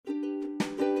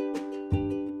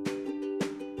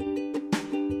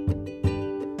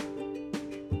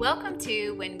Welcome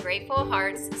to When Grateful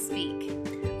Hearts Speak,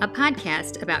 a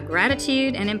podcast about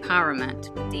gratitude and empowerment,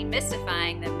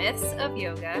 demystifying the myths of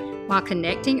yoga while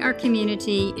connecting our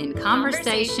community in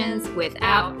conversations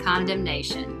without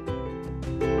condemnation.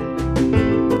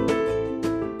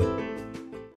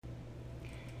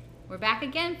 We're back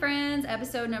again, friends,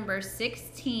 episode number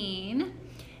 16,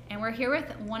 and we're here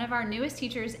with one of our newest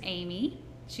teachers, Amy.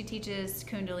 She teaches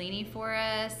kundalini for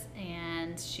us,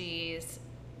 and she's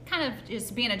kind of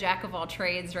just being a jack of all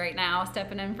trades right now,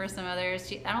 stepping in for some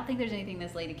others. I don't think there's anything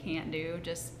this lady can't do,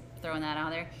 just throwing that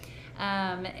out there.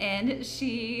 And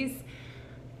she's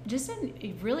just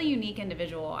a really unique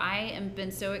individual. I have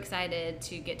been so excited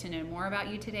to get to know more about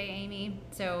you today, Amy.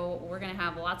 So we're going to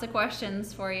have lots of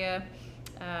questions for you.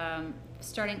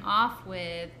 Starting off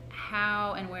with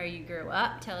how and where you grew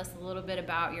up. Tell us a little bit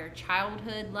about your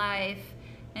childhood life,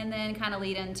 and then kind of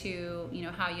lead into,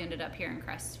 how you ended up here in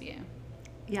Crestview.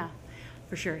 Yeah,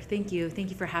 for sure. Thank you. Thank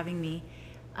you for having me.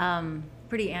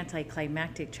 Pretty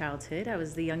anticlimactic childhood. I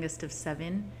was the youngest of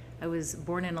 7. I was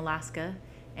born in Alaska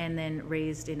and then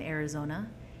raised in Arizona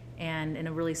and in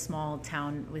a really small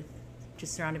town with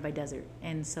just surrounded by desert.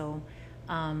 And so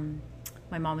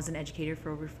my mom was an educator for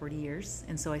over 40 years.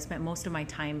 And so I spent most of my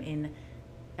time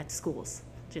at schools,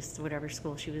 just whatever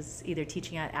school she was either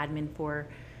teaching at, admin for,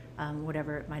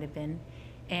 whatever it might have been.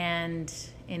 And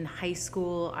in high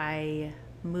school, I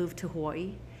moved to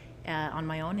Hawaii on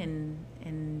my own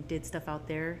and did stuff out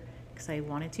there because I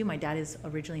wanted to. My dad is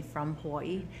originally from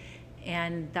Hawaii,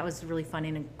 and that was really fun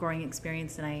and a growing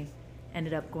experience, and I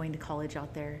ended up going to college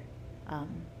out there.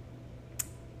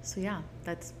 So yeah,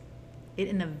 that's it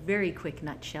in a very quick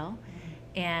nutshell.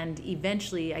 And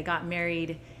eventually I got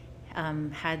married,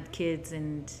 had kids,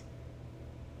 and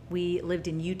we lived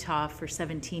in Utah for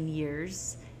 17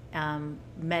 years,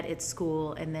 met at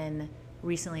school, and then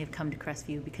recently have come to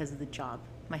Crestview because of the job.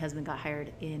 My husband got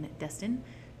hired in Destin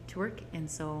to work, and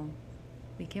so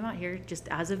we came out here just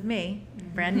as of May,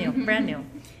 brand new.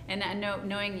 And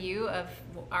knowing you of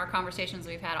our conversations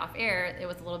we've had off air, it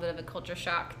was a little bit of a culture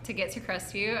shock to get to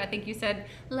Crestview. I think you said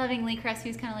lovingly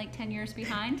Crestview's kind of like 10 years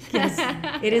behind. Yes,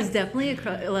 it is definitely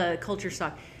a culture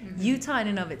shock. Utah in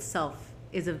and of itself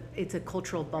it's a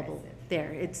cultural bubble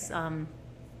there. It's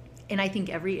and I think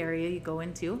every area you go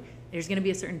into, there's going to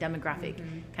be a certain demographic,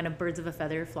 kind of birds of a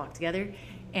feather flock together,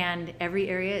 and every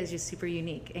area is just super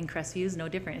unique. And Crestview is no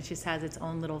different. It just has its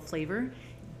own little flavor,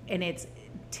 and it's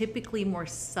typically more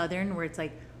southern, where it's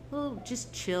like, oh,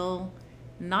 just chill.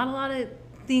 Not a lot of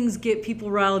things get people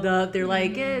riled up. They're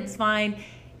like, it's fine.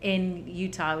 In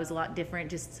Utah, it was a lot different,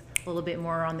 just a little bit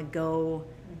more on the go,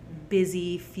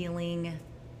 busy feeling.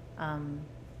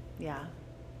 Yeah.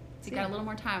 So you got a little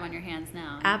more time on your hands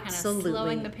now. Absolutely. Kind of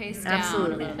slowing the pace down a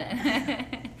little bit.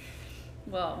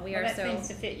 Well, that seems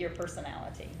to fit your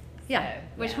personality. Yeah. So,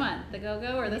 which one? The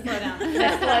go-go or the slow down?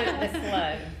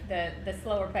 the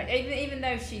slower pace. Even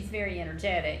though she's very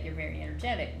energetic, you're very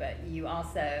energetic, but you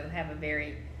also have a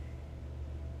very,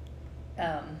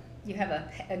 you have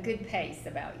a good pace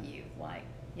about you, like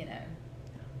your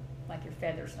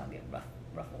feathers don't get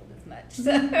ruffled as much.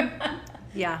 So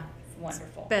yeah.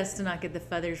 Wonderful. Best to not get the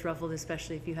feathers ruffled,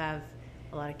 especially if you have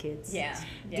a lot of kids. Yeah.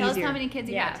 Tell us how many kids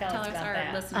you have. Tell us our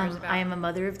that. listeners about. I am a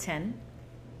mother of 10.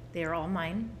 They are all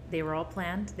mine. They were all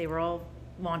planned. They were all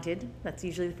wanted. That's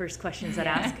usually the first questions that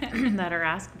are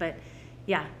asked. But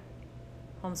yeah,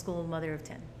 homeschool mother of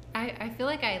 10. I feel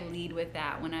like I lead with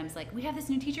that when I'm like, we have this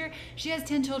new teacher. She has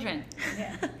 10 children.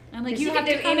 Yeah. I'm like, you have can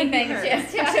to do come and anything.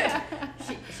 pick her.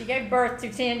 She gave birth to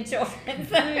 10 children,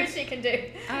 so she can do.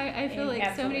 I feel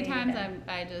like so many times anything.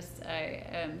 I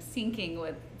am sinking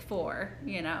with 4,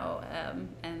 and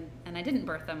I didn't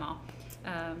birth them all,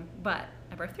 but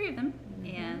I birthed 3 of them,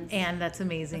 and that's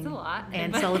amazing. That's a lot,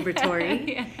 and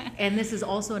celebratory. Yeah. And this is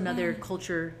also another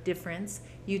culture difference.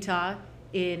 Utah,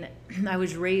 I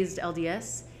was raised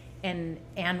LDS. And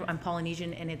I'm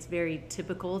Polynesian, and it's very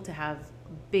typical to have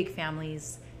big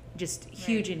families, just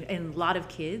huge and a lot of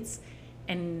kids.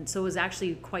 And so it was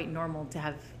actually quite normal to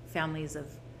have families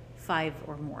of 5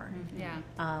 or more. Yeah.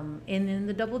 And in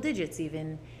the double digits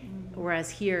even,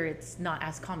 whereas here it's not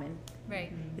as common.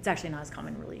 Right. It's actually not as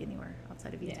common really anywhere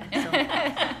outside of Utah.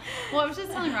 Yeah. Well, I was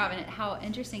just telling Robin how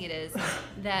interesting it is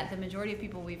that the majority of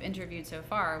people we've interviewed so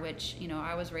far, which,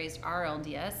 I was raised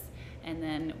RLDS, and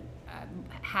then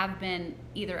have been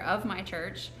either of my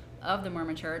church, of the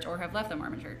Mormon church, or have left the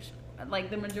Mormon church. Like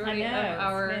the majority of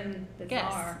our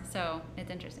guests. So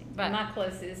it's interesting. But my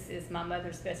closest is my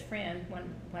mother's best friend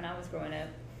when I was growing up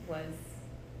was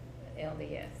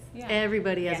LDS. Yeah.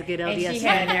 Everybody has a good LDS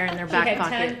friend there in their back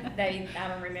pocket. I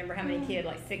don't remember how many kids,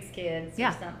 like 6 kids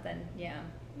or something. Yeah.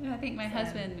 Yeah, I think my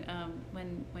husband,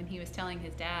 when he was telling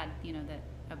his dad, that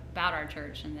about our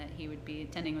church and that he would be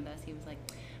attending with us, he was like,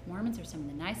 Mormons are some of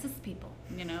the nicest people,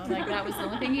 like that was the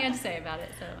only thing he had to say about it.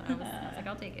 So I was like,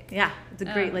 I'll take it. Yeah, it's a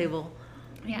great label.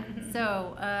 Yeah.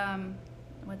 So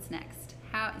what's next?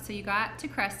 So you got to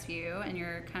Crestview and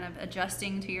you're kind of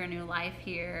adjusting to your new life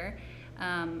here.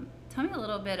 Tell me a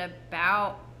little bit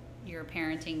about your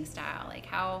parenting style. Like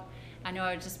I know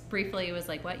I just briefly was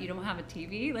like, what, you don't have a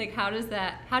TV? Like how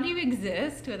do you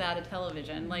exist without a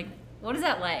television? Like what is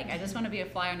that like? I just want to be a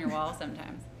fly on your wall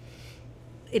sometimes.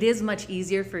 It is much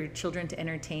easier for children to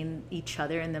entertain each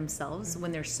other and themselves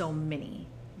when there's so many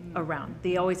around.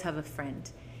 They always have a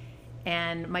friend.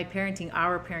 And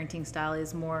our parenting style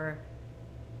is more,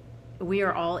 we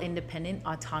are all independent,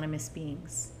 autonomous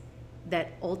beings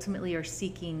that ultimately are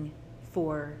seeking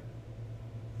for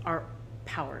our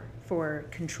power, for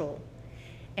control.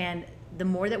 And the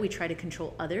more that we try to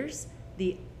control others,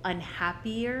 the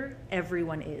unhappier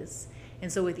everyone is.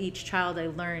 And so with each child, I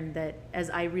learned that as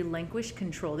I relinquish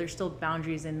control, there's still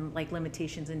boundaries and like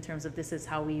limitations in terms of this is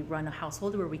how we run a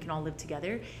household where we can all live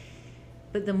together.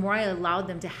 But the more I allowed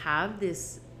them to have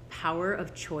this power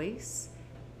of choice,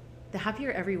 the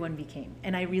happier everyone became.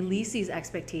 And I released these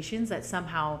expectations that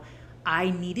somehow I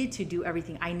needed to do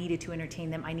everything. I needed to entertain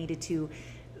them. I needed to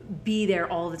be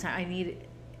there all the time.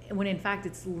 When in fact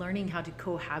it's learning how to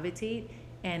cohabitate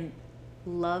and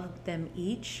love them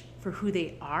each for who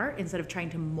they are instead of trying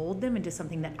to mold them into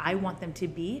something that I want them to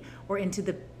be or into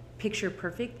the picture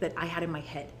perfect that I had in my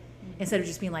head. Instead of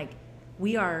just being like,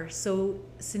 we are so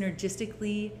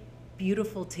synergistically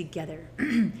beautiful together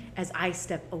as I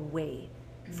step away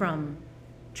from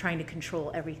trying to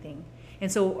control everything.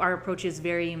 And so our approach is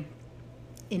very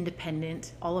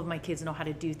independent. All of my kids know how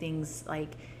to do things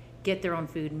like get their own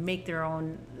food, make their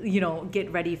own,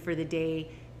 get ready for the day.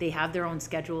 They have their own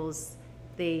schedules.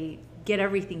 They get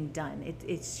everything done.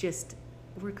 It's just,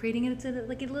 we're creating it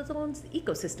like a little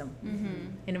ecosystem,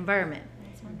 an environment.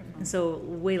 That's wonderful. And so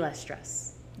way less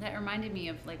stress. That reminded me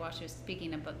of like while she was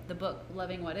speaking about the book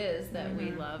Loving What Is that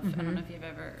we love. I don't know if you've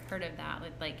ever heard of that.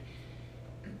 Like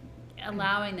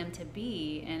allowing them to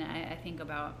be, and I think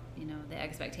about the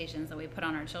expectations that we put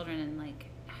on our children, and like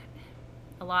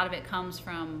a lot of it comes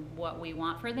from what we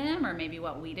want for them or maybe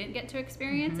what we didn't get to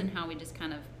experience and how we just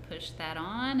kind of push that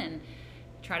on and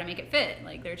try to make it fit.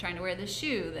 Like they're trying to wear this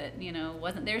shoe that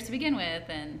wasn't theirs to begin with,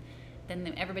 and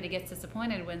then everybody gets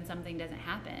disappointed when something doesn't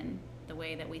happen the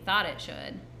way that we thought it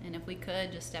should. And if we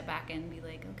could just step back and be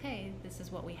like, okay, this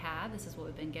is what we have, this is what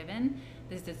we've been given,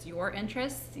 this is your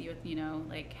interests,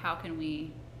 like how can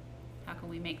we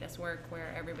make this work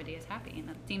where everybody is happy? And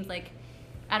it seems like,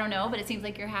 I don't know, but it seems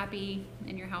like you're happy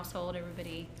in your household,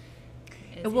 everybody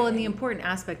is well, happy. and the important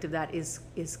aspect of that is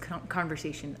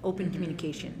conversation, open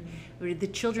communication. Where the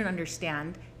children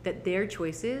understand that their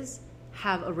choices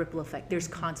have a ripple effect. There's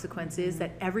consequences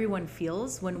that everyone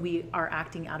feels when we are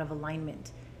acting out of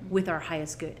alignment with our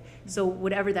highest good. So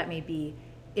whatever that may be,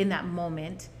 in that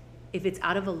moment, if it's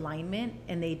out of alignment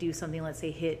and they do something, let's say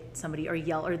hit somebody or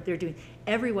yell, or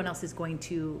everyone else is going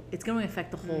to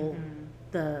affect the whole,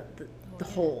 the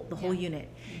whole unit.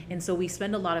 And so we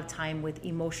spend a lot of time with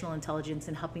emotional intelligence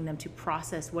and helping them to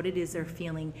process what it is they're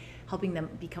feeling, helping them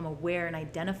become aware and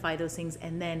identify those things,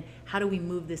 and then how do we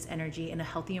move this energy in a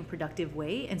healthy and productive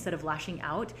way instead of lashing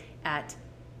out at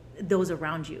those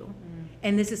around you.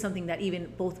 And this is something that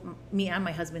even both me and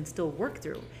my husband still work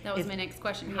through. That was my next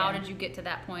question. How did you get to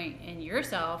that point in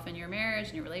yourself, in your marriage,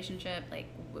 in your relationship? Like,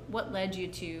 what led you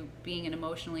to being an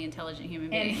emotionally intelligent human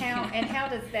being? And how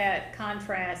does that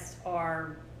contrast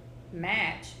or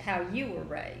match how you were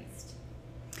raised?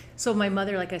 So my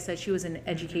mother, like I said, she was in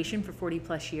education for 40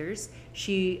 plus years.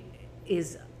 She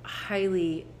is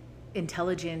highly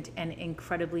intelligent and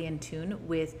incredibly in tune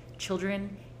with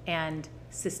children and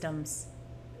systems.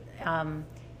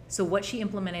 So what she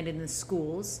implemented in the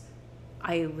schools,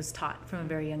 I was taught from a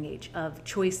very young age, of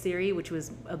choice theory, which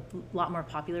was a lot more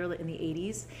popular in the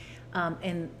 80s,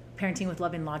 and Parenting with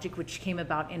Love and Logic, which came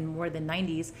about in more the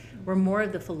 90s, were more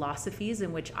of the philosophies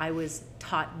in which I was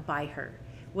taught by her.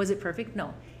 Was it perfect?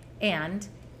 No. And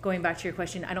going back to your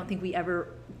question, I don't think we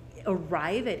ever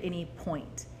arrive at any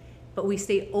point, but we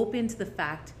stay open to the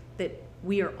fact that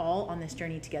we are all on this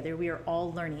journey together. We are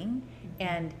all learning,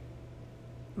 and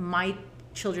my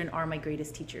children are my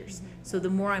greatest teachers. So the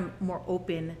more I'm more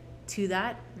open to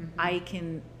that, I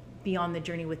can be on the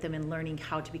journey with them and learning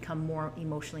how to become more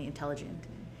emotionally intelligent.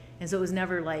 And so it was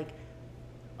never like,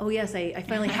 oh yes, I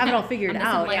finally have it all figured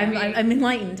out. I'm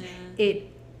enlightened.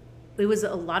 it was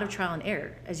a lot of trial and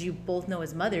error. As you both know,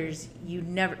 as mothers, you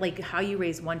never, like, how you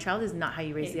raise one child is not how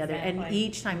you raise the other. And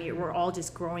each time we're all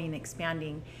just growing and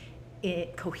expanding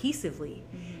it cohesively.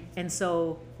 And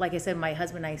so, like I said, my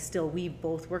husband and I we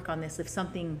both work on this. If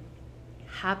something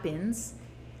happens,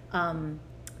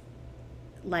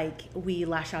 like we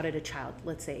lash out at a child,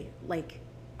 let's say, like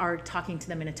are talking to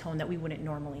them in a tone that we wouldn't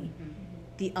normally,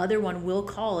 the other one will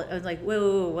call it like,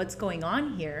 whoa, what's going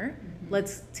on here?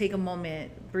 Let's take a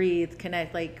moment, breathe,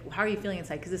 connect. Like, how are you feeling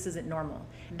inside? Because this isn't normal.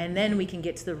 And then we can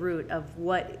get to the root of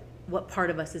what part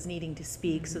of us is needing to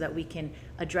speak so that we can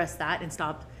address that and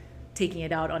stop taking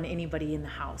it out on anybody in the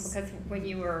house. Because when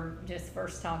you were just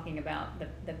first talking about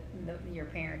your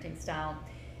parenting style,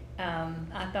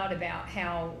 I thought about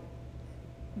how,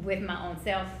 with my own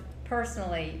self,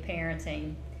 personally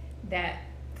parenting, that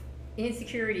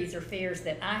insecurities or fears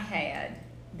that I had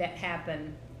that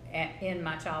happened in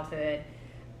my childhood,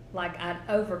 like I'd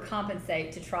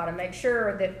overcompensate to try to make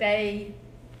sure that they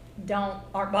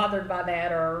aren't bothered by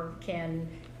that or can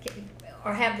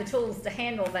or have the tools to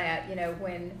handle that, you know,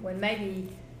 when maybe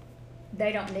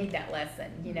they don't need that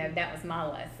lesson. You know, that was my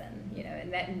lesson, you know,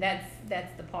 and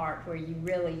that's the part where you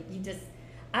just,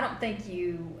 I don't think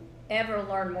you ever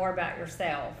learn more about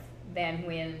yourself than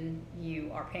when you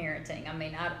are parenting. I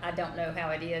mean, I don't know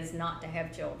how it is not to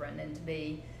have children and to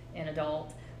be an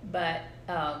adult, but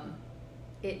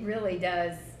it really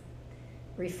does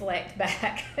reflect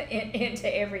back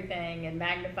into everything and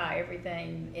magnify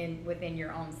everything within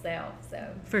your own self. So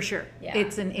for sure, yeah.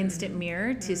 It's an instant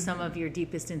mirror to some of your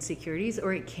deepest insecurities,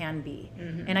 or it can be.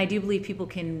 And I do believe people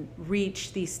can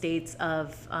reach these states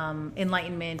of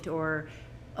enlightenment or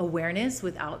awareness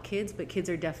without kids, but kids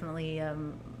are definitely a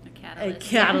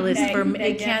catalyst for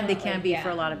they can be for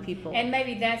a lot of people. And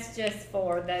maybe that's just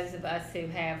for those of us who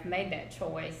have made that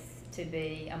choice to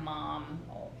be a mom,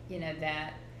 or, you know,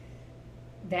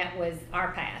 that was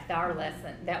our path, our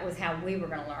lesson. That was how we were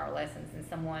going to learn our lessons. And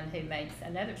someone who makes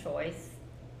another choice,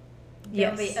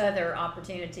 there'll be other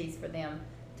opportunities for them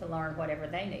to learn whatever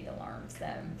they need to learn. So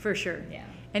for sure, yeah.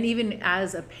 And even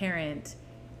as a parent,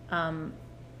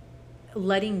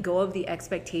 letting go of the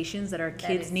expectations that our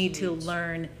kids need to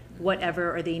learn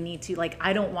whatever, or they need to, like,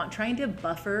 trying to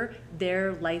buffer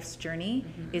their life's journey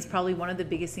is probably one of the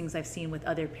biggest things I've seen with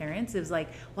other parents. Is like,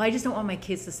 well, I just don't want my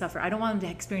kids to suffer. I don't want them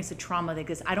to experience the trauma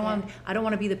because I don't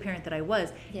want to be the parent that I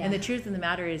was. And the truth of the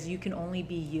matter is, you can only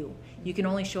be you. You can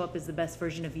only show up as the best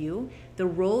version of you. The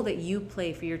role that you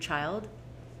play for your child,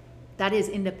 that is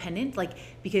independent, like,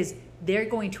 because they're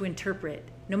going to interpret,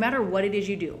 no matter what it is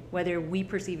you do, whether we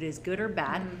perceive it as good or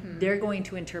bad, they're going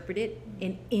to interpret it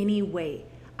in any way.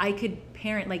 I could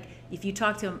parent, like, if you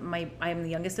talk to I'm the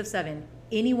youngest of 7,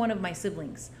 any one of my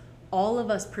siblings, all of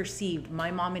us perceived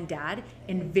my mom and dad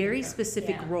in very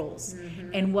specific roles.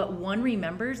 And what one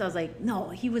remembers, I was like, no,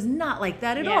 he was not like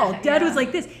that at all. Dad was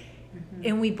like this.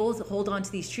 And we both hold on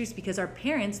to these truths because our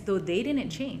parents, though they didn't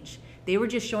change, they were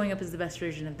just showing up as the best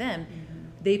version of them.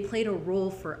 They played a role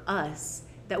for us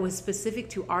that was specific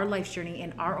to our life's journey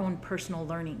and our own personal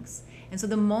learnings. And so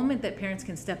the moment that parents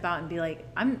can step out and be like,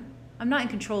 I'm not in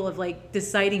control of, like,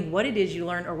 deciding what it is you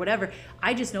learn or whatever.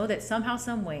 I just know that somehow,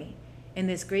 some way, in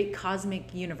this great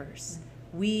cosmic universe,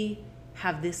 we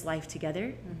have this life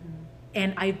together.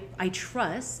 And I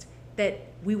trust that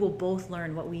we will both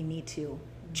learn what we need to,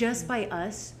 just by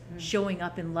us showing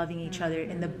up and loving each other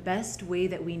in the best way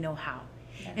that we know how.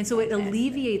 And so it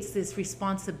alleviates this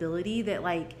responsibility that,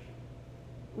 like,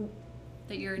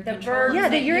 that you're in control. Yeah,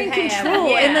 that you're in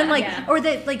control. And then, like, or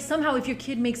that, like, somehow if your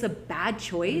kid makes a bad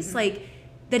choice, like,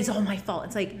 that it's all my fault.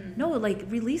 It's like, no, like,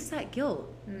 release that guilt.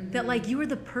 That, like, you were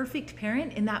the perfect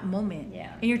parent in that moment.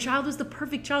 And your child was the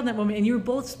perfect child in that moment. And you were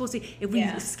both supposed to, if we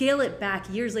scale it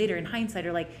back years later in hindsight,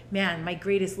 or like, man, my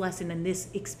greatest lesson in this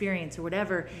experience or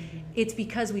whatever, it's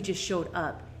because we just showed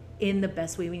up in the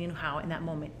best way we knew how in that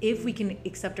moment. If we can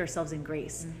accept ourselves in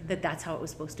grace, that's how it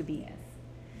was supposed to be.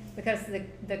 Because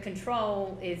the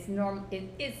control is normal.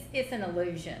 It's an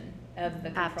illusion of the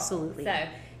control. Absolutely. So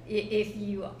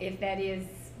if that is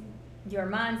your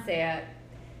mindset,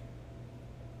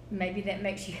 maybe that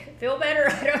makes you feel better.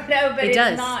 I don't know, but it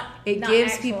does. It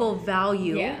gives people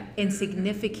value and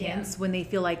significance when they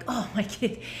feel like, oh, my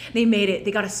kid, they made it.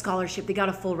 They got a scholarship. They got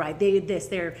a full ride. They did this.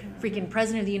 They're freaking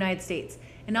president of the United States.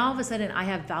 And all of a sudden, I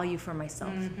have value for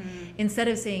myself. Instead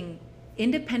of saying,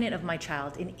 independent of my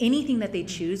child, in anything that they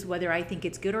choose, whether I think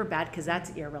it's good or bad, because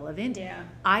that's irrelevant,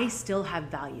 I still have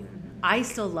value. I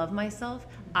still love myself.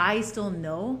 I still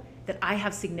know that I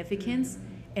have significance,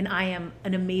 and I am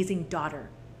an amazing daughter,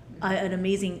 an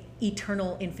amazing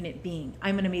eternal infinite being.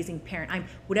 I'm an amazing parent. I'm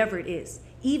whatever it is.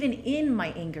 even in my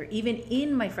anger, even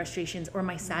in my frustrations or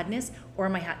my sadness or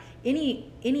my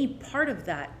any part of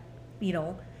that,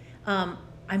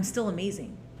 I'm still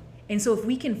amazing. And so if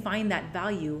we can find that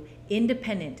value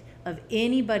independent of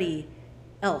anybody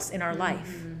else in our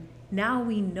life, now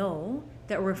we know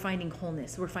that we're finding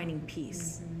wholeness, we're finding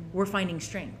peace, we're finding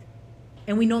strength.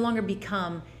 And we no longer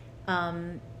become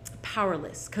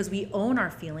powerless, because we own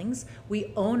our feelings,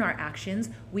 we own our actions,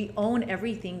 we own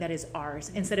everything that is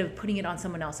ours, instead of putting it on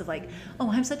someone else of like,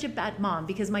 oh, I'm such a bad mom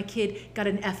because my kid got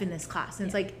an F in this class. And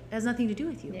it's like, it has nothing to do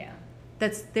with you. Yeah.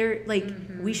 That's their, like,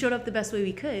 we showed up the best way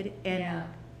we could, and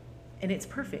it's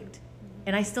perfect.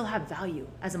 And I still have value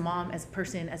as a mom, as a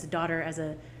person, as a daughter, as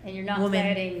a And you're not woman.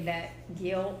 letting that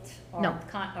guilt or, No.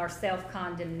 or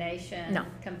self-condemnation No.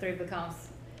 come through, because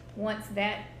once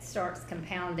that starts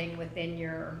compounding within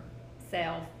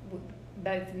yourself,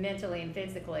 both mentally and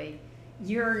physically,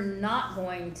 you're not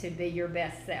going to be your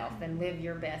best self and live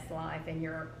your best life and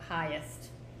your highest.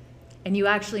 And you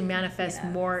actually manifest Yeah,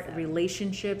 more so.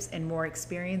 relationships and more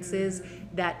experiences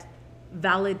that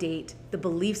validate the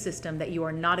belief system that you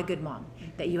are not a good mom,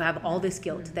 that you have all this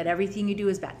guilt, that everything you do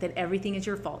is bad, that everything is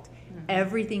your fault.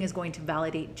 Everything is going to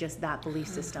validate just that belief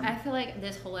system. I feel like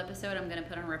this whole episode I'm going to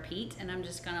put on repeat, and I'm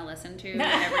just going to listen to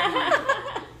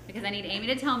everyone because I need Amy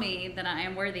to tell me that I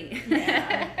am worthy.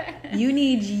 You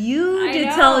need you I to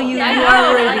know. tell you I you know.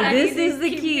 are worthy. Like, I This need is to the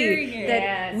keep key, hearing it. that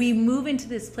Yes. we move into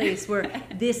this place where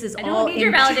this is I all don't need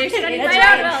your validation. I need That's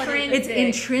my right. own validation. It's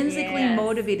intrinsically Yes.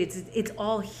 motivated. It's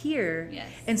all here. Yes.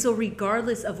 And so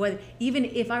regardless of whether, even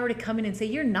if I were to come in and say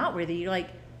you're not worthy, you're like,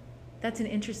 that's an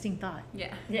interesting thought.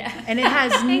 Yeah. Yeah. And it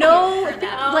has you no, for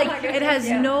that. Oh like, my it goodness, has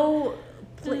yeah. no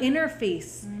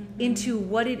interface into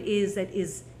what it is that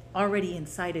is already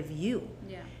inside of you.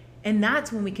 Yeah. And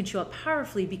that's when we can show up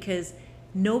powerfully, because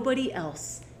nobody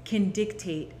else can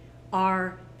dictate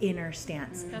our inner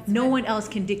stance. That's No what- one else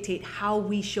can dictate how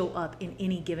we show up in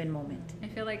any given moment. I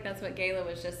feel like that's what Gayla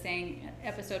was just saying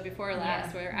episode before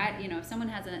last, Yeah. where if someone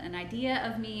has an idea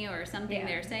of me or something Yeah.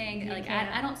 they're saying, You like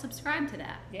can't- I don't subscribe to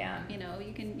that. Yeah.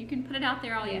 You can put it out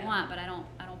there all you Yeah. want, but I don't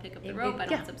pick up the It- rope. I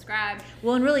yeah. don't subscribe.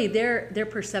 Well, and really, their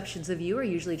perceptions of you are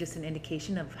usually just an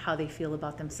indication of how they feel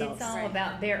about themselves. It's all Right.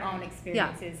 about their own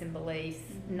experiences and beliefs,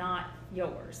 not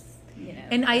yours.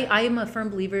 And I am a firm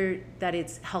believer that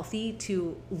it's healthy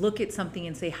to look at something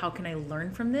and say, how can I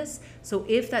learn from this? So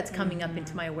if that's coming up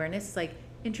into my awareness, it's like,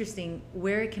 interesting,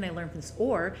 where can I learn from this?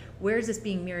 Or where is this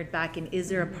being mirrored back? And is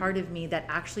there a part of me that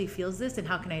actually feels this? And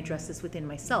how can I address this within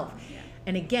myself? Yeah.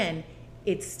 And again,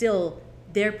 it's still,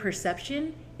 their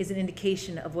perception is an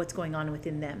indication of what's going on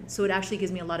within them. So it actually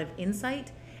gives me a lot of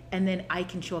insight, and then I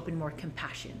can show up in more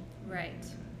compassion, Right.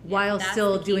 while that's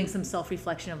still the key. doing some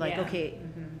self-reflection of like, Yeah. okay,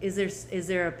 is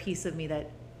there a piece of me that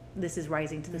this is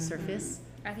rising to the surface?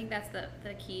 I think that's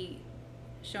the key,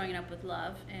 showing up with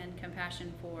love and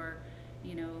compassion for,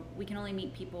 we can only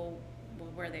meet people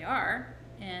where they are,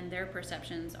 and their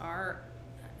perceptions are,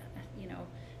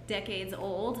 decades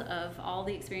old of all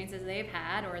the experiences they've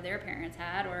had or their parents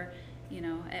had, or,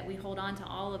 we hold on to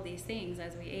all of these things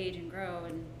as we age and grow,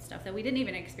 and stuff that we didn't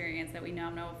even experience that we now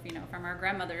know, from our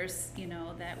grandmothers,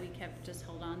 that we kept just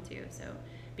hold on to. So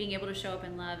being able to show up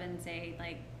in love and say,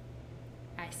 like,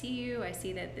 I see you, I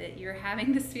see that you're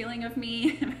having this feeling of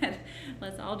me, but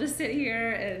let's all just sit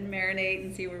here and marinate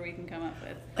and see where we can come up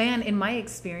with. And in my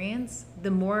experience,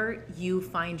 the more you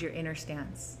find your inner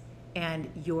stance and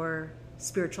your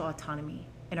spiritual autonomy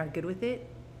and are good with it,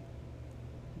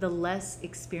 the less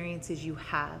experiences you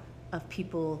have of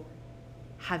people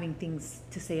having things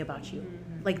to say about you.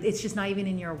 Like, it's just not even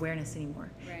in your awareness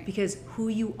anymore. Right. Because who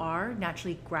you are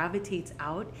naturally gravitates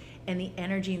out, and the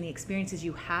energy and the experiences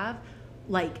you have,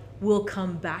 like, will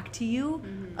come back to you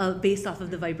based off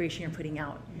of the vibration you're putting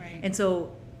out. Right. And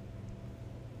so,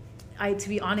 to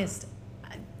be honest,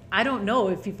 I don't know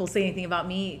if people say anything about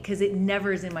me, because it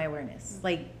never is in my awareness.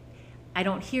 Like, I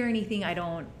don't hear anything.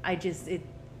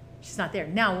 It's just not there.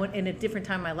 Now, in a different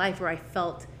time in my life where I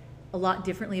felt a lot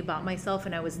differently about myself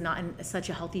and I was not in such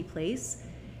a healthy place,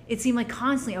 it seemed like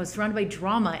constantly I was surrounded by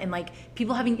drama and like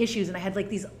people having issues, and I had like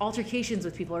these altercations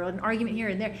with people or an argument here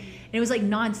and there, and it was like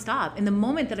nonstop. And the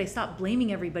moment that I stopped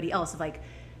blaming everybody else, of like,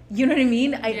 you know what I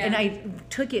mean? And I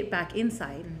took it back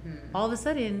inside, all of a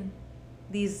sudden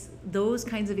those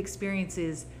kinds of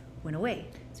experiences went away.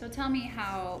 So tell me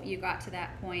how you got to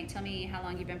that point. Tell me how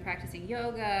long you've been practicing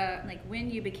yoga, like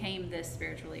when you became this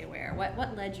spiritually aware.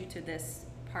 What led you to this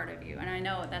part of you? And I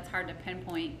know that's hard to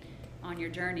pinpoint on your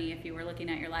journey if you were looking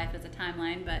at your life as a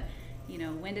timeline, but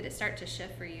when did it start to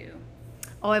shift for you?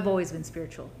 Oh, I've always been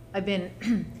spiritual. I've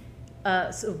been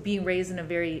so being raised in a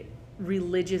very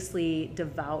religiously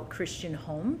devout Christian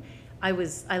home. I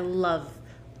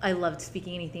loved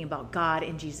speaking anything about God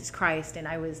and Jesus Christ, and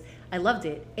I loved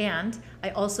it. And I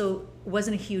also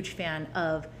wasn't a huge fan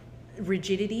of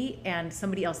rigidity and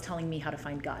somebody else telling me how to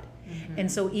find God.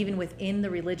 And so even within the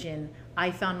religion,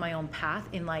 I found my own path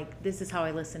in like, this is how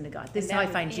I listen to God. This is how I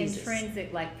find Jesus.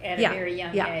 Intrinsic, like at a very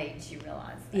young age, you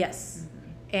realize that. Yes.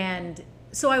 And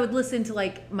so I would listen to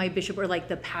like my bishop or like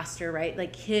the pastor, right?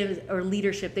 Like his or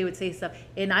leadership, they would say stuff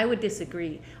and I would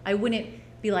disagree. I wouldn't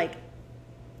be like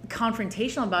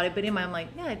confrontational about it, but in my, I'm like,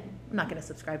 yeah, I'm not going to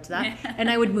subscribe to that. And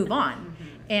I would move on.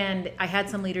 And I had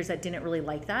some leaders that didn't really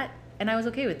like that. And I was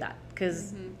okay with that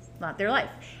because it's not their life.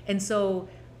 And so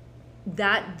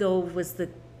that though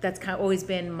that's kind of always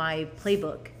been my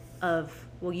playbook of,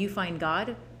 well, you find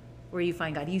God where you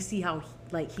find God. You see how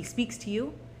like he speaks to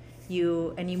you,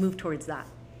 and you move towards that.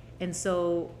 And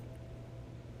so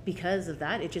because of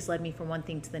that, it just led me from one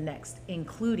thing to the next,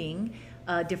 including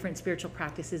different spiritual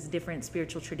practices, different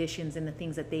spiritual traditions, and the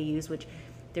things that they use, which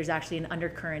there's actually an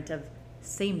undercurrent of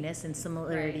sameness and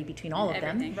similarity between all of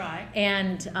them. Right.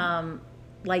 And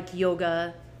like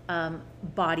yoga,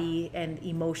 body and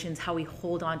emotions, how we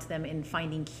hold on to them and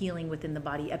finding healing within the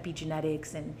body,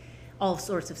 epigenetics and all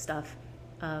sorts of stuff.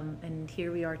 And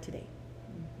here we are today.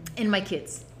 And my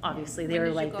kids, obviously, they were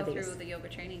like the biggest. When did you go through the yoga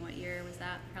training? What year was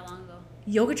that? How long ago?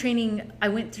 Yoga training, I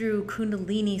went through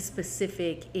Kundalini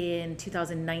specific in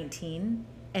 2019.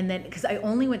 And then, because I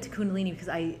only went to Kundalini because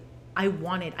I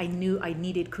knew I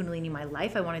needed Kundalini in my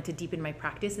life. I wanted to deepen my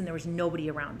practice, and there was nobody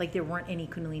around. Like, there weren't any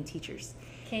Kundalini teachers.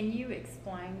 Can you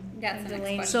explain That's the next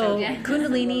Kundalini? question. So Yeah.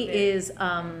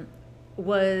 Kundalini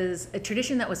was a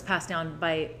tradition that was passed down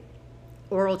by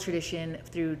oral tradition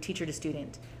through teacher to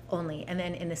student only. And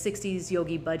then in the 60s,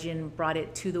 Yogi Bhajan brought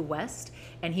it to the West,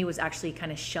 and he was actually kind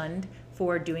of shunned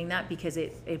for doing that because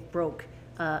it broke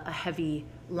a heavy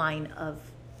line of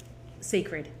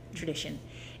sacred tradition.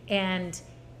 And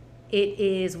it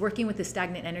is working with the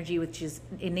stagnant energy, which is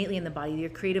innately in the body, your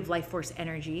creative life force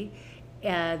energy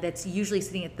that's usually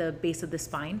sitting at the base of the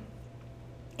spine,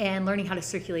 and learning how to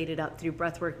circulate it up through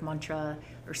breathwork, mantra,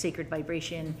 or sacred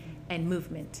vibration and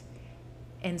movement.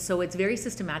 And so it's very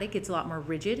systematic. It's a lot more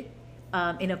rigid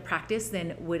in a practice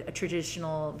than would a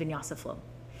traditional vinyasa flow.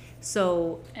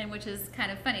 So, and which is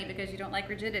kind of funny because you don't like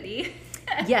rigidity.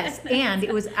 Yes, and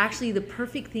it was actually the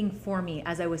perfect thing for me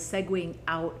as I was segueing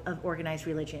out of organized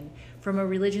religion, from a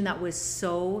religion that was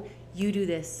so, you do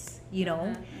this, you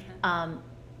know,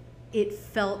 it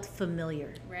felt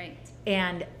familiar. Right.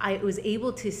 And I was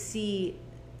able to see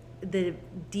the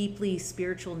deeply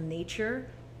spiritual nature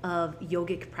of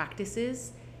yogic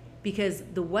practices, because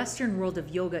the Western world of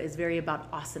yoga is very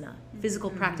about asana, physical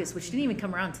practice, which didn't even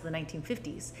come around until the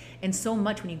 1950s. And so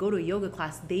much when you go to a yoga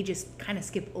class, they just kind of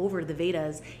skip over the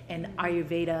Vedas and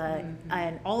Ayurveda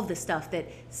and all of the stuff that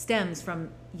stems from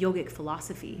yogic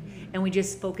philosophy. And we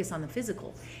just focus on the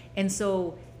physical. And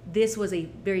so this was a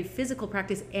very physical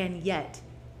practice and yet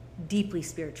deeply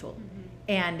spiritual.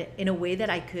 And in a way that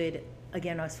I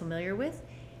was familiar with.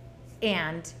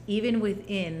 And even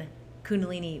within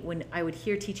Kundalini, when I would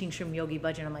hear teachings from Yogi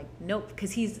Bhajan, I'm like, nope,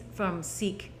 because he's from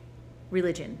Sikh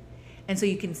religion. And so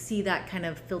you can see that kind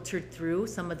of filtered through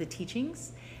some of the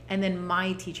teachings. And then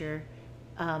my teacher,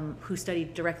 who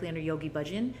studied directly under Yogi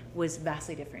Bhajan, was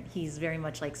vastly different. He's very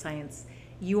much like science.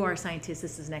 You are a scientist,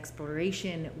 this is an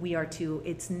exploration. We are too,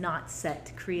 it's not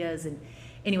set kriyas. And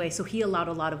anyway, so he allowed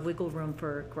a lot of wiggle room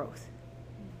for growth.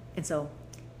 And so,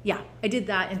 yeah, I did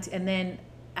that. And then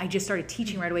I just started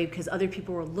teaching right away because other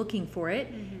people were looking for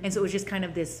it. And so it was just kind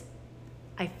of this,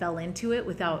 I fell into it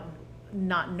without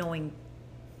not knowing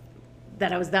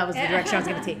that was the direction I was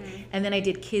going to take. And then I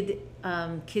did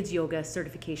kids yoga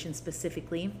certification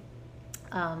specifically.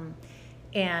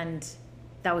 And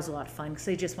that was a lot of fun because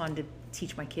I just wanted to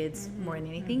teach my kids more than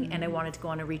anything. And I wanted to go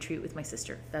on a retreat with my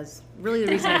sister. That's really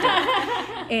the reason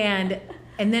I did it.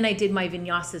 And then I did my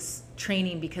vinyasa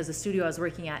training because the studio I was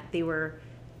working at,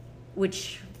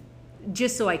 which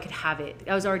just so I could have it.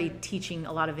 I was already teaching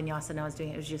a lot of vinyasa and I was doing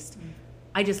it. It was just,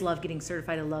 I just love getting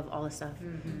certified. I love all this stuff.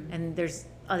 And there's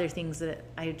other things that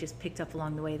I just picked up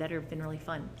along the way that have been really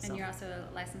fun. So. And you're also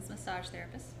a licensed massage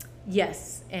therapist?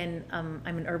 Yes, and I'm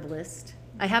an herbalist.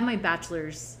 I have my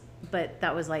bachelor's, but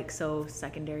that was like so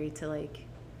secondary to like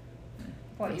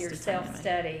what your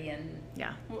self-study and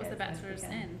yeah. What was the bachelor's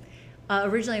in?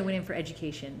 Originally I went in for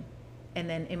education, and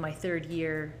then in my third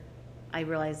year I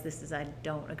realized I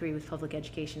don't agree with public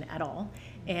education at all,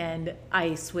 and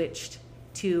I switched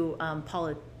to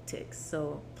politics,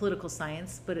 so political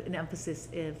science, but an emphasis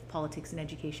of politics and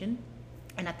education.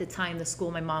 And at the time, the school,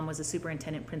 my mom was a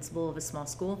superintendent principal of a small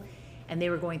school, and they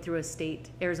were going through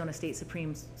Arizona State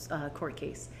Supreme Court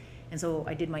case. And so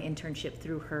I did my internship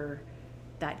through her,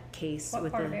 that case. What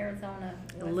with part of Arizona?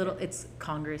 It's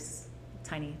Congress,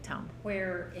 tiny town.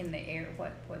 Where in the air?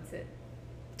 What's it?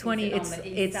 20. Is it on the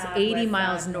east It's side, 80 west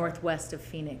miles side, northwest of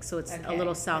Phoenix, so it's a Okay,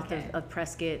 little south okay. of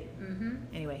Prescott. Mm-hmm.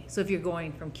 Anyway, so if you're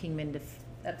going from Kingman to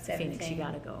Up Phoenix, 17. you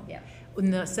gotta go. Yeah.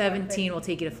 And the 17 will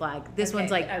take you to Flag. This Okay,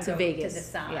 one's like I'll to go Vegas. To the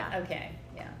side. Yeah. Okay.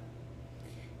 Yeah.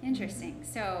 Interesting.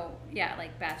 So yeah,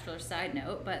 like bachelor side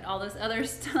note, but all this other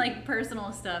like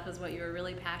personal stuff is what you were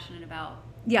really passionate about.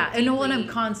 Yeah, and when I'm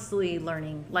Deeply. constantly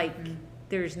learning, like Mhm.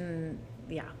 there's,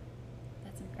 yeah.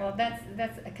 That's incredible. Well,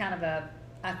 that's a kind of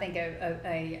I think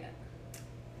a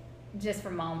just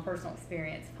from my own personal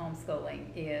experience of homeschooling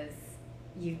is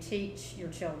you teach your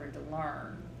children to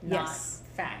learn, not Yes.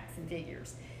 facts and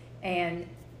figures, and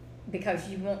because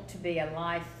you want to be a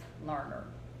life learner.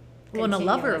 Well, and a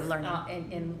lover of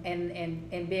continuous, learning.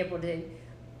 And be able to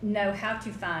know how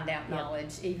to find out Yep.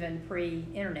 knowledge even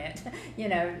pre-internet.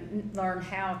 Learn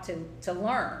how to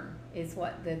learn is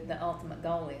what the ultimate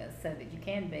goal is, so that you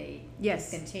can be Yes.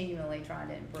 just continually trying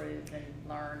to improve and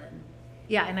learn and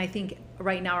Yeah, and I think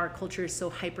right now our culture is so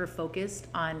hyper focused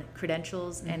on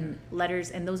credentials and letters,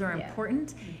 and those are Yeah.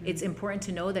 important. It's important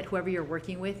to know that whoever you're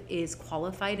working with is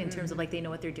qualified in terms of like they know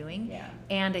what they're doing. Yeah.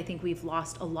 And I think we've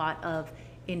lost a lot of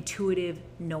intuitive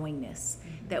knowingness,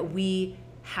 that we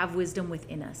have wisdom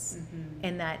within us,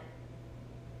 and that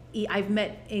I've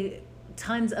met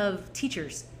tons of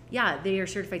teachers. Yeah, they are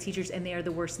certified teachers and they are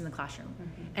the worst in the classroom.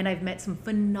 And I've met some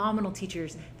phenomenal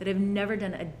teachers that have never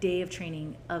done a day of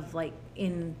training of like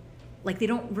they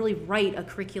don't really write a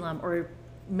curriculum or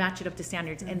match it up to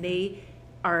standards, and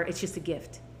it's just a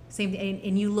gift. Same thing,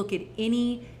 and you look at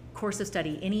any course of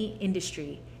study, any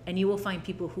industry, and you will find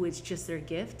people who it's just their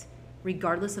gift,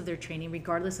 regardless of their training,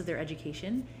 regardless of their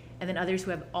education, and then others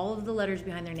who have all of the letters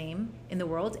behind their name in the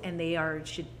world, and they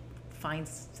should find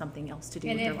something else to do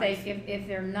and with their life. if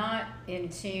they're not in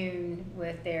tune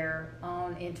with their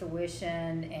own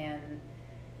intuition and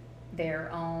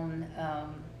their own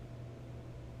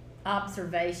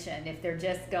observation, if they're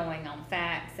just going on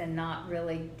facts and not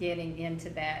really getting into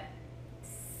that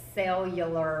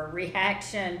cellular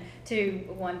reaction to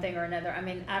one thing or another, I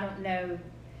mean, I don't know.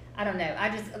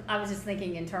 I was just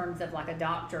thinking in terms of like a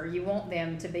doctor. You want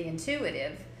them to be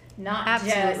intuitive, not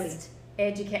Absolutely. just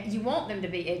educate. You want them to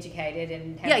be educated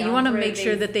and have Yeah, you gone want to through make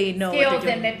sure these that they know what skills,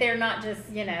 they're and doing. that they're not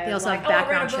just They also like, have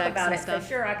background I read a book checks about and it, stuff. so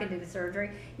sure I can do the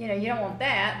surgery. You don't want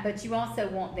that, but you also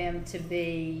want them to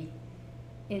be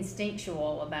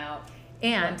instinctual about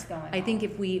And what's going I think on.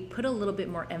 if we put a little bit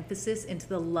more emphasis into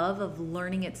the love of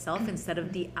learning itself instead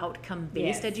of the outcome-based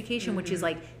Yes. education, which is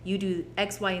like you do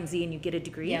X, Y, and Z and you get a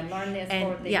degree. Yeah, learn this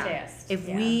And for the test. if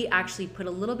Yeah. we actually put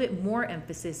a little bit more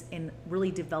emphasis in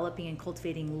really developing and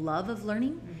cultivating love of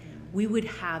learning, we would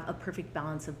have a perfect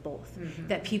balance of both.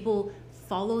 That people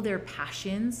follow their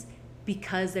passions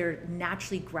because they're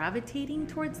naturally gravitating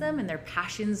towards them and their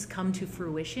passions come to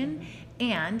fruition,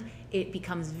 and it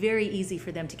becomes very easy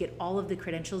for them to get all of the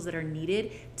credentials that are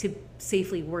needed to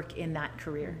safely work in that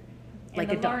career. And Like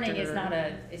the a doctor. learning is not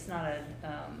a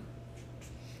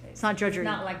It's not drudgery.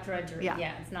 It's not like drudgery. Yeah.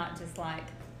 Yeah, it's not just like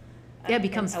Yeah, it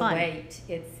becomes fun. weight.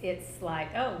 It's like,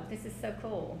 oh, this is so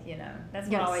cool. That's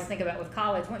what Yes. I always think about with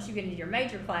college. Once you get into your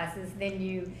major classes, then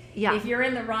Yeah. if you're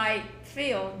in the right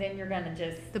field, then you're gonna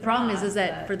just. The problem is thrive,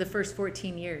 that but- for the first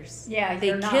 14 years, Yeah, they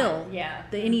you're not. kill Yeah.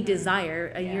 any Mhm.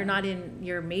 desire. Yeah. You're not in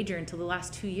your major until the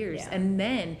last 2 years. Yeah. And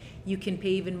then you can pay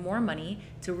even more money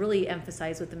to really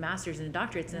emphasize with the master's and the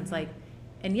doctorates. And it's like,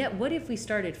 and yet what if we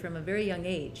started from a very young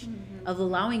age of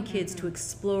allowing kids to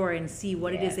explore and see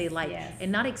what it is they Yes, like, yes.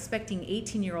 and not expecting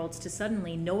 18-year-olds to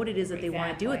suddenly know what it is that they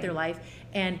want to do with their Exactly. life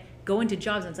and go into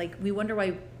jobs. And it's like, we wonder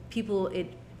why people at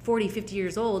 40, 50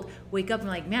 years old wake up and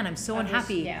like, man, I'm so I wish-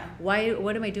 unhappy. yeah.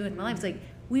 What am I doing with my life? It's like,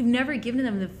 we've never given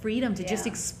them the freedom to just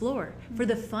Yeah. explore for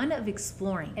the fun of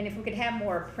exploring. And if we could have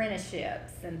more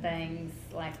apprenticeships and things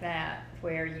like that,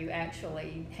 where you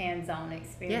actually hands-on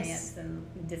experience Yes. and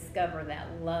discover that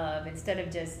love instead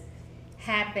of just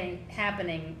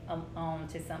happening on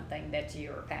to something that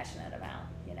you're passionate about,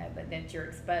 but that you're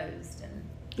exposed and.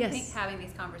 I think Yes. having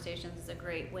these conversations is a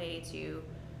great way to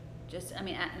just, and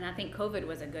I think COVID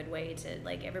was a good way to,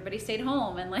 like, everybody stayed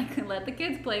home and like let the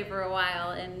kids play for a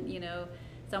while, and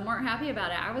some weren't happy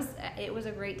about it. It was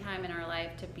a great time in our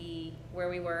life to be where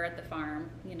we were at the farm,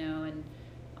 and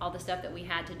all the stuff that we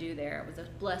had to do there. It was a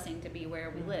blessing to be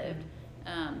where we lived.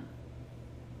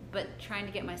 But trying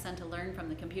to get my son to learn from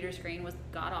the computer screen was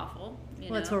god awful.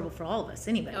 Well, it's horrible for all of us,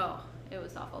 anybody. Oh, it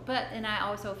was awful. And I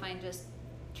also find just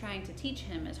trying to teach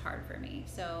him is hard for me.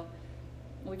 So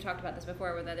we've talked about this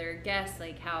before with other guests,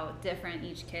 like how different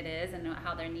each kid is and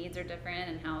how their needs are different,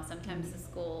 and how sometimes the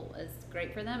school is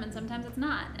great for them and sometimes it's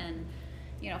not. And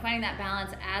finding that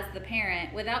balance as the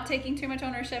parent without taking too much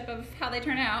ownership of how they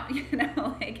turn out,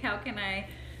 like how can I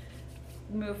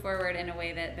move forward in a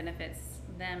way that benefits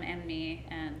them and me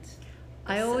and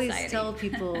I always society. tell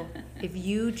people, if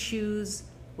you choose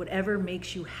whatever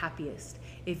makes you happiest,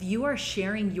 if you are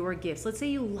sharing your gifts, let's say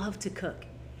you love to cook,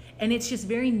 and it's just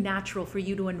very natural for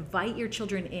you to invite your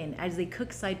children in as they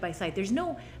cook side by side. There's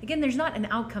not an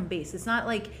outcome base. It's not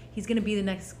like he's going to be the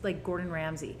next like Gordon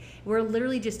Ramsay. We're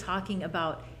literally just talking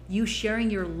about you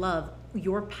sharing your love,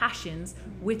 your passions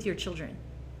with your children.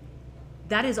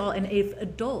 That is all. And if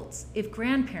adults, if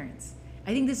grandparents,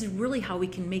 I think this is really how we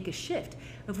can make a shift.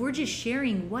 If we're just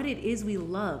sharing what it is we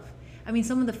love. I mean,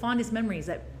 some of the fondest memories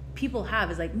that people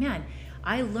have is like, man,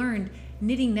 I learned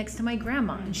knitting next to my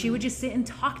grandma, and she would just sit and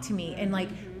talk to me and like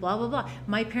blah blah blah.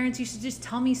 My parents used to just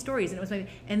tell me stories, and it was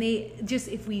and they just,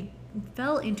 if we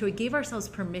fell into it, gave ourselves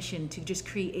permission to just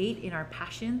create in our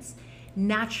passions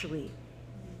naturally,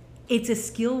 it's a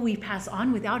skill we pass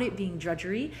on without it being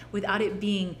drudgery, without it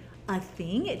being a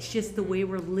thing. It's just the way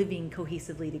we're living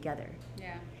cohesively together.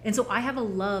 Yeah. And so I have a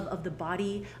love of the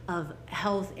body, of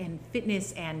health and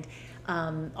fitness, and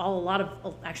a lot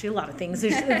of things.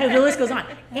 The list goes on.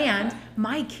 And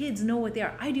my kids know what they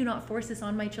are. I do not force this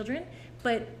on my children,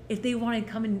 but if they want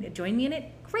to come and join me in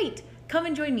it, great, come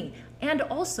and join me. And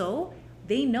also,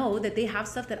 they know that they have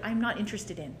stuff that I'm not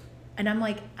interested in. And I'm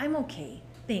like, I'm okay,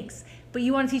 thanks. But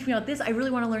you want to teach me about this? I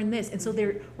really want to learn this. And so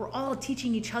we're all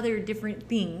teaching each other different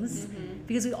things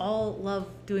because we all love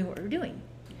doing what we're doing.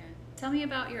 Yeah. Tell me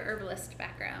about your herbalist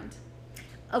background.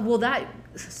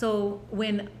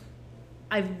 When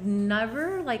I've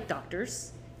never liked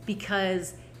doctors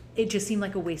because it just seemed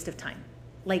like a waste of time.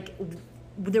 Like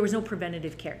there was no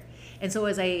preventative care. And so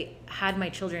as I had my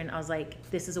children, I was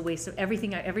like, this is a waste of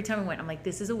everything. Every time I went, I'm like,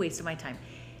 this is a waste of my time.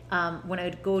 When I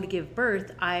would go to give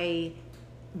birth, I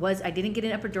didn't get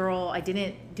an epidural. I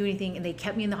didn't do anything. And they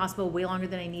kept me in the hospital way longer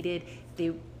than I needed.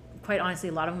 They, quite honestly,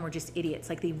 a lot of them were just idiots.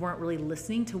 Like they weren't really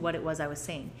listening to what it was I was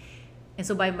saying. And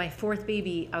so by my fourth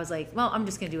baby, I was like, well, I'm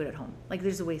just going to do it at home. Like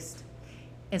there's a waste.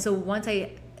 And so once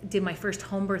I did my first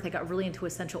home birth, I got really into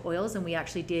essential oils, and we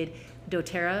actually did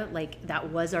doTERRA. Like that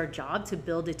was our job, to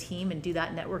build a team and do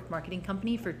that network marketing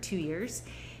company for 2 years.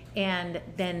 And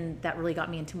then that really got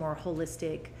me into more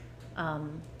holistic,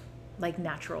 like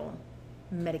natural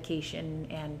medication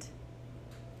and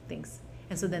things.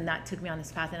 And so then that took me on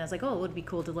this path, and I was like, oh, it would be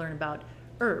cool to learn about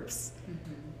herbs.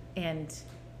 And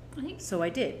I think so I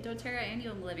did. doTERRA and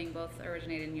Young Living both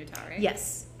originated in Utah, right?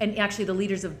 Yes. And actually the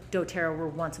leaders of doTERRA were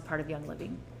once a part of Young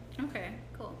Living. Okay,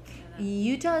 cool.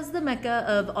 Utah is the mecca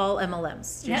of all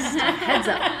MLMs. Just a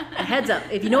heads up.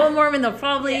 If you know a Mormon, they're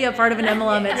probably a part of an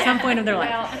MLM at some point of their life.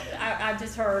 Well, I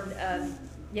just heard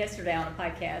yesterday on a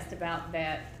podcast about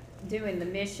that doing the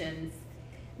missions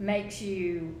makes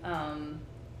you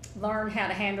learn how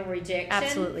to handle rejection.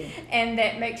 Absolutely. And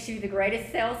that makes you the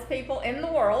greatest salespeople in the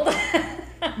world.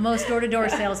 Most door-to-door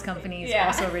sales companies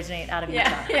also originate out of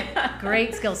Utah. Yeah.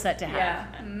 Great skill set to have.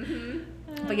 Yeah.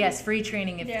 Mm-hmm. But yes, free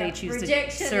training if they choose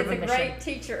rejection to serve a is a mission. great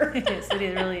teacher. It is. It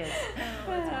really is.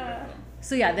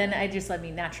 So yeah, then it just led me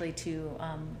naturally to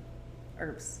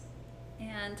herbs.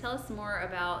 And tell us more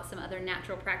about some other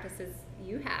natural practices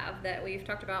you have that we've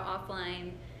talked about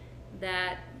offline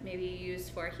that maybe you use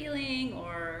for healing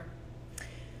or...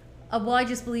 Well, I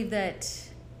just believe that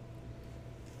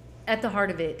at the heart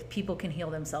of it, people can heal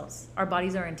themselves. Our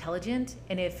bodies are intelligent,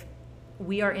 and if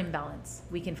we are in balance,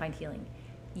 we can find healing.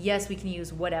 Yes, we can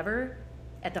use whatever.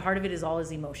 At the heart of it is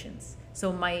always emotions.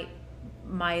 So my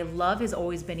love has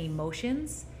always been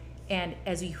emotions, and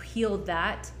as you heal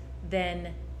that,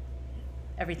 then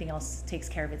everything else takes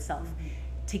care of itself.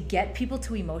 To get people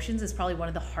to emotions is probably one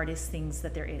of the hardest things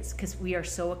that there is, because we are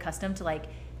so accustomed to like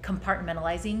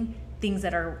compartmentalizing things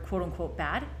that are quote unquote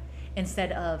bad,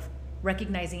 instead of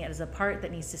recognizing it as a part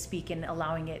that needs to speak and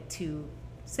allowing it to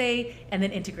say and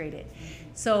then integrate it.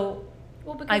 So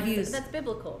well, because that's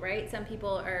biblical, right? Some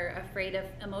people are afraid of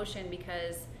emotion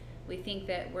because we think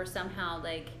that we're somehow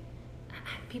like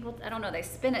people, I don't know, they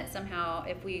spin it somehow.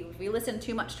 If we listen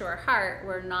too much to our heart,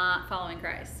 we're not following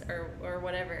Christ or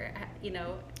whatever, you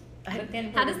know. But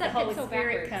then how does that the Holy get so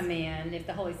Spirit backwards? come in? If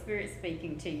the Holy Spirit's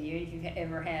speaking to you, if you've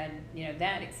ever had,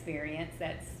 that experience,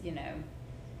 that's,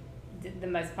 the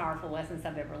most powerful lessons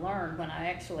I've ever learned, when I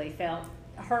actually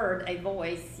heard a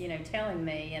voice, telling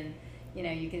me, and,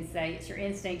 you can say it's your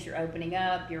instincts, you're opening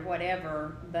up, you're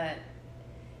whatever, but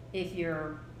if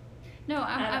you're... No,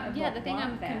 the thing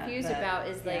I'm confused about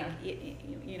is like,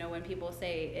 yeah. when people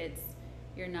say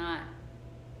you're not,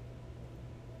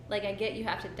 like, I get you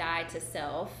have to die to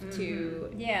self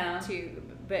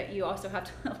but you also have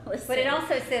to listen. But it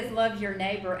also says love your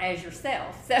neighbor as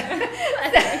yourself. So,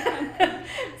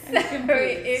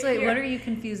 what are you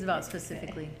confused about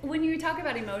specifically? When you talk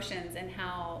about emotions and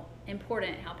how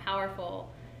important, how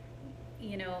powerful,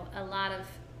 you know, a lot of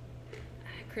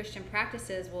Christian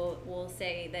practices will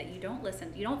say that you don't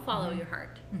listen, you don't follow your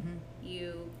heart.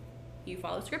 You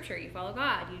follow Scripture, you follow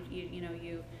God.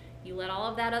 You let all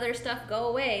of that other stuff go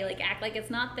away, like act like it's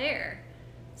not there.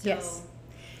 So, yes.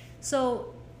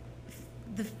 So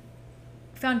the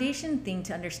foundation thing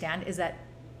to understand is that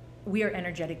we are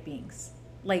energetic beings.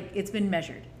 Like, it's been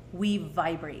measured. We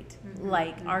vibrate.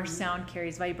 Like, our sound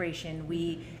carries vibration.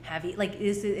 We have, like,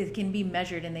 it can be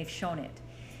measured, and they've shown it.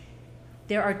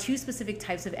 There are two specific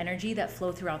types of energy that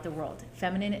flow throughout the world,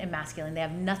 feminine and masculine. They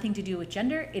have nothing to do with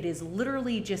gender. It is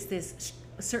literally just this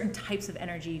certain types of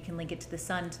energy. You can link it to the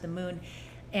sun, to the moon.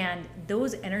 And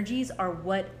those energies are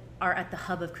what are at the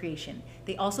hub of creation.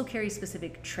 They also carry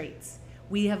specific traits.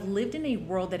 We have lived in a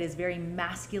world that is very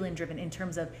masculine driven in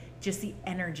terms of just the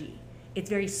energy. It's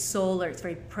very solar, it's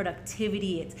very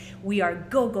productivity, we are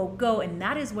go, go, go, and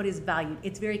that is what is valued.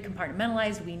 It's very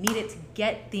compartmentalized. We need it to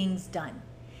get things done.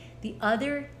 The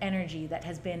other energy that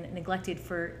has been neglected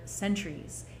for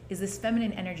centuries is this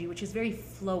feminine energy, which is very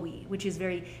flowy, which is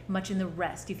very much in the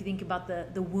rest. If you think about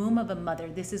the womb of a mother,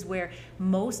 this is where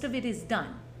most of it is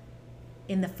done.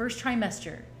 In the first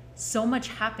trimester, so much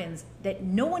happens that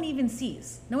no one even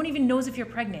sees. No one even knows if you're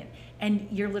pregnant, and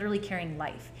you're literally carrying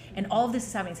life. And all of this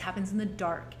is happening. It happens in the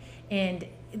dark. And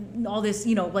all this,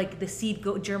 you know, like the seed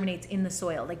germinates in the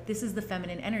soil. Like, this is the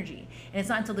feminine energy. And it's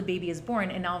not until the baby is born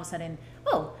and all of a sudden,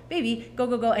 oh, baby, go,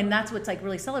 go, go. And that's what's like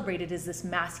really celebrated, is this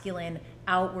masculine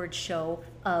outward show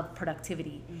of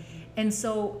productivity. And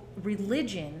so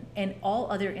religion and all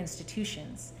other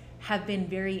institutions have been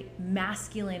very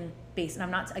masculine based. And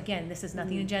I'm not, again, this is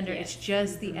nothing to gender. It's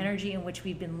just the energy in which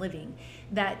we've been living.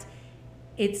 That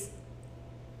it's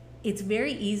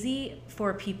very easy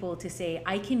for people to say,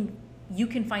 you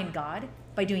can find God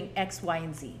by doing X, Y,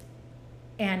 and Z.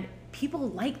 And people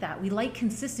like that. We like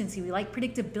consistency. We like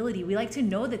predictability. We like to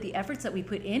know that the efforts that we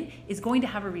put in is going to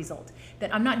have a result.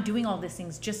 That I'm not doing all these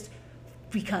things just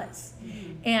because.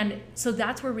 And so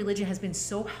that's where religion has been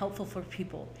so helpful for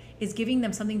people, is giving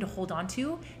them something to hold on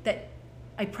to that,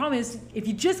 I promise, if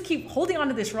you just keep holding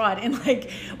onto this rod and like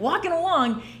walking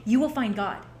along, you will find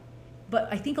God. But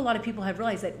I think a lot of people have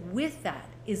realized that with that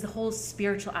is the whole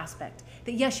spiritual aspect.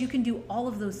 That yes, you can do all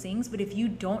of those things, but if you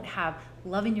don't have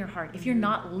love in your heart, if you're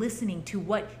not listening to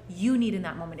what you need in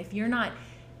that moment, if you're not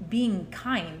being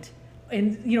kind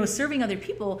and, you know, serving other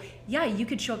people, yeah, you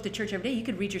could show up to church every day, you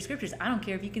could read your scriptures. I don't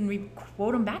care if you can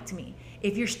quote them back to me.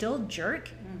 If you're still a jerk,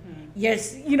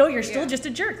 yes, you know, you're still just a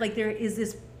jerk. Like, there is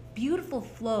this beautiful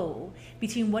flow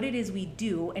between what it is we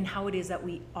do and how it is that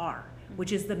we are,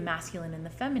 which is the masculine and the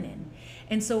feminine.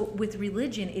 And so with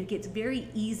religion, it gets very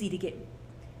easy to get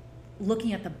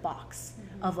looking at the box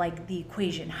of like the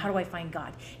equation. How do I find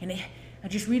God? And I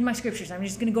just read my scriptures. I'm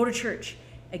just going to go to church.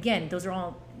 Again, those are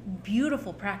all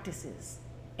beautiful practices.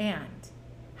 And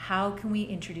how can we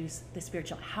introduce the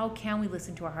spiritual? How can we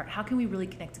listen to our heart? How can we really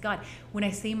connect to God? When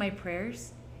I say my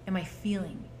prayers, am I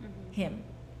feeling Him?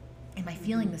 Am I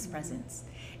feeling this presence?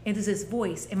 And does this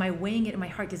voice, am I weighing it in my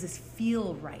heart? Does this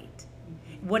feel right?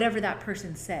 Whatever that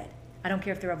person said. I don't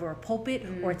care if they're over a pulpit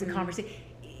or it's a conversation.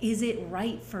 Is it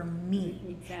right for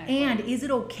me? Exactly. And is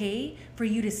it okay for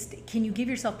you to, can you give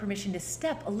yourself permission to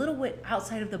step a little bit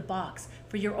outside of the box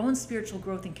for your own spiritual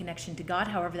growth and connection to God,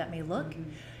 however that may look?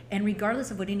 And regardless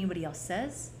of what anybody else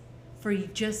says, for you,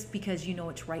 just because you know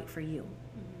it's right for you.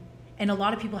 And a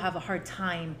lot of people have a hard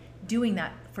time doing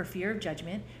that for fear of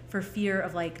judgment, for fear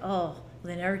of like, oh,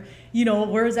 then, you know,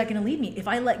 where is that going to lead me? If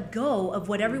I let go of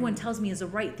what everyone tells me is the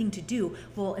right thing to do,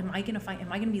 well, am I going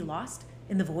to be lost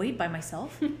in the void by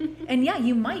myself? And yeah,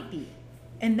 you might be.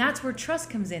 And that's where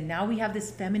trust comes in. Now we have this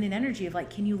feminine energy of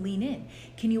like, can you lean in?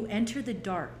 Can you enter the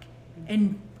dark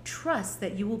and trust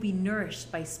that you will be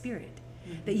nourished by spirit,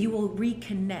 that you will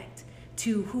reconnect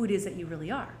to who it is that you really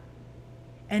are?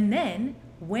 And then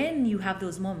when you have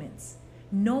those moments,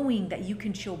 knowing that you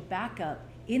can show back up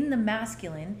in the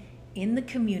masculine, in the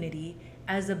community,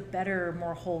 as a better,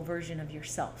 more whole version of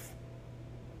yourself.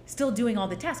 Still doing all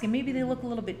the tasks, and maybe they look a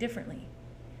little bit differently.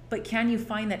 But can you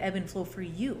find that ebb and flow for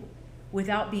you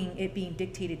without it being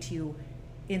dictated to you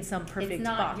in some perfect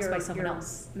box by someone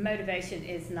else? Motivation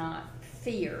is not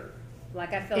fear.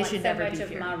 Like, I feel like so much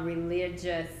of my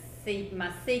religious,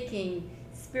 my seeking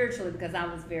spiritually, because I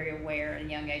was very aware at a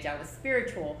young age I was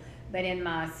spiritual, but in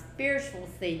my spiritual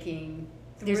seeking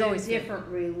There's through always fear. different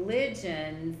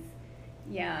religions,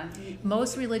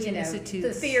 Most religion the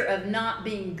institutes. fear of not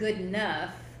being good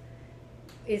enough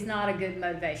is not a good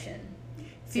motivation.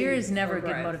 Fear is never for a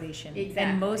good growth. motivation. Exactly.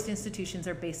 And most institutions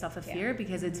are based off of fear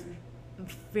because it's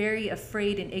very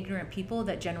afraid and ignorant people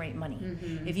that generate money.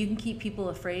 If you can keep people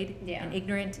afraid and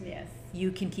ignorant, Yes.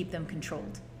 you can keep them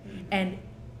controlled. And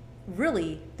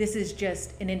really, this is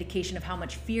just an indication of how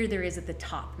much fear there is at the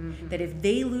top. That if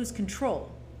they lose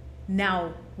control,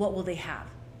 now what will they have?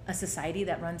 A society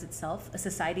that runs itself, a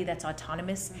society that's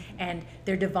autonomous, and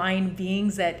they're divine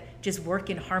beings that just work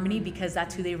in harmony because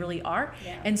that's who they really are.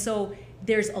 Yeah. And so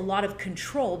there's a lot of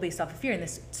control based off of fear, and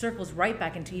this circles right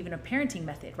back into even a parenting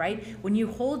method, right? When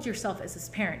you hold yourself as this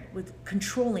parent with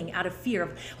controlling out of fear of,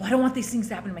 well, I don't want these things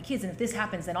to happen to my kids, and if this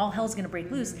happens, then all hell's gonna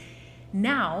break loose.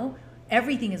 Now,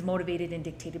 everything is motivated and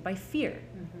dictated by fear.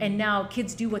 And now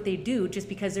kids do what they do just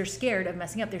because they're scared of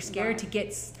messing up. They're scared to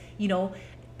get,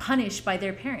 punished by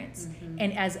their parents.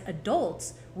 And as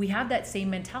adults, we have that same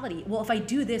mentality. Well, if I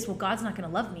do this, well, God's not going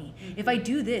to love me. If I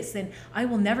do this, then I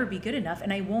will never be good enough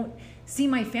and I won't see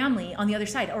my family on the other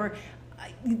side. Or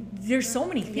there's so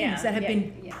many things that have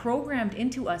been programmed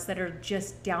into us that are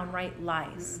just downright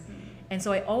lies. And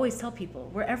so I always tell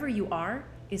people, wherever you are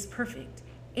is perfect.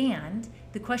 And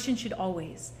the question should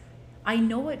always, I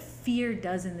know what fear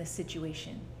does in this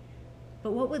situation,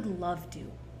 but what would love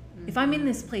do? If I'm in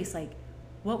this place, like,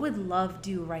 what would love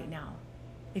do right now?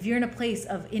 If you're in a place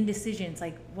of indecision, it's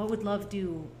like, what would love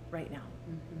do right now?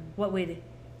 What would,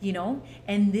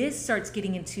 And this starts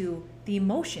getting into the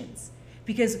emotions.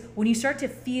 Because when you start to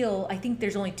feel, I think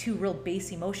there's only two real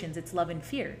base emotions. It's love and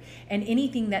fear. And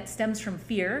anything that stems from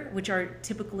fear, which are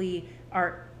typically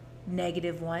our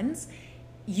negative ones,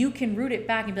 you can root it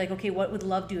back and be like, okay, what would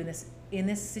love do in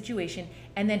this situation?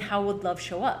 And then how would love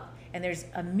show up? And there's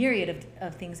a myriad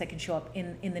of things that can show up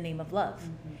in the name of love.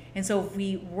 And so if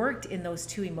we worked in those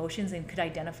two emotions and could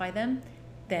identify them,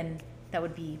 then that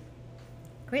would be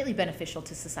greatly beneficial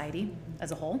to society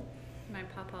as a whole. My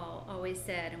papa always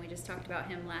said, and we just talked about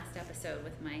him last episode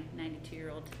with my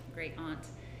 92-year-old great aunt,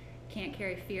 can't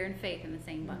carry fear and faith in the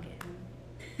same bucket.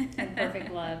 And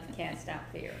perfect love cast out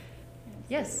fear.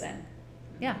 Yes.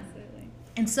 Yeah. Absolutely.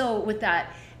 And so with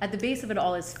that, at the base of it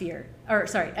all is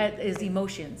is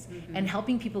emotions. And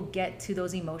helping people get to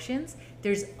those emotions,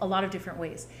 there's a lot of different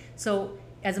ways. So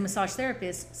as a massage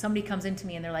therapist, somebody comes into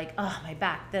me and they're like, oh, my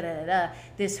back,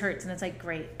 this hurts. And it's like,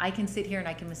 great, I can sit here and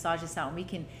I can massage this out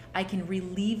and I can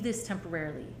relieve this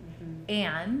temporarily.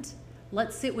 And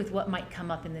let's sit with what might come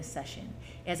up in this session.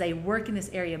 As I work in this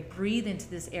area, breathe into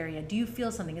this area. Do you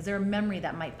feel something? Is there a memory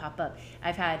that might pop up?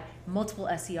 I've had multiple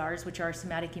SERs, which are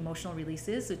somatic emotional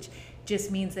releases, which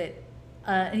just means that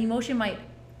an emotion might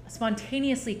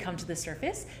spontaneously come to the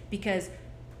surface because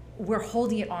we're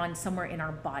holding it on somewhere in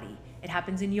our body. It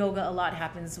happens in yoga a lot.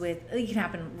 It can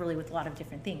happen really with a lot of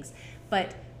different things.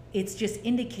 But it's just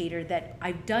indicator that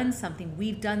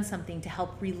we've done something to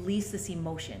help release this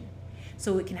emotion.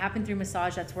 So it can happen through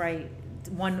massage. That's where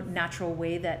one natural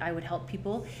way that I would help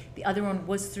people. The other one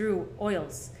was through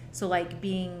oils. So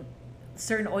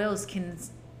certain oils can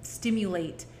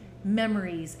stimulate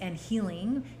memories and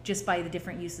healing just by the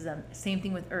different uses of them. Same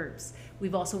thing with herbs.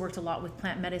 We've also worked a lot with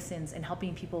plant medicines and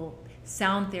helping people.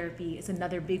 Sound therapy is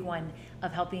another big one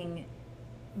of helping.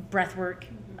 Breath work,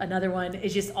 another one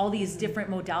is just all these different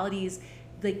modalities,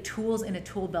 like tools in a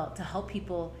tool belt to help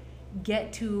people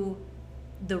get to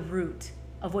the root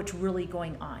of what's really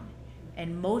going on.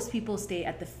 And most people stay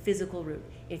at the physical root.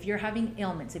 If you're having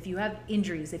ailments, if you have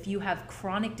injuries, if you have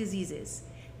chronic diseases,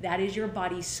 that is your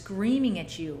body screaming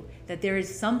at you that there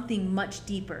is something much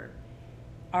deeper.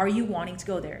 Are you wanting to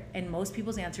go there? And most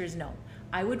people's answer is no.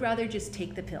 I would rather just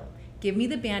take the pill. Give me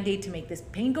the Band-Aid to make this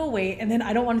pain go away, and then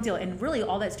I don't want to deal. And really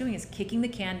all that's doing is kicking the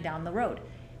can down the road.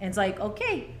 And it's like,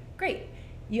 okay, great.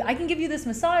 I can give you this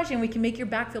massage and we can make your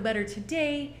back feel better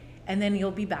today, and then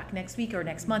you'll be back next week or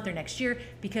next month or next year,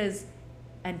 because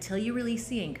until you release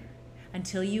the anger,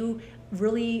 until you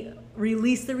really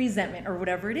release the resentment or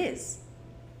whatever it is,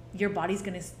 your body's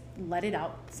going to let it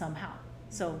out somehow.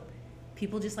 So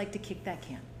people just like to kick that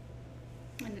can.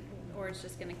 Or it's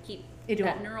just going to keep,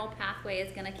 that neural pathway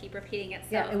is going to keep repeating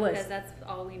itself. Yeah, it was. Because that's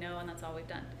all we know and that's all we've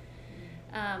done.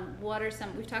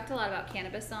 We've talked a lot about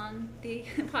cannabis on the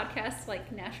podcast,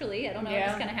 naturally. I don't know if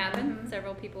it's going to happen.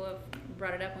 Several people have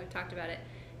brought it up and we've talked about it,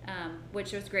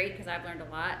 which was great because I've learned a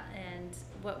lot. And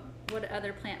what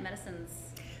other plant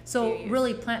medicines So do you use?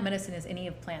 really plant medicine is any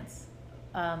of plants.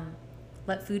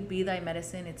 Let food be thy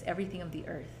medicine. It's everything of the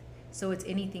earth. So it's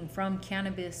anything from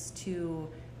cannabis to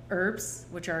herbs,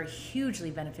 which are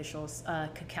hugely beneficial.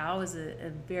 Cacao is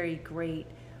a very great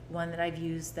one that I've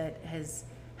used that has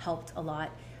helped a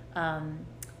lot.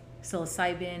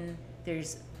 Psilocybin,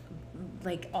 there's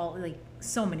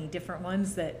so many different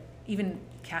ones, that even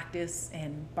cactus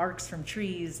and barks from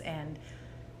trees and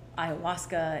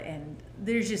ayahuasca, and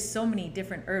there's just so many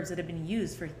different herbs that have been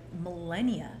used for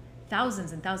millennia,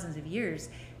 thousands and thousands of years,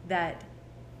 that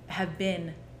have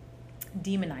been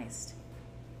demonized.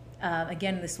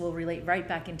 Again, this will relate right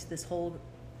back into this whole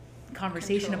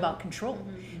conversation about control.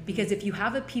 Because if you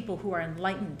have a people who are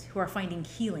enlightened, who are finding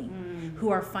healing, who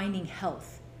are finding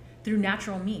health through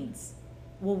natural means,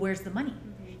 well, where's the money?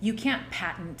 You can't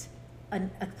patent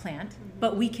a plant,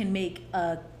 but we can make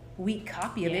a weak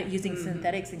copy of it using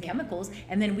synthetics and chemicals,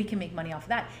 and then we can make money off of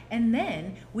that. And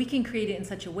then we can create it in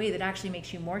such a way that actually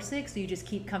makes you more sick, so you just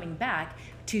keep coming back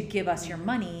to give us your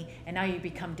money, and now you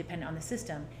become dependent on the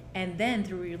system. And then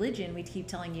through religion, we keep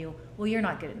telling you, well, you're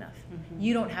not good enough.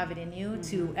 You don't have it in you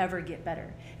to ever get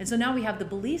better. And so now we have the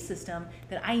belief system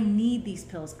that I need these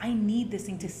pills, I need this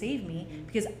thing to save me,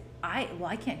 because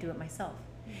I can't do it myself.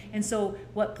 And so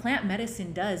what plant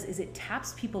medicine does is it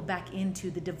taps people back into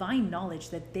the divine knowledge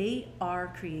that they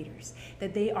are creators,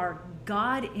 that they are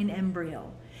God in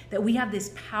embryo, that we have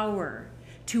this power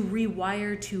to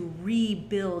rewire, to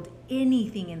rebuild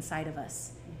anything inside of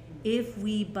us, if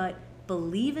we but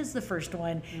believe is the first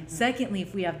one. Secondly,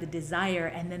 if we have the desire,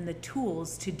 and then the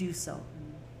tools to do so.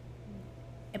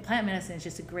 And plant medicine is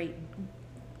just a great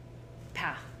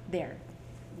path there.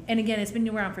 And again, it's been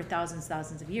around for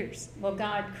thousands of years. Well,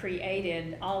 God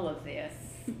created all of this,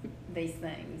 these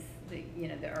things, the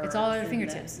earth. It's all at our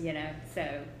fingertips.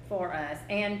 So for us.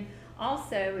 And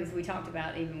also, as we talked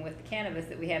about, even with the cannabis,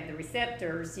 that we have the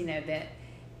receptors,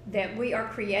 that we are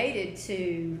created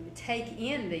to take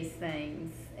in these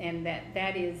things, and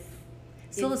that is...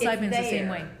 Psilocybin is the same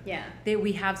way. Yeah.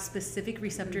 We have specific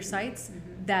receptor sites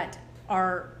that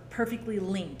are perfectly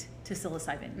linked to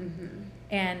psilocybin.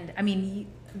 And I mean,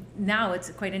 now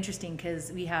it's quite interesting,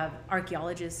 because we have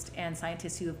archaeologists and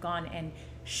scientists who have gone and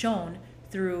shown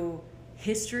through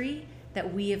history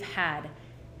that we have had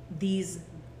these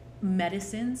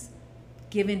medicines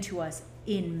given to us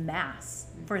in mass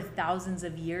for thousands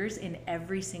of years in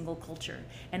every single culture.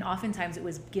 And oftentimes it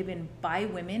was given by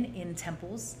women in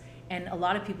temples. And a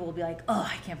lot of people will be like, oh,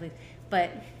 I can't believe,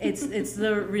 but it's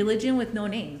the religion with no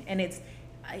name. And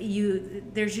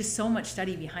there's just so much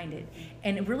study behind it.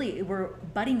 And really, we're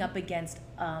butting up against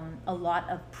a lot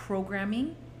of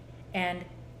programming and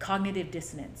cognitive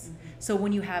dissonance. So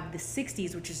when you have the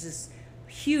 60s, which is this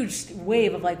huge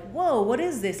wave of like, whoa, what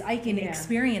is this? I can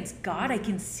experience God. I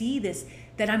can see this,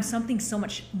 that I'm something so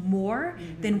much more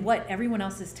than what everyone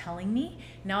else is telling me.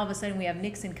 Now all of a sudden we have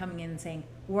Nixon coming in and saying,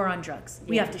 we're on drugs.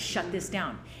 We have to shut this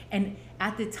down. And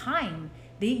at the time,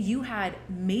 you had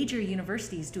major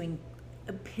universities doing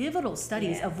pivotal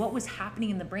studies of what was happening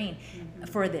in the brain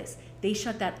for this. They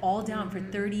shut that all down for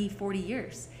 30, 40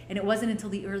 years. And it wasn't until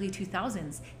the early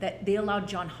 2000s that they allowed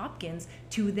Johns Hopkins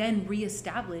to then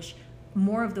reestablish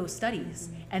more of those studies.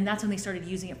 And that's when they started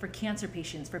using it for cancer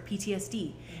patients, for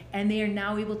PTSD. And they are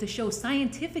now able to show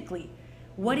scientifically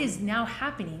what is now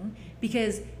happening,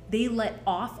 because they let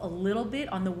off a little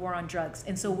bit on the war on drugs.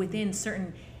 And so within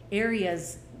certain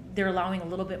areas, they're allowing a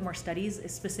little bit more studies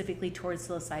specifically towards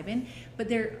psilocybin, but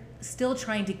they're still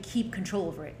trying to keep control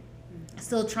over it.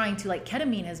 Still trying to, like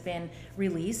ketamine has been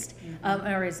released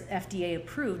or is FDA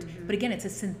approved, but again, it's a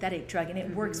synthetic drug, and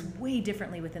it works way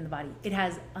differently within the body. It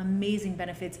has amazing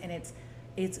benefits, and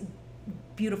it's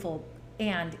beautiful,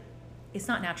 and it's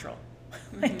not natural.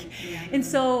 And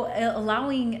so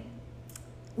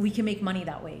we can make money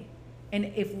that way.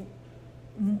 And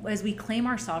as we claim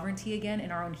our sovereignty again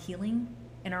in our own healing,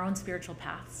 in our own spiritual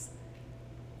paths,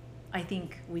 I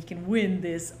think we can win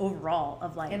this overall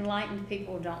of like... Enlightened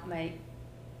people don't make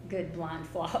good blind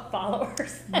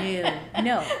followers.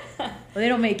 No. Well, they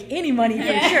don't make any money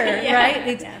for sure,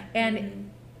 right?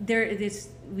 And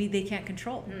they can't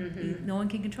control. No one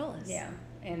can control us. Yeah,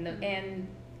 and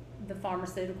the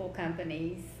pharmaceutical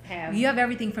companies have... You have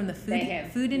everything from the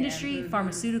food industry,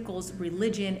 pharmaceuticals,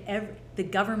 religion, the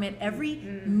government, every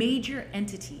major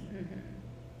entity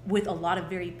with a lot of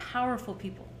very powerful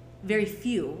people, very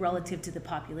few relative to the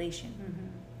population,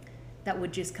 that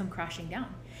would just come crashing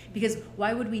down. Because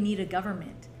why would we need a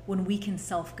government when we can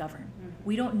self-govern?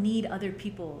 We don't need other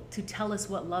people to tell us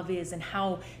what love is and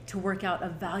how to work out a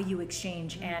value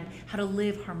exchange and how to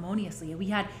live harmoniously. We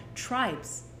had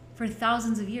tribes for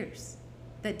thousands of years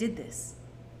that did this.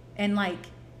 And like,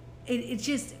 it's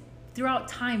just, throughout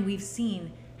time, we've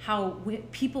seen how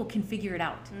people can figure it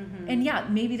out. And yeah,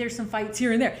 maybe there's some fights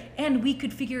here and there, and we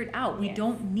could figure it out. We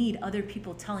don't need other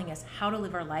people telling us how to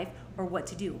live our life or what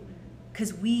to do.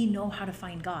 because we know how to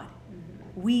find God.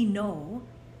 We know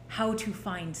how to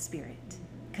find spirit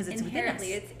because it's within us.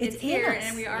 Inherently, it's here, in us.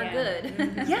 and we are Yeah.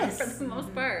 good. Yes. For the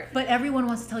most part. But everyone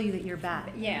wants to tell you that you're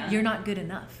bad. Yeah. You're not good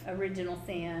enough. Original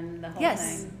sin, the whole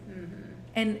Yes. thing.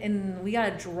 And we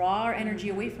got to draw our energy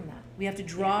away from that. We have to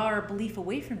draw our belief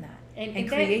away from that and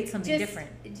create something different.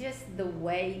 Just the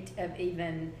weight of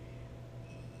even,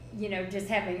 just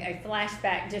having a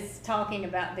flashback, just talking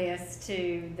about this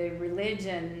to the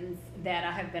religions that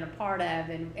I have been a part of,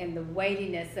 and the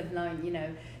weightiness of knowing,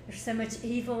 there's so much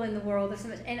evil in the world, there's so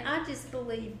much, and I just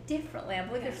believe differently. I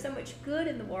believe there's so much good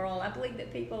in the world. I believe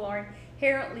that people are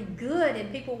inherently good,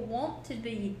 and people want to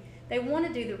do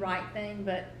the right thing,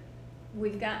 but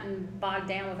we've gotten bogged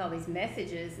down with all these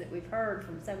messages that we've heard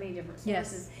from so many different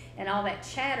sources, and all that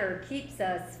chatter keeps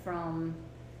us from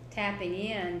tapping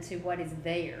into what is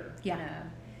there.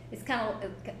 It's kind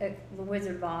of the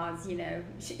Wizard of Oz.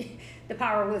 The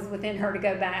power was within her to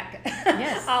go back.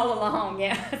 Yes. All along.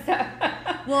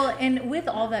 Well, and with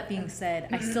all that being said,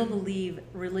 I still believe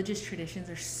religious traditions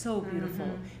are so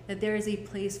beautiful that there is a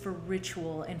place for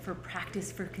ritual and for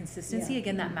practice, for consistency.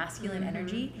 Again, that masculine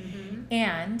energy,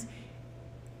 and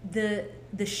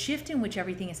the shift in which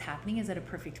everything is happening is at a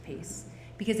perfect pace.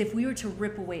 Because if we were to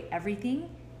rip away everything,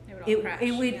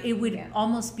 it would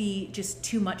almost be just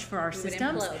too much for our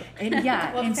systems. And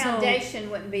well, and the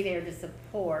foundation wouldn't be there to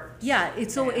support.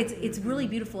 It's really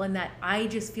beautiful in that I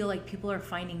just feel like people are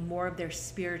finding more of their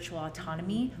spiritual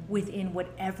autonomy within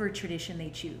whatever tradition they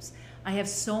choose. I have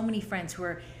so many friends who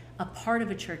are a part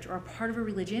of a church or a part of a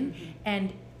religion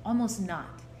and almost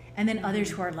not, and then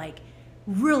others who are like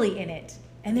really in it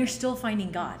and they're still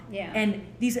finding God. And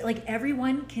these, like,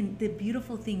 everyone can. The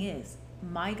beautiful thing is,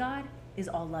 my God is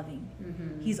all loving.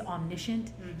 He's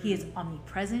omniscient, he is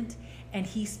omnipresent, and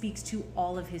he speaks to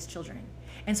all of his children.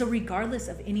 And so regardless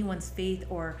of anyone's faith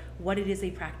or what it is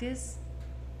they practice,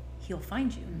 he'll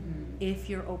find you if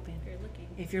you're open.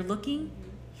 If you're looking,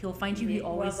 he'll find you. He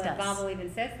always does. The Bible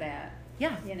even says that.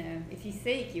 If you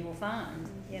seek, you will find.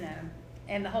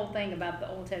 And the whole thing about the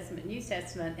Old Testament, New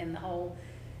Testament, and the whole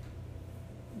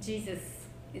Jesus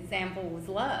example was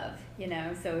love.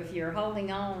 So if you're holding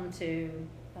on to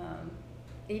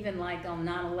even like on 9/11,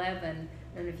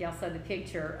 I don't know if y'all saw the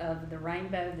picture of the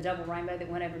rainbow, the double rainbow that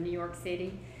went over New York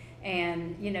City.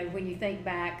 And, when you think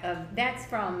back of, that's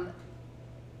from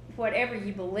whatever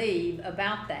you believe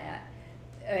about that.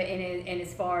 And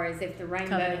as far as if the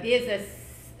rainbow Covenant. is a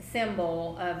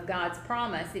symbol of God's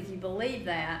promise, if you believe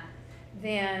that,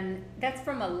 then that's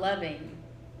from a loving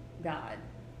God.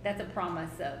 That's a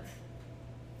promise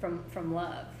from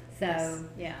love. So,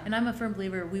 And I'm a firm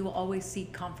believer, we will always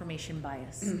seek confirmation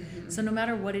bias. So no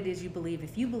matter what it is you believe,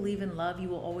 if you believe in love, you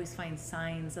will always find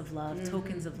signs of love,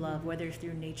 tokens of love, whether it's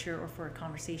through nature or for a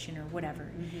conversation or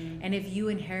whatever. And if you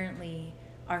inherently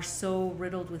are so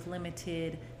riddled with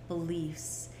limited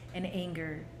beliefs and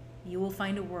anger, you will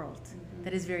find a world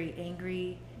that is very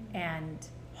angry and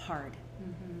hard.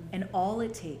 And all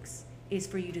it takes is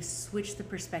for you to switch the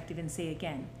perspective and say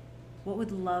again, what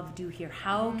would love do here?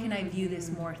 How can I view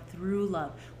this more through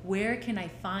love? Where can I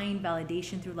find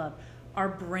validation through love? Our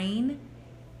brain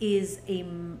is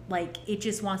it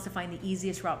just wants to find the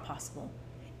easiest route possible.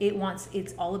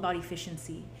 It's all about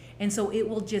efficiency. And so it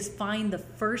will just find the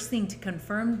first thing to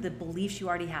confirm the beliefs you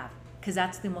already have, because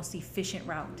that's the most efficient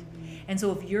route. And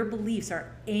so if your beliefs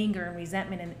are anger and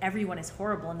resentment and everyone is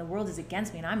horrible and the world is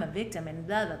against me and I'm a victim and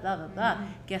blah, blah, blah, blah, blah,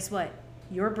 guess what?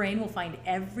 Your brain will find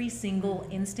every single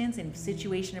instance and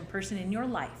situation and person in your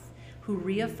life who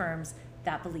reaffirms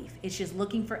that belief. It's just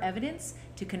looking for evidence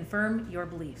to confirm your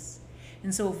beliefs.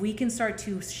 And so if we can start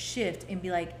to shift and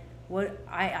be like,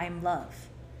 I'm love.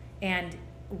 And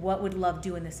what would love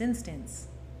do in this instance?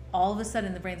 All of a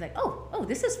sudden the brain's like, oh,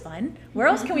 this is fun. Where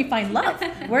else can we find love?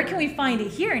 Where can we find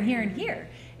it? Here and here and here.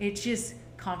 It's just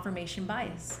confirmation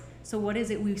bias. So what is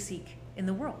it we seek in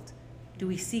the world? Do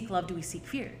we seek love? Do we seek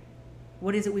fear?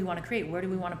 What is it we want to create? Where do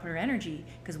we want to put our energy?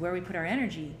 Because where we put our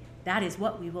energy, that is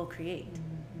what we will create.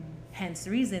 Hence the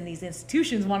reason these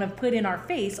institutions want to put in our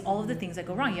face all of the things that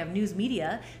go wrong. You have news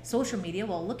media, social media.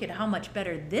 Well, look at how much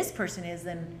better this person is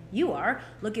than you are.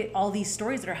 Look at all these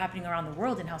stories that are happening around the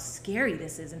world and how scary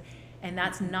this is. And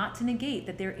that's not to negate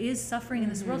that there is suffering in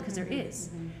this world, because there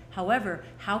is. However,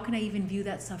 how can I even view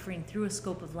that suffering through a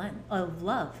scope of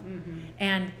love?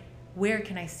 And where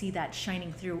can I see that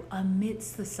shining through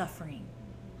amidst the suffering?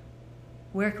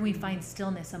 Where can we find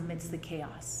stillness amidst the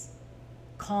chaos?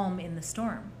 Calm in the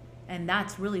storm. And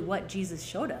that's really what Jesus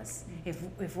showed us.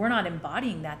 If we're not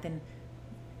embodying that,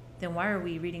 then why are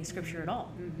we reading scripture at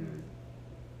all?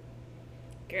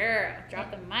 Girl,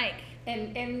 drop the mic.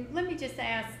 And let me just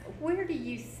ask, where do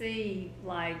you see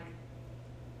like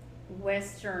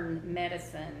Western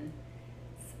medicine's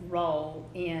role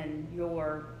in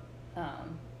your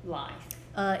life?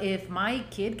 If my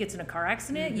kid gets in a car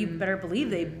accident, you better believe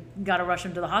they got to rush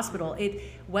him to the hospital.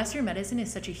 Western medicine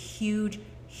is such a huge,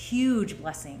 huge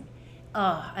blessing.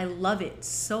 I love it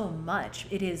so much.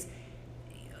 It is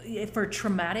for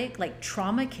traumatic, like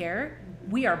trauma care.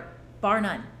 We are bar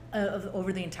none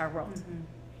over the entire world.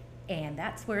 And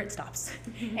that's where it stops.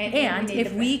 And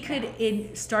if we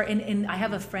could start, and I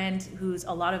have a friend who's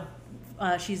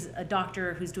she's a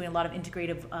doctor who's doing a lot of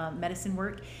integrative medicine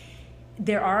work.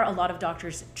 There are a lot of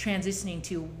doctors transitioning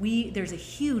to, there's a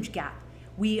huge gap.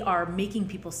 We are making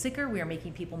people sicker. We are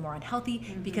making people more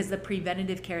unhealthy because the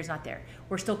preventative care is not there.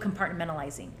 We're still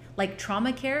compartmentalizing. Like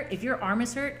trauma care, if your arm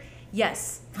is hurt,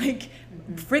 yes, like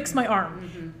fricks my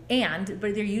arm.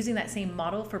 But they're using that same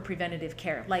model for preventative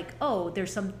care. Like, oh,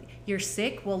 you're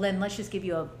sick. Well, then let's just give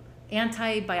you a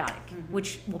antibiotic,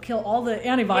 which will kill all the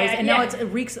antibodies, and now it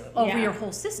reeks over your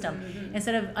whole system.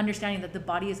 Instead of understanding that the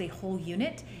body is a whole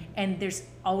unit, and there's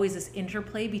always this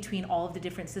interplay between all of the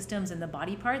different systems and the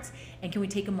body parts, and can we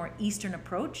take a more Eastern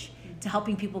approach to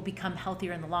helping people become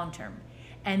healthier in the long term?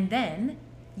 And then,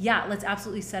 let's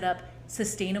absolutely set up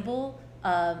sustainable,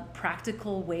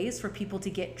 practical ways for people to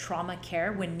get trauma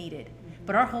care when needed.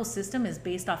 But our whole system is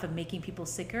based off of making people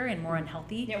sicker and more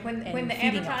unhealthy. Yeah, when the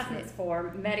advertisements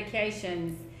for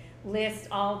medications list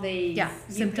all these, you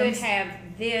symptoms. could have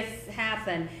this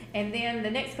happen, and then the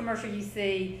next commercial you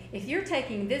see, if you're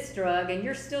taking this drug and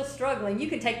you're still struggling, you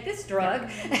can take this drug,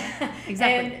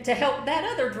 exactly, and to help that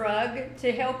other drug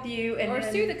to help you, or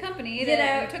sue the company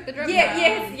that you took the drug from.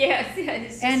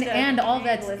 Yes. And all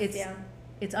that's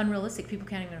it's unrealistic. People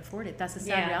can't even afford it. That's the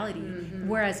sad reality.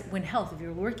 Whereas when health, if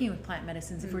you're working with plant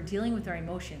medicines, if we're dealing with our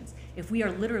emotions, if we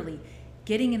are literally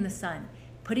getting in the sun,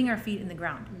 putting our feet in the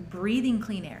ground, breathing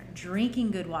clean air,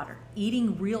 drinking good water,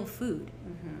 eating real food,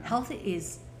 health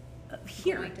is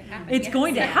here. It's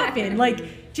going to happen.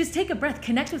 Like, just take a breath,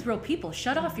 connect with real people,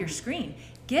 shut off your screen,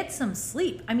 get some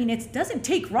sleep. I mean, it doesn't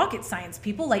take rocket science,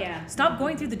 people. Like, stop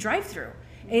going through the drive-through.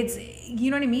 It's, you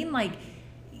know what I mean? Like,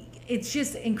 it's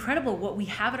just incredible what we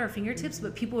have at our fingertips,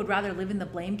 but people would rather live in the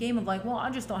blame game of like, well, I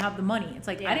just don't have the money. It's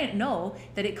like, I didn't know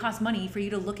that it costs money for you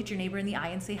to look at your neighbor in the eye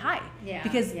and say hi.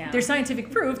 Because there's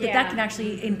scientific proof that that can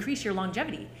actually increase your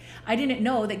longevity. I didn't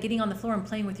know that getting on the floor and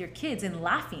playing with your kids and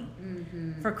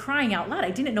laughing, for crying out loud,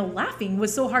 I didn't know laughing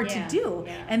was so hard to do,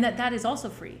 and that is also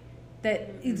free.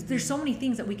 That there's so many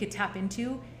things that we could tap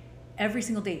into every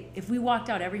single day. If we walked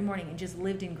out every morning and just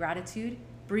lived in gratitude,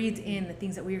 breathed in the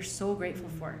things that we are so grateful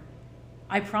for,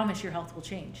 I promise your health will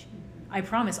change. I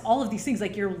promise all of these things,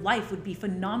 like your life would be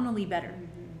phenomenally better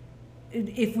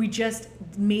if we just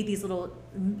made these little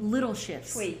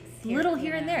shifts, tweaks,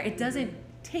 here and there. It doesn't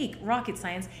take rocket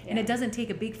science, and it doesn't take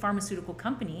a big pharmaceutical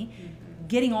company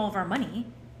getting all of our money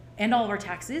and all of our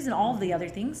taxes and all of the other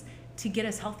things to get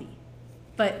us healthy.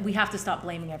 But we have to stop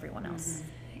blaming everyone else.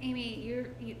 Amy,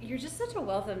 you're just such a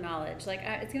wealth of knowledge. Like,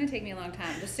 it's going to take me a long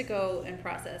time just to go and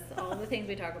process all the things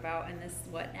we talk about in this,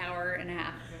 hour and a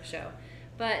half of a show.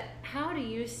 But how do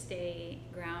you stay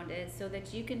grounded so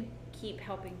that you can keep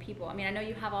helping people? I mean, I know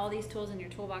you have all these tools in your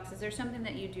toolbox. Is there something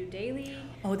that you do daily?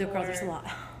 Oh, there's a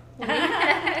lot.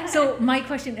 So my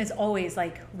question is always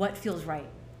like, what feels right?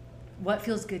 What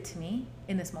feels good to me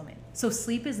in this moment? So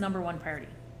sleep is number one priority,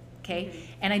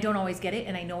 okay? And I don't always get it,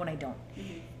 and I know when I don't.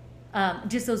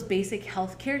 Just those basic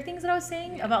healthcare things that I was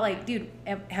saying about, like, dude,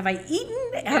 have I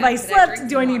eaten? Have I slept?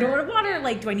 Do I need water?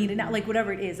 Like, do I need a nap? Like,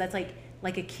 whatever it is, that's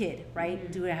like a kid, right?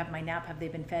 Do I have my nap? Have they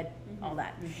been fed? All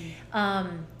that.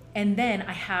 And then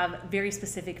I have very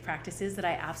specific practices that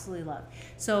I absolutely love.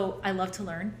 So I love to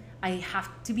learn. I have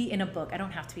to be in a book. I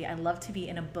don't have to be. I love to be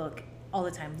in a book all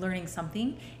the time, learning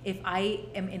something. If I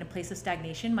am in a place of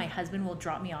stagnation, my husband will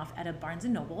drop me off at a Barnes &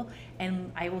 Noble,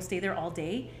 and I will stay there all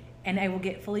day, and I will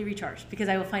get fully recharged because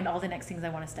I will find all the next things I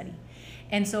want to study.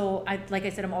 And so, like I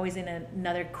said, I'm always in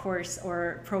another course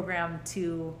or program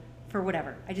for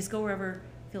whatever. I just go wherever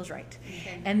feels right.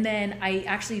 Okay. And then I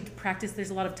actually practice, there's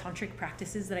a lot of tantric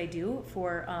practices that I do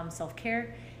for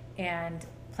self-care and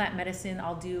plant medicine.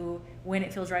 I'll do, when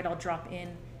it feels right, I'll drop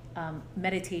in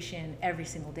meditation every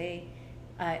single day.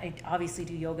 I obviously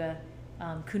do yoga.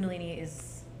 Kundalini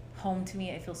is home to me.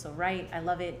 It feels so right. I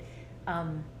love it.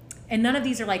 And none of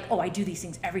these are like, oh, I do these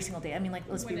things every single day. I mean, like,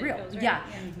 let's be real. Right. Yeah.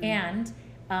 And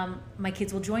my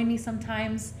kids will join me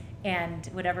sometimes, and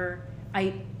whatever.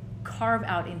 I carve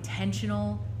out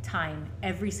intentional time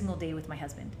every single day with my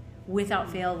husband without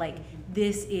fail. Like,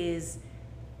 this is,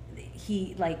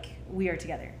 we are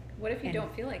together. What if you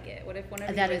don't feel like it? What if one of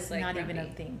you that is is like not grumpy? even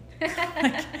a thing.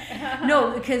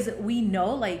 No, because we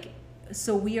know, like,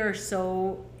 so we are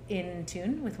so in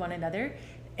tune with one another,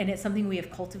 and it's something we have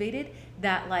cultivated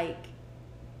that, like,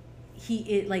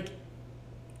 he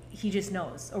just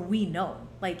knows, or we know,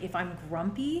 like, if I'm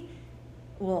grumpy,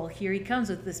 well, here he comes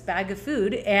with this bag of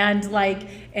food and like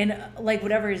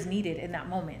whatever is needed in that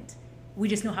moment. We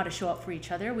just know how to show up for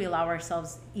each other. We allow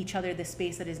each other the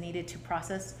space that is needed to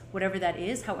process whatever that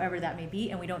is, however that may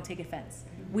be, and we don't take offense.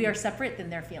 Mm-hmm. We are separate than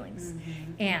their feelings.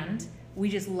 Mm-hmm. And we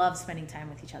just love spending time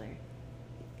with each other.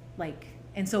 Like,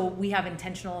 and so we have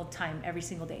intentional time every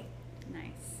single day.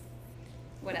 Nice.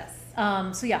 What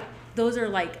else? So yeah, those are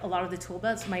like a lot of the tool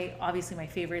belts. Obviously my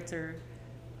favorites are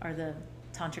the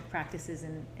tantric practices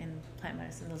and plant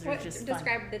medicine. Those are just fun.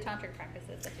 Describe the tantric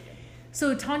practices that you do.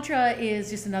 So Tantra is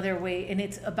just another way, and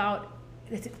it's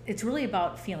really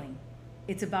about feeling.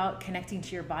 It's about connecting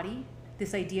to your body,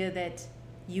 this idea that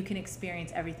you can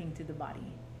experience everything through the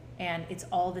body, and it's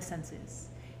all the senses.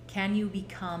 Can you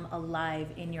become alive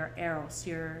in your eros,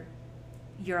 your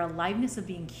aliveness of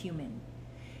being human?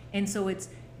 And so it's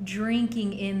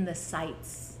drinking in the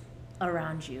sights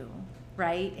around you,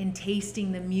 right? And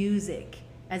tasting the music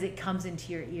as it comes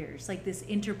into your ears, like this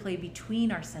interplay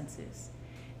between our senses,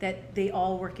 that they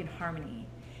all work in harmony.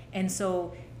 And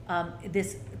so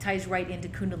this ties right into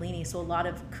kundalini. So a lot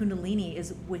of kundalini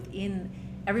is within,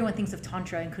 everyone thinks of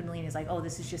tantra and kundalini is like, oh,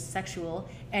 this is just sexual.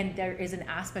 And there is an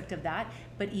aspect of that,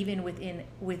 but even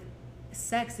with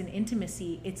sex and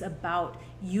intimacy, it's about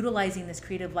utilizing this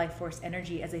creative life force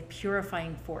energy as a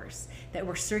purifying force, that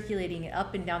we're circulating it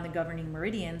up and down the governing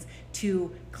meridians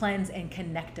to cleanse and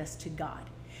connect us to God.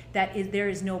 There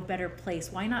is no better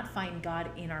place. Why not find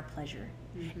God in our pleasure?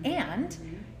 Mm-hmm.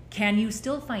 And can you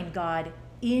still find God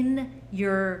in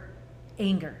your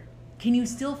anger? Can you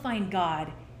still find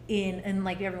God and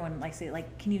like everyone likes to say,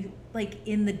 like, can you, like,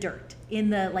 in the dirt, in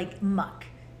the, like, muck?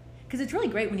 Because it's really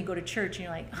great when you go to church and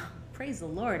you're like, oh, praise the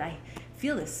Lord, I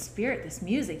feel this spirit, this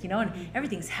music, and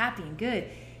everything's happy and good.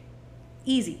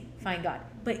 Easy, find God.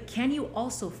 But can you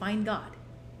also find God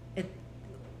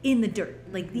in the dirt,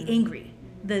 like the angry,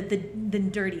 the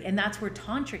dirty? And that's where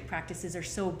tantric practices are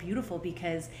so beautiful,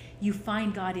 because you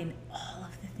find God in all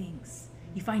of the things.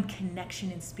 You find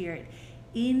connection in spirit,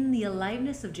 in the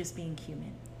aliveness of just being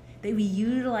human. That we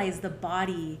utilize the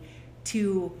body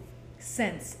to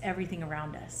sense everything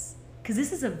around us. Because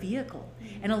this is a vehicle.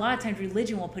 And a lot of times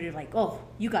religion will put it like, oh,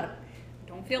 you gotta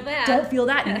don't feel that. Don't feel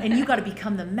that. And you gotta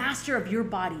become the master of your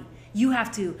body. You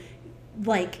have to,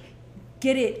 like,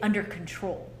 get it under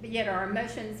control. But yet our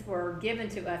emotions were given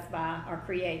to us by our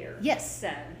Creator. Yes.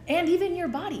 So. And even your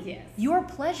body. Yes. Your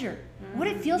pleasure. What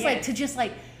it feels like to just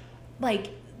like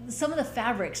some of the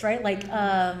fabrics, right? Like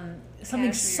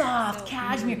something Cashmere, soft,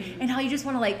 cashmere, and how you just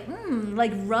want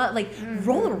to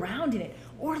roll around in it.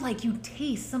 Or like you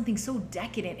taste something so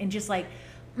decadent and just like,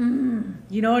 and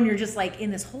you're just like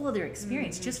in this whole other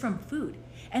experience just from food.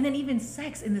 And then even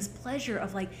sex and this pleasure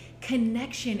of like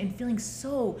connection and feeling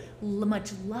so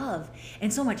much love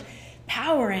and so much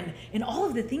power and all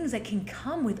of the things that can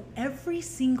come with every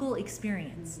single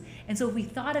experience. And so if we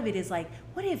thought of it as like,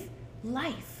 what if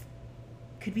life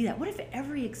could be that? What if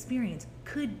every experience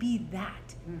could be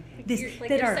that? You're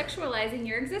sexualizing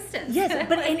your existence. Yes,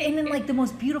 but and in like the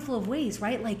most beautiful of ways,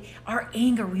 right? Like our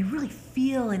anger, we really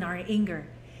feel in our anger.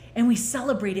 And we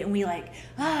celebrate it, and we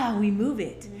we move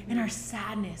it. And our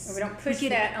sadness. And we don't push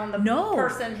that on the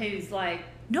person who's like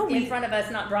in front of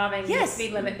us, not driving the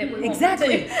speed limit that we want exactly.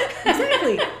 to.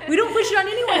 Exactly. We don't push it on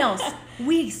anyone else.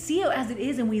 We see it as it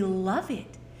is, and we love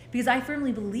it. Because I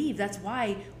firmly believe that's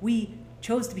why we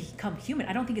chose to become human.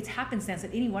 I don't think it's happenstance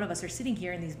that any one of us are sitting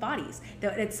here in these bodies.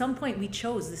 That at some point we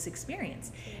chose this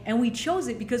experience. And we chose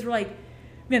it because we're like,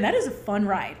 man, that is a fun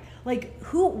ride. Like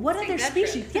what other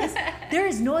species? Yes, there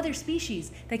is no other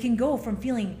species that can go from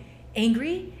feeling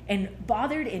angry and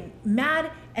bothered and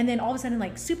mad and then all of a sudden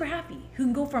like super happy, who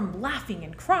can go from laughing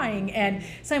and crying and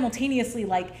simultaneously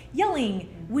like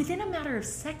yelling within a matter of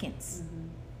seconds.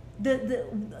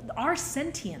 Our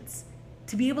sentience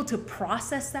to be able to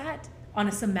process that on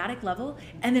a somatic level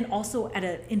and then also at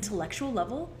an intellectual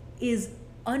level is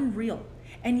unreal.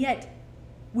 And yet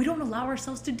we don't allow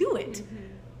ourselves to do it.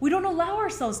 We don't allow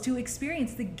ourselves to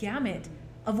experience the gamut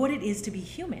of what it is to be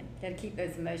human. Got to keep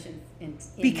those emotions in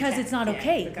because it's not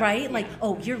okay, right? Yeah. Like,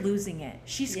 oh, you're losing it.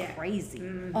 She's crazy.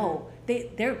 Oh,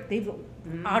 they've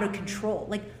out of control.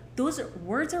 Like those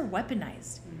words are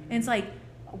weaponized, and it's like,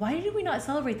 why did we not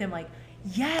celebrate them? Like,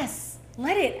 yes,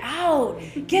 let it out.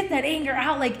 Get that anger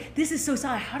out. Like this is so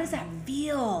solid. How does that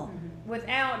feel?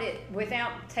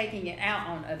 without taking it out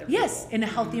on other people. Yes, in a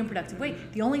healthy and productive way.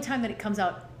 The only time that it comes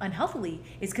out unhealthily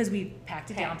is because we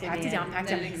packed it down,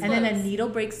 and then a needle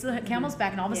breaks the camel's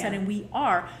back, and all of a sudden we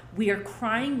are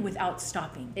crying without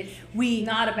stopping. It's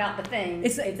not about the thing.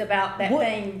 It's about that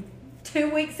thing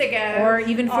 2 weeks ago, or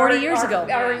even 40 years ago,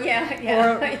 or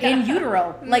in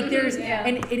utero. Like there's,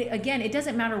 and it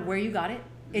doesn't matter where you got it.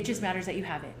 It just matters that you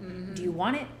have it. Mm-hmm. Do you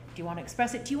want it? Do you want to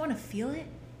express it? Do you want to feel it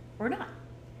or not?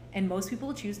 And most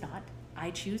people choose not.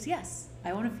 I choose yes.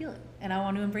 I want to feel it, and I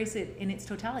want to embrace it in its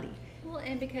totality. Well,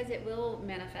 and because it will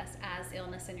manifest as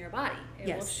illness in your body.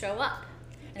 It will show up.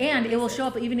 And it will show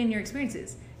up even in your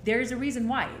experiences. There's a reason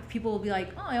why. People will be like,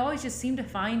 oh, I always just seem to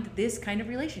find this kind of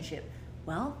relationship.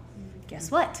 Well,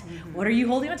 guess what? Mm-hmm. What are you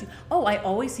holding on to? Oh, I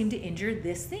always seem to injure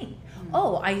this thing. Mm-hmm.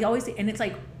 Oh, I always, and it's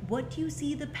like, what do you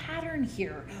see the pattern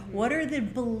here? Mm-hmm. What are the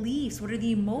beliefs? What are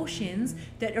the emotions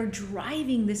that are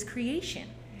driving this creation?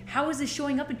 How is this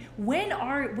showing up? And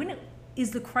when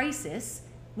is the crisis?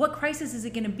 What crisis is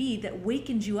it going to be that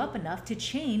wakens you up enough to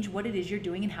change what it is you're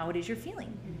doing and how it is you're feeling?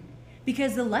 Mm-hmm.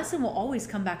 Because the lesson will always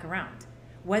come back around,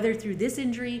 whether through this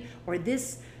injury or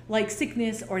this like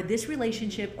sickness or this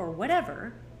relationship or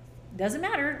whatever. Doesn't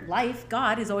matter. Life,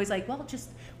 God is always like, well, just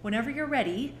whenever you're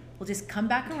ready, we'll just come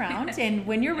back around. And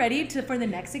when you're ready for the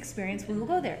next experience, we will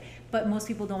go there. But most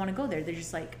people don't want to go there. They're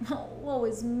just like, oh, woe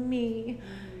is me.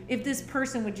 If this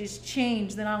person would just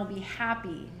change, then I'll be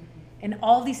happy. And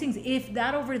all these things. If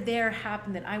that over there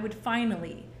happened, then I would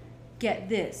finally get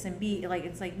this and be like,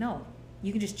 it's like, no,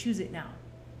 you can just choose it now.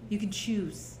 You can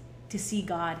choose to see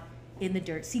God in the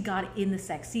dirt, see God in the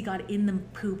sex, see God in the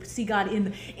poop, see God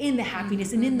in the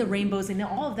happiness and in the rainbows and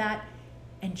all of that,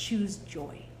 and choose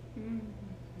joy.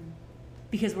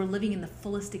 Because we're living in the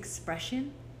fullest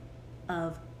expression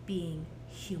of being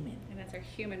human. And that's our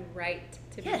human right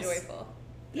to be joyful.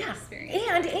 Yeah,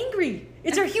 and angry.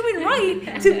 It's our human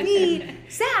right to be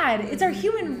sad. It's our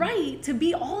human right to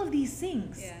be all of these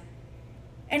things. Yeah.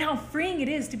 And how freeing it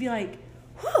is to be like,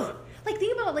 whew. Like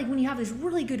think about like when you have this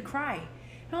really good cry.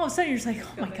 And all of a sudden you're just like,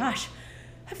 oh my gosh,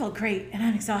 I felt great and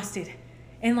I'm exhausted.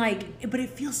 And like, but it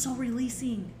feels so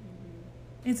releasing.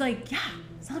 And it's like, yeah,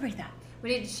 celebrate that. We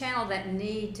need to channel that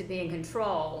need to be in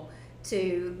control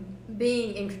to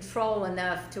being in control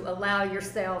enough to allow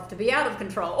yourself to be out of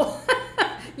control.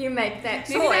 You make that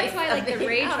choice. Maybe that's why like the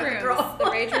rage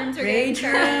rooms are getting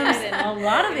and a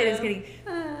lot of it is getting.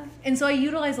 And so I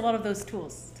utilize a lot of those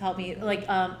tools to help me. Like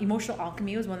emotional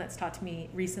alchemy was one that's taught to me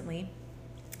recently.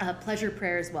 Pleasure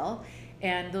prayer as well,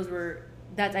 and those were.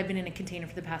 That I've been in a container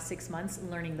for the past 6 months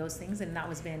learning those things, and that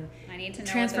was been I need to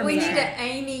know transformational. We need an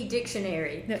Amy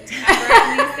dictionary. I'm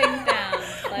writing these things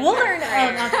down. We'll learn.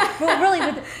 Well,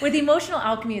 really, with emotional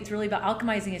alchemy, it's really about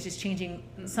alchemizing. It's just changing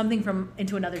something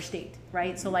into another state,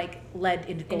 right? So, like lead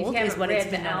into gold is what it's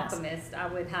been known as. Alchemist, I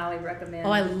would highly recommend.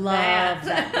 Oh, I love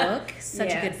that book.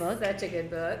 Such a good book. Such a good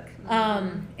book.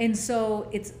 And so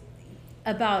it's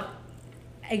about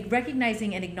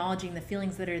recognizing and acknowledging the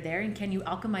feelings that are there, and can you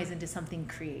alchemize into something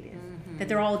creative? That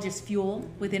they're all just fuel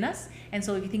within us. And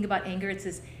so if you think about anger, it's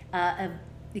this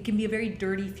it can be a very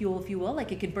dirty fuel, if you will.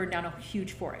 Like it could burn down a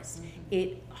huge forest.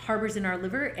 It harbors in our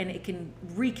liver and it can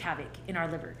wreak havoc in our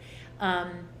liver.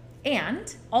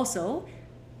 And also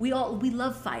we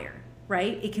love fire,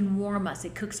 right? It can warm us,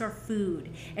 it cooks our food.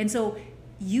 And so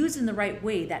used in the right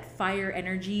way, that fire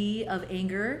energy of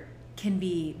anger can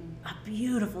be a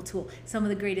beautiful tool. Some of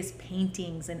the greatest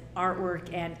paintings and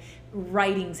artwork and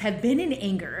writings have been in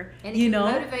anger. And it can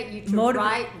motivate you to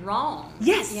right wrong.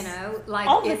 Yes. Like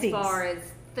all as far as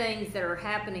things that are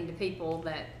happening to people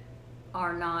that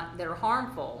are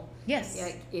harmful. Yes.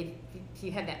 If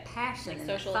you have that passion like and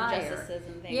social that fire. injustices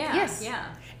and things. Yeah. Yes.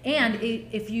 Yeah. And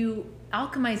if you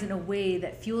alchemize in a way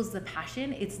that fuels the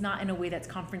passion, it's not in a way that's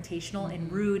confrontational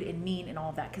and rude and mean and all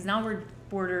of that. Because now we're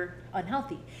border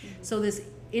unhealthy. So this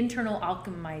internal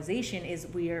alchemization is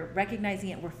we are recognizing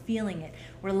it, we're feeling it,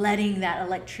 we're letting that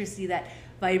electricity, that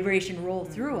vibration roll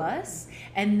through us,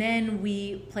 and then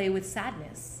we play with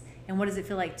sadness. And what does it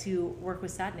feel like to work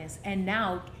with sadness? And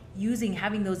now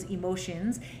having those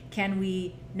emotions, can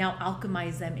we now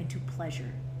alchemize them into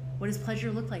pleasure? What does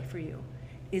pleasure look like for you?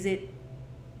 Is it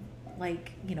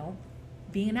like,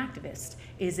 being an activist?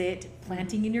 Is it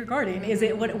planting in your garden? Is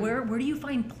it where do you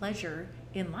find pleasure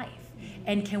in life?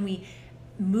 And can we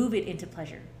move it into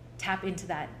pleasure, tap into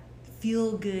that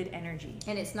feel good energy?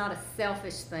 And it's not a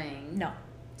selfish thing. No.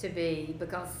 To be,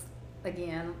 because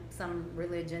again, some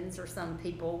religions or some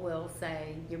people will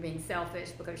say you're being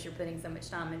selfish because you're putting so much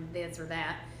time in this or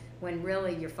that. when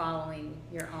really you're following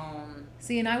your own.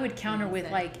 See, and I would counter with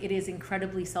mindset. like, it is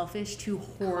incredibly selfish to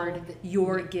hoard Hold-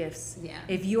 your gifts. Yeah.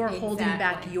 If you are holding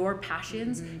back Exactly. your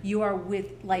passions, you are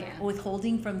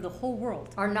withholding from the whole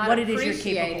world Or not what it is you're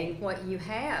appreciating capable. what you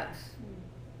have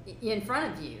in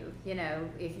front of you. You know,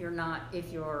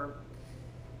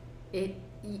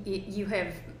 you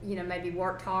have, you know, maybe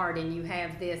worked hard and you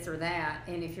have this or that,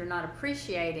 and if you're not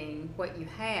appreciating what you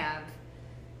have,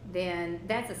 then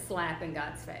that's a slap in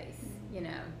God's face. You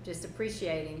know, just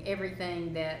appreciating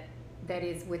everything that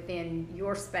is within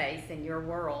your space and your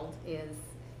world it's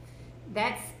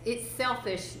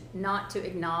selfish not to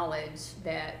acknowledge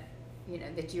that, you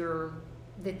know,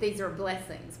 that these are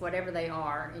blessings, whatever they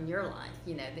are in your life,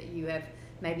 you know, that you have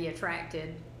maybe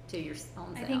attracted to your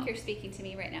own self. I think you're speaking to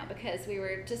me right now, because we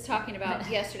were just talking about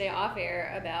yesterday off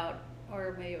air about,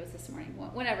 or maybe it was this morning,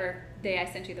 whenever day I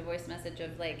sent you the voice message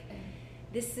of like,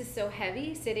 this is so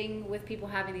heavy sitting with people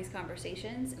having these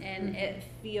conversations, and it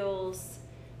feels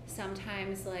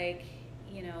sometimes like,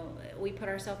 you know, we put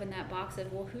ourselves in that box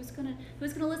of, well, who's gonna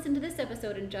listen to this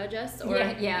episode and judge us, or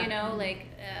you know, like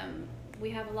we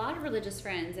have a lot of religious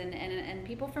friends and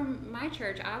people from my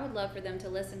church. I would love for them to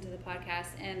listen to the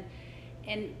podcast, and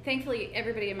thankfully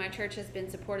everybody in my church has been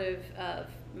supportive of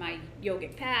my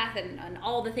yogic path and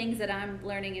all the things that I'm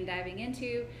learning and diving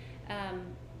into.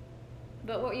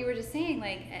 But what you were just saying,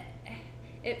 like,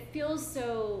 it feels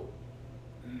so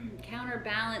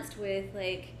counterbalanced with,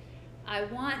 like, I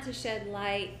want to shed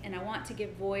light and I want to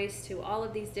give voice to all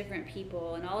of these different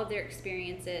people and all of their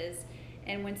experiences.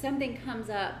 And when something comes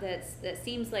up that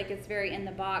seems like it's very in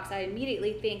the box, I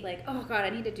immediately think like, oh God, I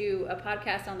need to do a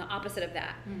podcast on the opposite of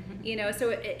that. You know,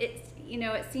 so it's, you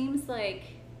know, it seems like,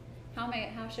 how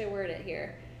should I word it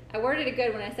here? I worded it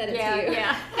good when I said it to you.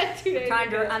 Yeah. 2 days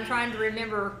ago. I'm trying to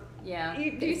remember. Yeah.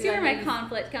 You see where my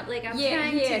conflict comes? Like, I'm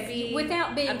trying to be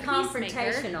without being a peacemaker.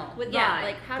 confrontational.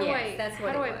 Like, how do that's I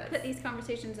what it was. put these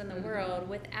conversations in the world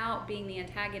without being the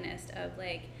antagonist of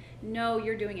like, no,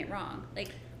 you're doing it wrong. Like,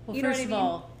 Well, you know first what of I mean?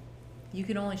 all, you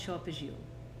can only show up as you.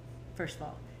 First of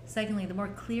all. Secondly, the more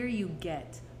clear you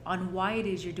get on why it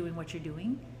is you're doing what you're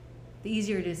doing, the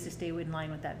easier it is to stay in line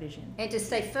with that vision. And to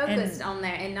stay focused on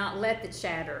that and not let the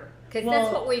chatter. Because Well,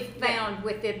 that's what we've found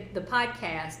with the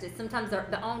podcast, is sometimes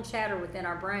the own chatter within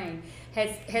our brain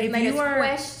has made us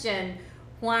question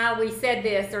why we said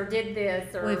this or did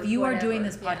this or Well, if you whatever. are doing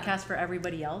this Yeah. podcast for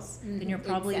everybody else, then you're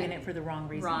probably in it for the wrong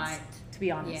reasons. Right. To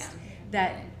be honest. Yeah.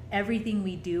 That everything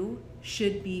we do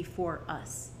should be for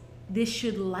us. This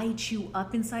should light you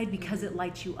up inside because it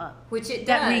lights you up. Which it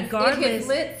That does. regardless, it has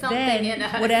lit something then in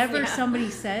us. whatever Yeah. somebody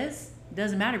says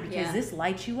doesn't matter, because Yeah. this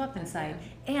lights you up inside.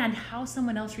 And how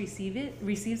someone else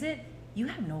receives it, you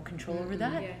have no control over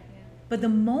that. Yeah. But the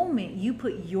moment you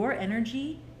put your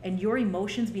energy and your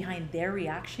emotions behind their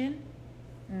reaction,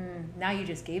 now you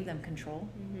just gave them control.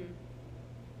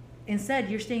 Instead,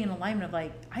 you're staying in alignment of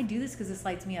like, I do this because this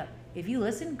lights me up. If you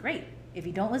listen, great. If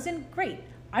you don't listen, great.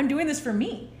 I'm doing this for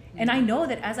me. And I know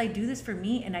that as I do this for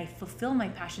me and I fulfill my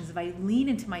passions, if I lean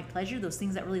into my pleasure, those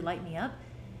things that really light me up,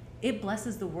 it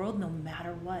blesses the world no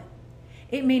matter what.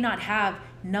 It may not have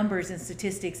numbers and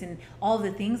statistics and all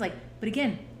the things, like, but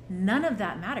again, none of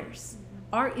that matters.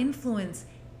 Our influence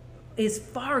is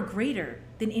far greater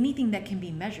than anything that can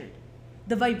be measured.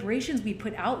 The vibrations we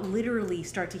put out literally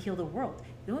start to heal the world.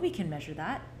 Nobody can measure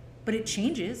that, but it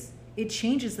changes. It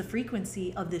changes the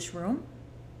frequency of this room,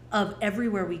 of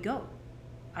everywhere we go.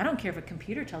 I don't care if a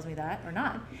computer tells me that or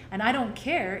not. And I don't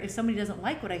care if somebody doesn't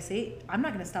like what I say. I'm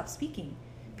not going to stop speaking,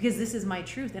 because this is my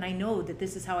truth, and I know that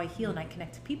this is how I heal and I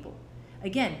connect to people.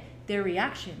 Again, their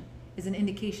reaction is an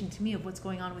indication to me of what's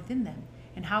going on within them,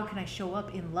 and how can I show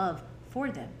up in love for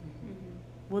them.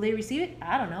 Will they receive it?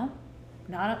 I don't know.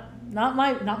 Not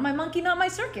my monkey, not my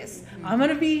circus. I'm going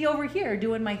to be over here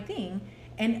doing my thing.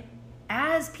 And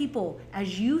as people,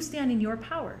 as you stand in your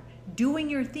power, doing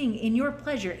your thing in your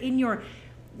pleasure, in your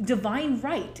divine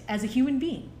right as a human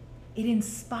being, it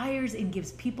inspires and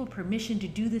gives people permission to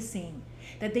do the same.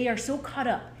 That they are so caught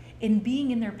up in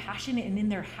being in their passion and in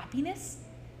their happiness,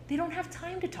 they don't have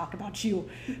time to talk about you,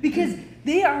 because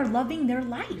they are loving their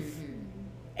life.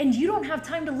 And you don't have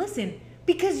time to listen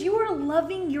because you are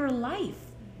loving your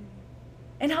life.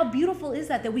 And how beautiful is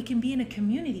that we can be in a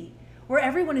community where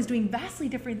everyone is doing vastly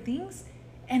different things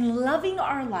and loving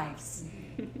our lives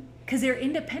because they're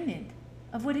independent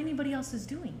of what anybody else is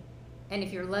doing. And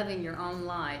if you're loving your own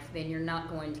life, then you're not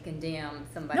going to condemn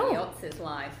somebody else's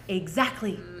life.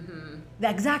 Exactly.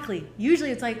 Exactly.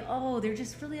 Usually it's like, oh, they're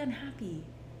just really unhappy.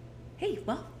 Hey,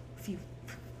 well,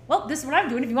 this is what I'm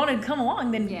doing. If you want to come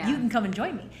along, then you can come and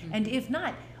join me. And if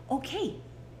not, okay.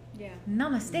 Yeah.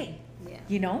 Namaste. Yeah.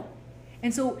 You know?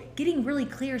 And so getting really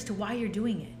clear as to why you're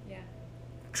doing it. Yeah.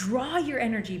 Draw your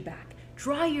energy back.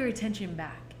 Draw your attention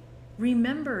back.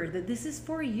 Remember that this is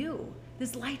for you.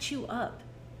 This lights you up.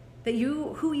 That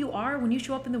who you are when you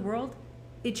show up in the world,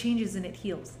 it changes and it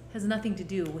heals. Has nothing to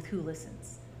do with who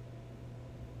listens.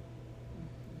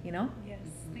 You know? Yes,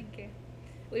 thank you.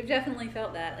 We've definitely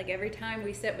felt that. Like every time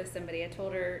we sit with somebody, I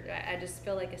told her, I just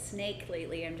feel like a snake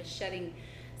lately. I'm just shedding.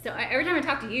 So every time I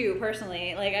talk to you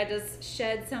personally, like I just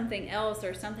shed something else,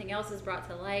 or something else is brought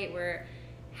to light where,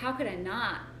 how could I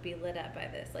not be lit up by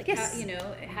this? Like, yes. how, you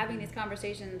know, having these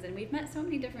conversations, and we've met so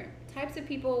many different types of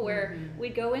people where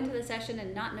we'd go into the session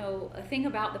and not know a thing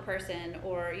about the person,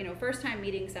 or, you know, first time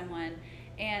meeting someone,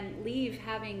 and leave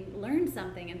having learned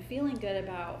something and feeling good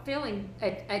about Feeling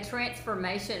a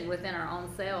transformation within our own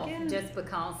self, Yeah. just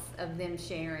because of them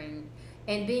sharing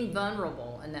and being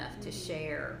vulnerable enough to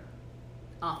share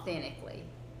authentically.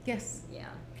 Yes. Yeah.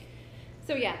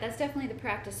 So yeah, that's definitely the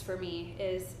practice for me,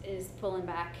 is pulling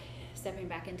back, stepping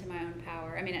back into my own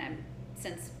power. I mean,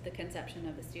 since the conception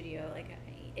of the studio, like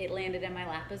it landed in my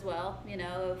lap as well, you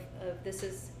know, of this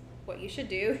is what you should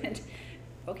do, and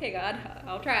okay, God,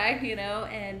 I'll try, you know,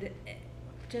 and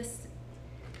just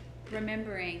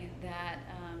remembering that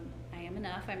I am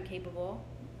enough, I'm capable,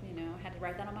 you know. I had to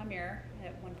write that on my mirror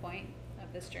at one point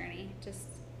of this journey. Just,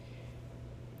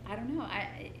 I don't know,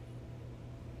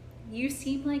 you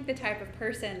seem like the type of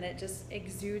person that just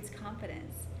exudes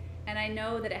confidence. And I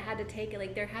know that it had to take,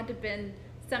 like, there had to have been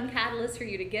some catalyst for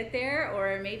you to get there,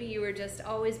 or maybe you were just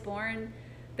always born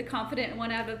the confident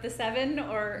one out of the 7,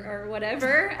 or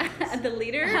whatever, the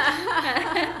leader.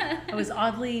 I was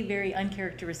oddly, very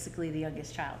uncharacteristically the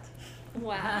youngest child.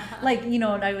 Wow. Like, you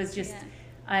know, I was just, Yeah.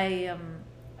 I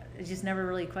just never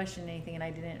really questioned anything, and I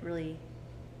didn't really,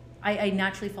 I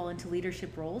naturally fall into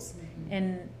leadership roles,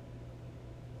 and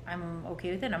I'm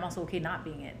okay with it. I'm also okay not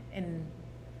being it. And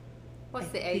What's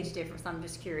the age difference? I'm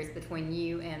just curious between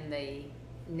you and the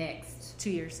next. 2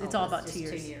 years. It's Oh, all it's about just 2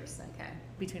 years 2 years. Okay.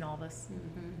 between all of us.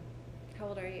 How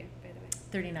old are you, by the way?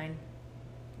 39.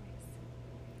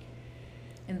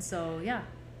 And so, yeah.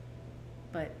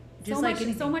 But just so like much,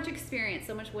 anything. so much experience,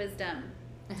 so much wisdom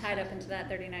tied up into that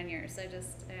 39 years.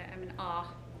 I'm in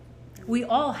awe. We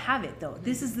all have it, though.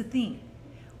 This is the thing.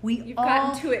 You've all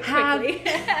gotten to it have,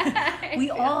 quickly.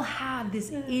 we all have this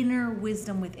inner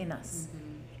wisdom within us.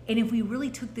 And if we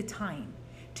really took the time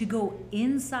to go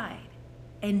inside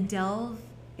and delve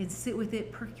and sit with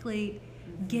it, percolate,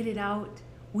 get it out,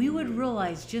 we would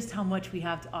realize just how much we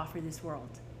have to offer this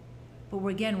world. But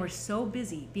we're so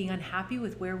busy being unhappy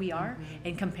with where we are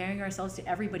and comparing ourselves to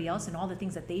everybody else and all the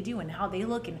things that they do and how they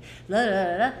look and blah, blah,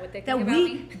 blah, blah, What they think that about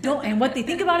we me. don't, and what they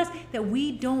think about us, that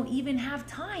we don't even have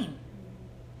time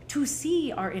to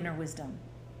see our inner wisdom.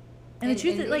 And the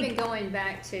truth is, like, even going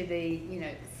back to the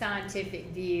scientific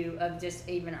view of just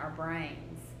even our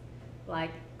brains,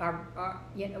 like our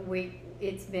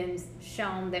it's been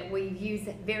shown that we use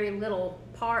very little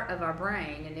part of our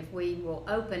brain, and if we will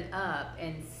open up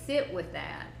and sit with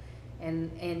that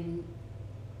and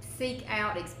seek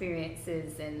out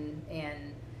experiences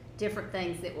and different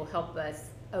things that will help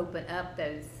us open up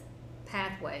those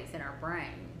pathways in our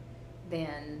brain,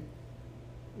 then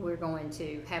we're going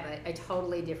to have a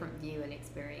totally different view and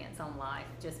experience on life,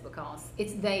 just because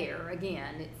it's there.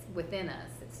 Again, it's within us.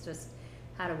 It's just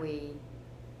how do we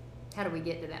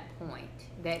get to that point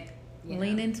that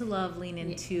lean into love, lean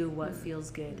into what feels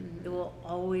good. It will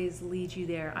always lead you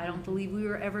there. I don't believe we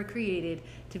were ever created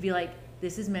to be like,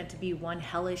 this is meant to be one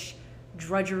hellish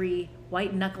drudgery,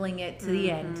 white knuckling it to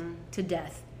the end, to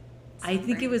death. I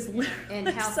think it was and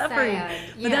how suffering. sad.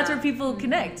 But that's where people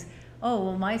connect. Oh,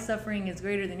 well, my suffering is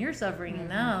greater than your suffering. And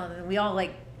now we all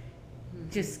like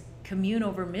just commune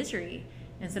over misery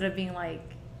instead of being like,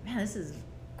 man, this is a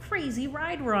crazy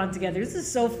ride we're on together. This is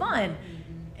so fun.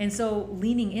 And so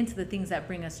leaning into the things that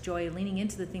bring us joy, leaning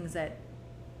into the things that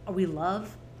we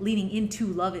love, leaning into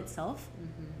love itself,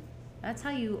 that's how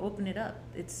you open it up.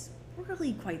 It's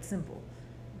really quite simple.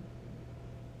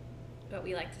 But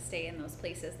we like to stay in those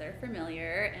places that are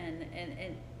familiar,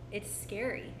 and it's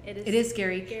scary. It is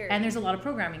scary. And there's a lot of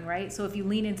programming, right? So if you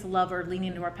lean into love or lean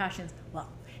into our passions, well,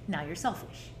 now you're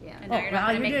selfish. Yeah. And now you're not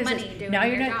going to make money doing your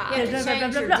job. You have to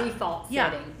change your default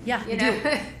setting. Yeah, you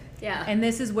do. Yeah. And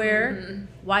this is where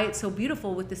why it's so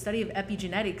beautiful with the study of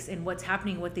epigenetics and what's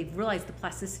happening, what they've realized, the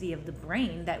plasticity of the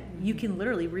brain, that you can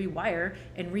literally rewire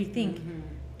and rethink.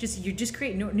 You just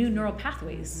create new neural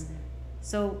pathways.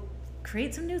 So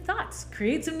create some new thoughts,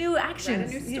 create some new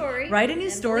actions. Write a new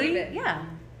story. Believe it. Yeah.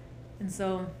 And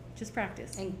so just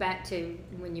practice. And back to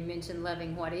when you mentioned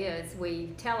loving what is,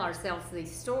 we tell ourselves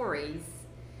these stories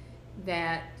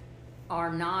that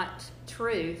are not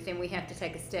truth, and we have to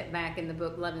take a step back. In the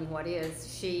book Loving What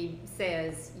Is, she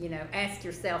says, you know, ask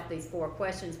yourself these 4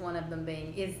 questions, one of them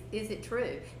being, is it true?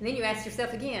 And then you ask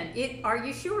yourself again, are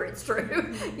you sure it's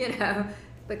true? You know,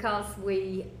 because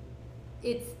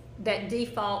it's that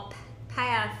default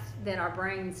path that our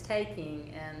brain's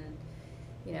taking, and,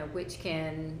 you know, which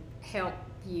can help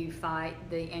you fight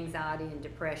the anxiety and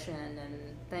depression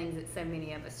and things that so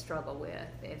many of us struggle with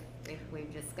if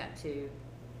we've just got to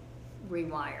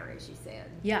rewire, as you said.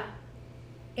 Yeah.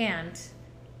 And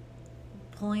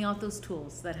pulling out those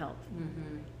tools that help.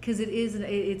 Because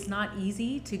it's not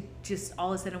easy to just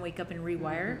all of a sudden wake up and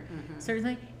rewire certain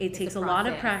things. It takes a lot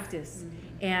of practice,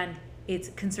 and it's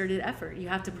concerted effort. You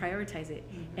have to prioritize it.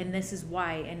 And this is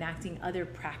why enacting other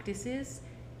practices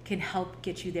can help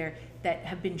get you there, that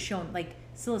have been shown, like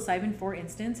psilocybin, for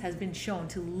instance, has been shown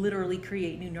to literally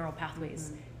create new neural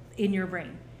pathways in your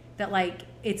brain. That, like,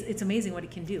 it's amazing what it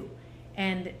can do.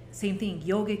 And same thing,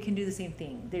 yoga can do the same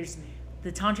thing. There's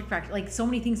the tantric practice, like so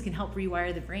many things can help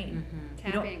rewire the brain.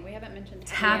 Tapping, we haven't mentioned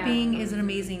tapping. Is an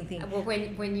amazing thing. Well,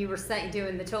 when you were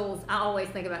doing the tools, I always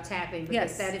think about tapping, because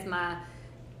Yes. that is my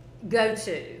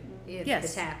go-to, is Yes.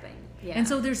 the tapping. Yeah. And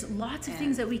so there's lots of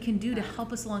things that we can do to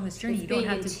help us along this journey. It's You don't being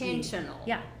have intentional. to be,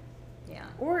 yeah. Yeah.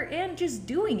 And just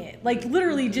doing it, like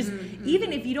literally just,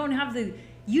 even if you don't have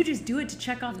you just do it to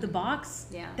check off the box.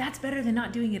 Yeah. That's better than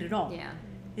not doing it at all. Yeah.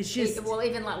 It's just, Well,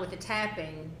 even like with the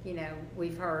tapping, you know,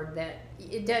 we've heard that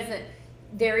it doesn't,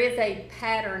 there is a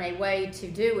pattern, a way to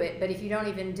do it, but if you don't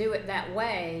even do it that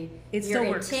way, It your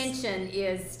still works. intention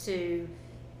is to,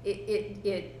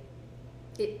 it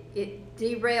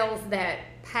derails that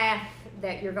path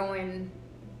that you're going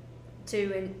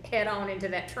to and head on into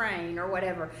that train or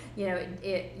whatever. You know,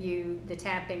 the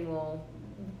tapping will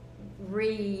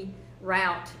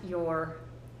reroute your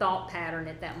thought pattern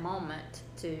at that moment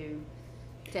to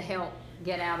help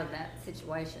get out of that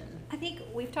situation. I think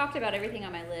we've talked about everything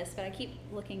on my list, but I keep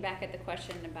looking back at the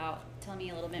question about, tell me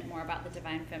a little bit more about the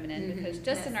divine feminine, because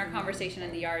just in our conversation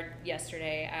in the yard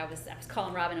yesterday, I was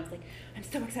calling Robin. I was like, I'm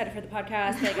so excited for the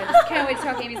podcast. Like, I just can't wait to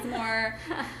talk to Amy some more.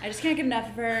 I just can't get enough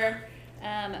of her.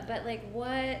 But like,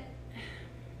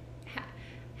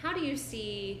 how do you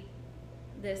see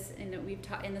this? And we've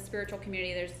taught in the spiritual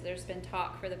community. There's been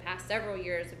talk for the past several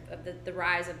years of the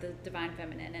rise of the divine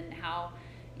feminine, and how,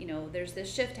 you know, there's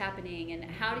this shift happening, and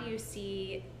how do you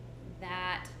see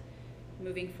that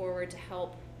moving forward to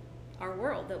help our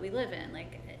world that we live in?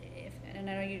 Like, and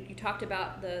I know you talked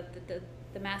about the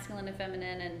masculine and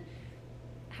feminine, and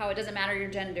how it doesn't matter your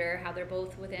gender, how they're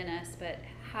both within us, but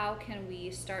how can we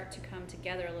start to come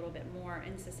together a little bit more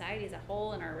in society as a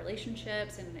whole, in our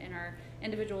relationships and in our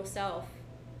individual self?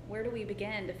 Where do we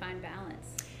begin to find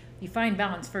balance? you find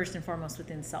balance first and foremost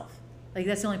within self. Like,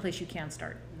 that's the only place you can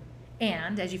start.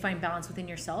 And as you find balance within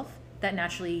yourself, that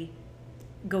naturally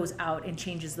goes out and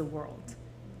changes the world.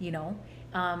 You know,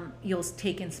 you'll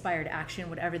take inspired action,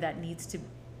 whatever that needs to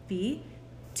be,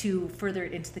 to further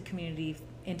it into the community,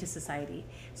 into society.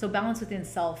 So balance within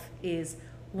self is,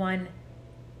 one,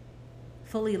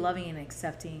 fully loving and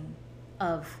accepting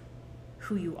of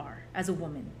who you are as a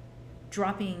woman,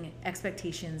 dropping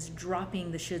expectations,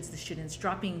 dropping the shoulds, the shouldn'ts,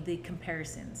 dropping the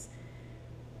comparisons.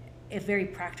 If very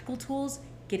practical tools,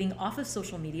 getting off of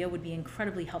social media would be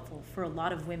incredibly helpful for a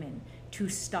lot of women to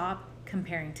stop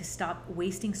comparing, to stop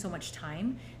wasting so much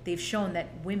time. They've shown that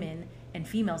women and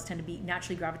females tend to be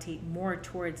naturally gravitate more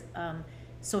towards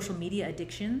social media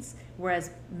addictions,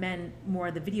 whereas men more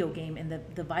the video game and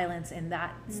the violence and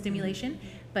that stimulation.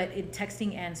 But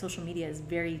texting and social media is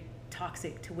very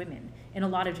toxic to women in a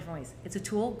lot of different ways. It's a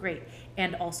tool, great.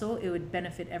 And also it would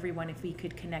benefit everyone if we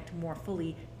could connect more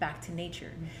fully back to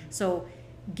nature. So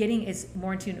getting is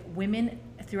more in tune. Women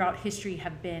throughout history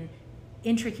have been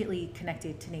intricately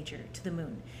connected to nature, to the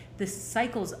moon. The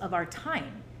cycles of our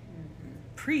time,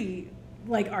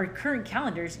 like our current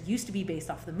calendars used to be based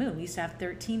off the moon. We used to have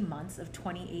 13 months of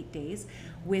 28 days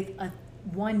with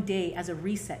one day as a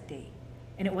reset day.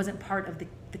 And it wasn't part of the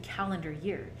calendar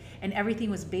year. And everything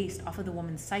was based off of the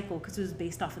woman's cycle because it was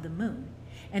based off of the moon.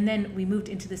 And then we moved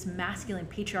into this masculine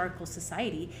patriarchal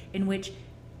society in which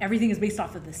everything is based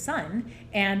off of the sun,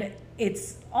 and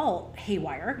it's all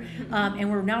haywire.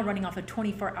 And we're now running off of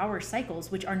 24-hour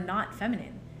cycles, which are not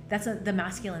feminine. That's the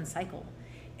masculine cycle.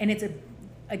 And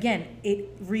again, it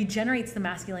regenerates the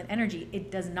masculine energy.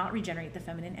 It does not regenerate the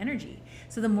feminine energy.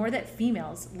 So the more that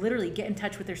females literally get in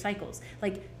touch with their cycles,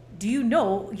 like, do you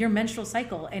know your menstrual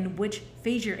cycle and which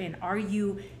phase you're in? Are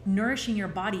you nourishing your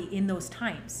body in those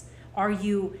times? Are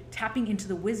you tapping into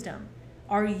the wisdom?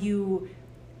 Are you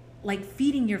like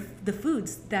feeding the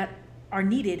foods that are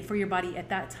needed for your body at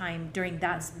that time during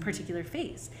that particular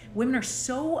phase. Women are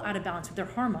so out of balance with their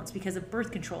hormones because of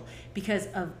birth control, because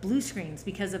of blue screens,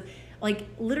 because of like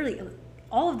literally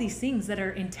all of these things that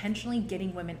are intentionally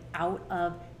getting women out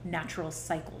of natural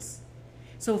cycles.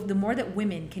 So the more that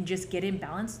women can just get in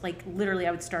balance, like literally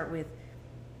I would start with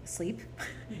sleep,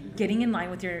 getting in line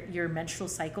with your menstrual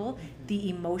cycle, the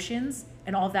emotions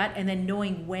and all that, and then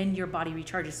knowing when your body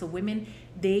recharges. So women,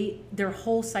 their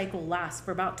whole cycle lasts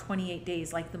for about 28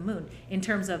 days, like the moon, in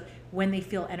terms of when they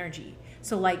feel energy.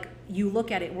 So like you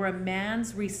look at it, where a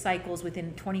man's recycles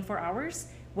within 24 hours,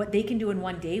 what they can do in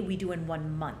one day, we do in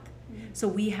 1 month. So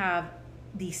we have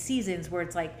these seasons where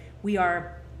it's like we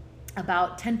are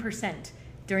about 10%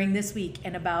 during this week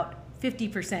and about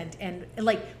 50%, and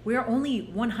like we're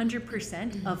only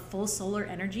 100% of full solar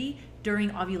energy during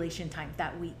ovulation time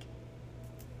that week.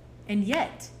 And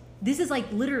yet this is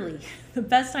like literally the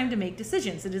best time to make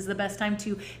decisions. It is the best time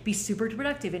to be super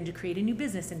productive and to create a new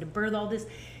business and to birth all this.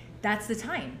 That's the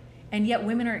time. And yet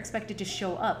women are expected to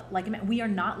show up like men. We are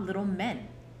not little men.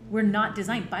 We're not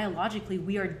designed biologically.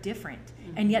 We are different.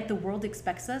 And yet the world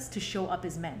expects us to show up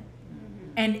as men.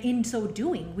 And in so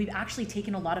doing, we've actually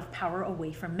taken a lot of power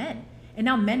away from men. And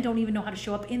now men don't even know how to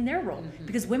show up in their role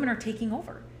because women are taking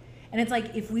over. And it's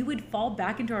like, if we would fall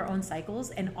back into our own cycles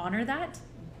and honor that,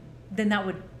 then that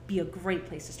would be a great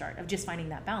place to start, of just finding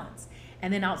that balance.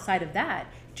 And then outside of that,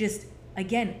 just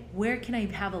again, where can I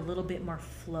have a little bit more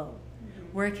flow?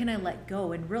 Where can I let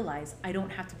go and realize I don't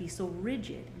have to be so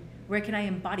rigid? Where can I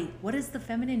embody? What does the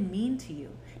feminine mean to you?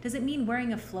 Does it mean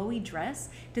wearing a flowy dress?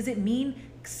 Does it mean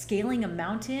scaling a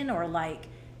mountain or like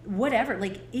whatever?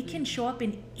 Like it can show up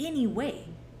in any way,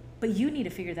 but you need to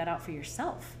figure that out for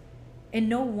yourself. And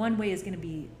no one way is going to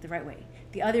be the right way.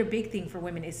 The other big thing for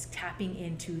women is tapping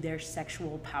into their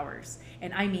sexual powers.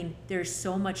 And I mean, there's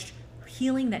so much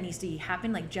healing that needs to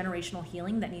happen, like generational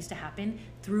healing that needs to happen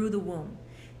through the womb.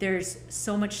 There's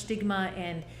so much stigma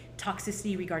and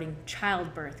toxicity regarding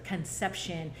childbirth,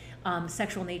 conception,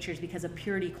 sexual natures because of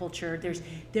purity culture.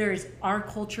 There's our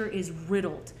culture is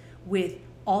riddled with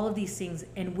all of these things,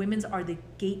 and women's are the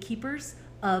gatekeepers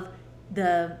of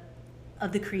the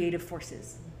creative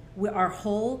forces. Our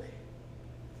whole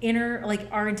inner, like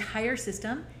our entire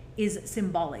system is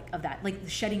symbolic of that, like the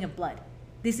shedding of blood.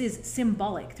 This is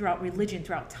symbolic throughout religion,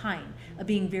 throughout time, of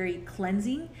being very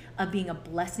cleansing, of being a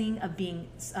blessing, of being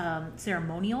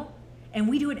ceremonial. And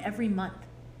we do it every month,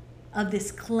 of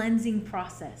this cleansing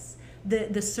process.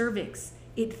 The cervix,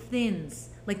 it thins,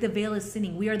 like the veil is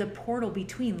thinning. We are the portal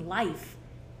between life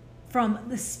from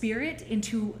the spirit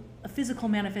into a physical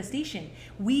manifestation.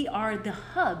 We are the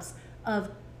hubs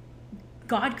of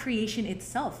God creation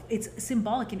itself. It's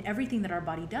symbolic in everything that our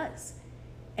body does.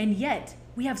 And yet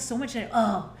we have so much,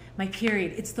 oh, my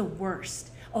period, it's the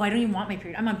worst. Oh, I don't even want my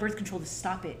period. I'm on birth control to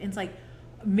stop it. And it's like,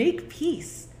 make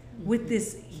peace with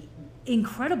this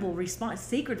incredible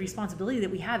sacred responsibility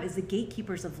that we have as the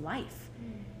gatekeepers of life,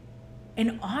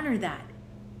 and honor that.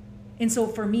 And so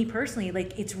for me personally,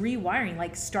 like it's rewiring,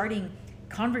 like starting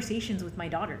conversations with my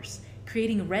daughters,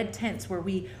 creating red tents where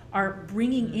we are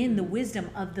bringing in the wisdom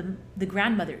of the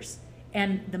grandmothers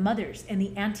and the mothers and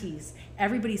the aunties.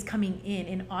 Everybody's coming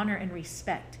in honor and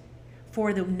respect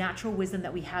for the natural wisdom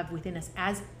that we have within us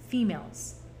as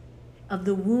females, of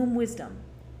the womb wisdom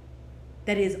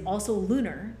that is also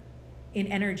lunar in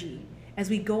energy, as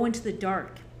we go into the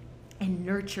dark and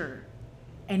nurture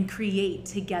and create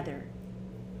together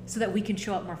so that we can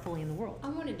show up more fully in the world. I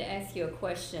wanted to ask you a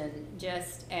question,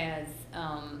 just as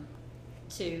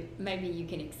to maybe you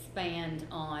can expand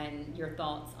on your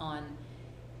thoughts on,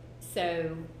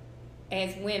 so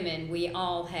as women, we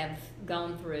all have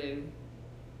gone through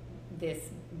this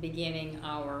beginning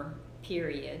our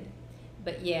period,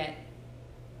 but yet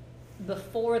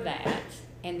before that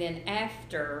and then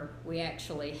after we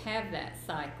actually have that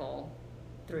cycle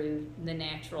through the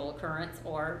natural occurrence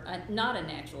or not a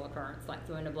natural occurrence, like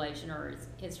through an ablation or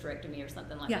hysterectomy or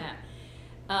something like that,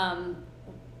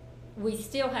 we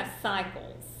still have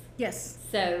cycles. Yes.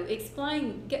 So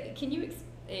explain, can you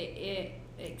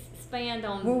expand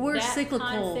on we're that cyclical.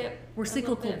 concept? We're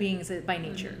cyclical beings by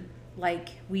nature. Like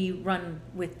we run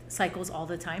with cycles all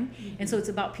the time. And so it's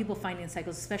about people finding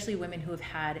cycles, especially women who have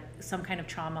had some kind of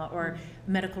trauma or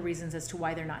medical reasons as to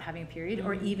why they're not having a period,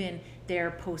 or even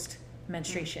their post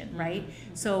menstruation, right?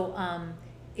 So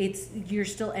you're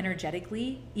still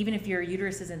energetically, even if your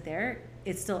uterus isn't there,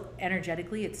 it's still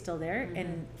energetically, it's still there.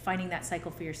 And finding that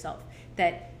cycle for yourself,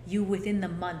 that you within the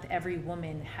month, every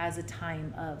woman has a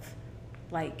time of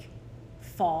like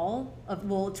fall of,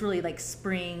 well, it's really like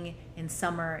spring and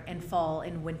summer and fall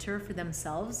and winter for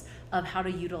themselves, of how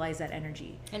to utilize that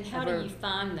energy. And how do you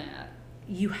find that?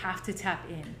 you have to tap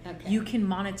in. Okay. You can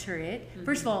monitor it.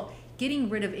 First of all, getting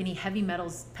rid of any heavy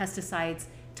metals, pesticides,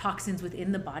 toxins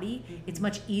within the body, it's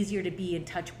much easier to be in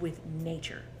touch with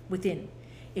nature, within.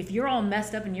 If you're all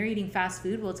messed up and you're eating fast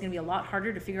food, well, it's going to be a lot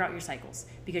harder to figure out your cycles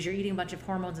because you're eating a bunch of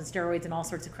hormones and steroids and all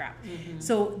sorts of crap.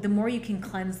 So the more you can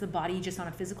cleanse the body just on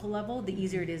a physical level, the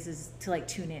easier it is to like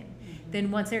tune in.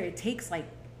 Then once there, it takes like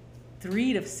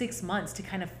 3 to 6 months to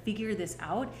kind of figure this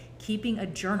out, keeping a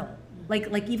journal,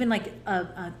 like even like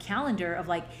a calendar of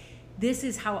like, this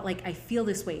is how like I feel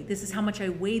this way. This is how much I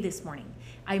weigh this morning.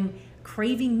 I'm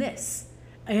craving this.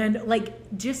 And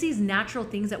like just these natural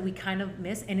things that we kind of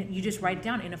miss, and you just write it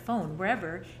down in a phone,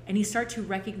 wherever, and you start to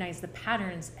recognize the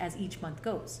patterns as each month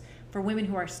goes. For women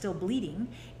who are still bleeding,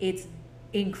 it's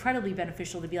incredibly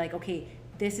beneficial to be like, okay,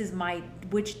 this is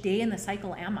which day in the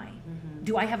cycle am I?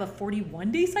 Do I have a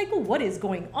 41-day cycle? What is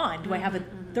going on? Do I have a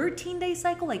 13-day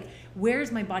cycle? Like,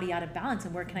 where's my body out of balance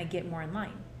and where can I get more in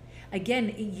line? Again,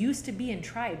 it used to be in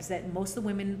tribes that most of the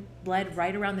women bled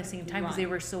right around the same time because they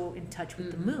were so in touch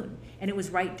with the moon. And it was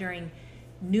right during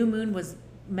new moon was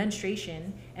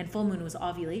menstruation and full moon was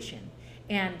ovulation.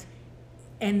 And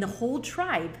the whole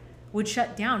tribe would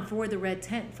shut down for the red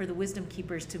tent for the wisdom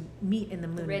keepers to meet in the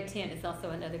moon. The Red Tent is also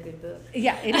another good book.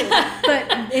 Yeah, it is.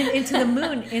 But into the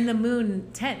moon, in the moon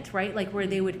tent, right? Like where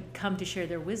they would come to share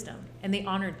their wisdom. And they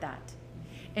honored that.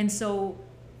 And so,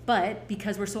 but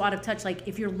because we're so out of touch, like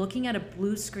if you're looking at a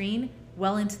blue screen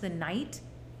well into the night,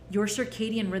 your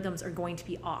circadian rhythms are going to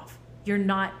be off.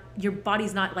 Your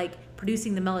body's not like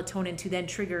producing the melatonin to then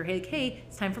trigger, hey,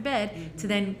 it's time for bed, to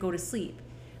then go to sleep.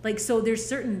 Like, so there's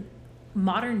certain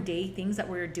modern day things that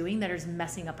we're doing that is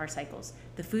messing up our cycles.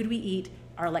 The food we eat,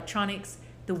 our electronics,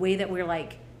 the way that we're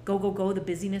like, go, the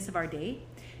busyness of our day.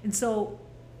 And so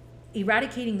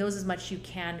eradicating those as much as you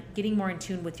can, getting more in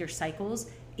tune with your cycles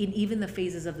in even the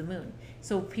phases of the moon.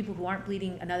 So people who aren't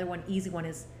bleeding, another one, easy one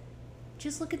is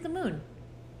just look at the moon.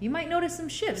 You might notice some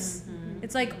shifts.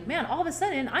 It's like, man, all of a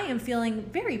sudden I am feeling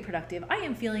very productive. I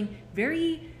am feeling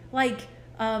very like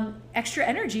extra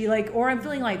energy, like, or I'm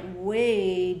feeling like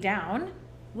way down.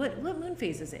 What moon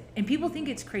phase is it? And people think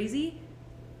it's crazy.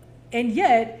 And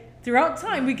yet throughout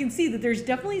time, we can see that there's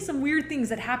definitely some weird things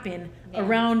that happen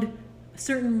around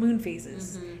certain moon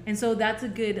phases. And so that's a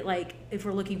good, like, if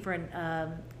we're looking for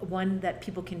one that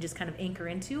people can just kind of anchor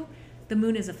into, the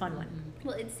moon is a fun one.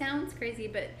 Well, it sounds crazy,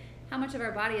 but how much of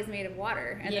our body is made of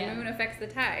water, and the moon affects the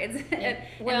tides.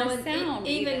 Well, and the sound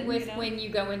even with you know? when you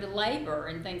go into labor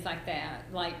and things like that,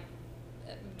 like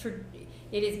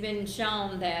it has been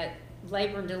shown that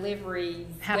labor and deliveries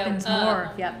Happens go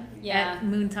up. more, at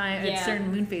moon time, at Yeah. certain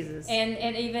moon phases.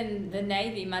 And even the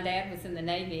Navy, my dad was in the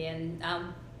Navy, and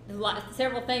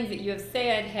several things that you have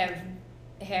said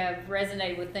have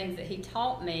resonated with things that he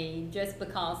taught me just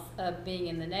because of being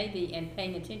in the Navy and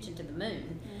paying attention to the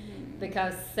moon.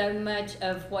 Because so much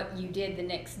of what you did the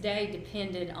next day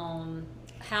depended on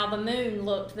how the moon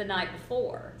looked the night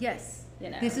before. Yes. You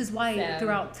know, This is why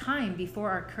throughout time, before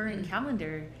our current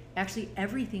calendar, actually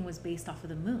everything was based off of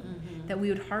the moon. That we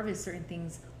would harvest certain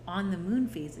things on the moon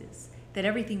phases. That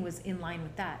everything was in line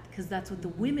with that. Because that's what the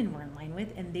women were in line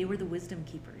with, and they were the wisdom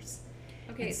keepers.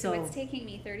 Okay, And so it's taking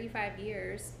me 35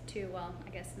 years to, well,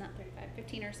 I guess not 35,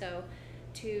 15 or so,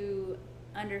 to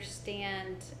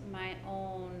understand my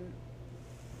own,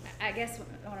 I guess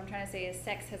what I'm trying to say is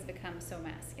sex has become so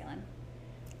masculine.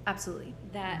 Absolutely.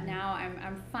 That now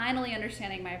I'm finally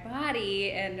understanding my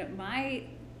body and my,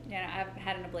 I've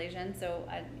had an ablation, so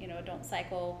I, don't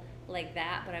cycle like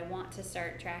that, but I want to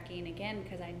start tracking again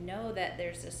because I know that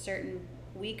there's a certain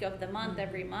week of the month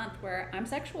every month where I'm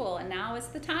sexual and now is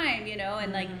the time,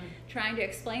 and like trying to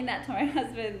explain that to my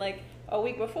husband like a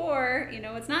week before,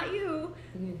 it's not you,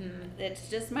 it's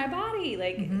just my body,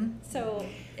 like so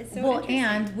it's so interesting.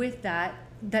 And with that,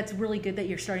 that's really good that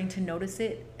you're starting to notice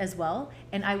it as well,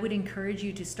 and I would encourage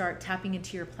you to start tapping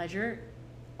into your pleasure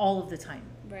all of the time.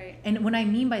 Right. And what I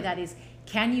mean by that is,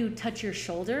 can you touch your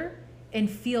shoulder and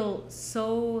feel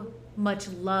so much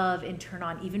love and turn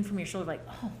on even from your shoulder, like,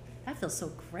 oh, that feels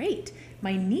so great,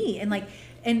 my knee,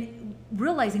 and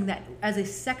realizing that as a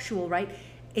sexual, right,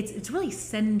 it's really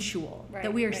sensual, right,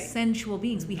 that we are right. sensual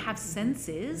beings. We have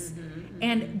senses,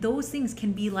 and those things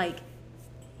can be like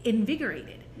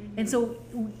invigorated. And so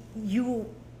you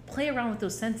play around with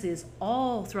those senses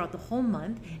all throughout the whole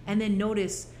month, and then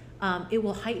notice it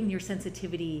will heighten your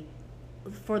sensitivity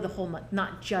for the whole month.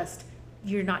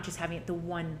 You're not just having it the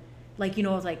one, like,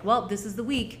 like, well, this is the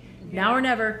week, now or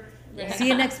never. Yeah. See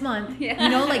you next month.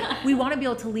 Like, we want to be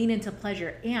able to lean into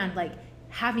pleasure and like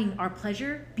having our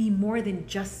pleasure be more than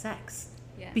just sex.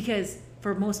 Yeah. Because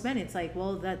for most men, it's like,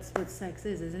 well, that's what sex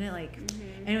is, isn't it? Like,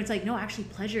 and it's like, no, actually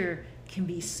pleasure can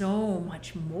be so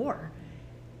much more.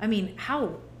 I mean,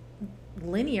 how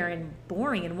linear and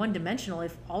boring and one-dimensional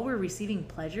if all we're receiving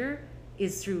pleasure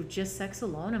is through just sex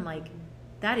alone. I'm like,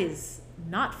 that is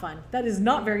not fun. That is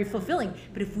not very fulfilling.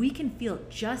 But if we can feel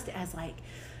just as like,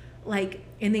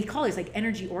 and they call this like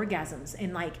energy orgasms,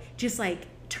 and like just like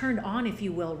turned on, if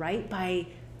you will, right, by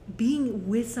being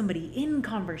with somebody in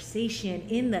conversation,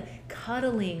 in the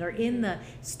cuddling, or in the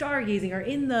stargazing, or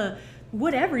in the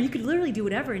whatever. You could literally do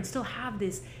whatever and still have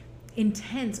this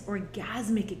intense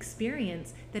orgasmic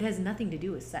experience that has nothing to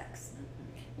do with sex.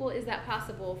 Well, is that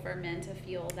possible for men to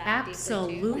feel that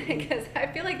Absolutely. deeply too? Because I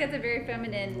feel like that's a very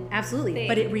feminine Absolutely. thing.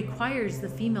 But it requires the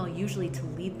female usually to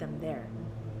lead them there.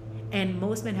 And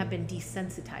most men have been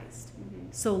desensitized.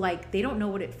 So like they don't know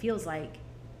what it feels like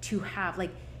to have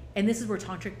like, and this is where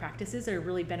tantric practices are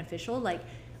really beneficial. Like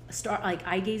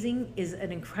eye gazing is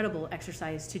an incredible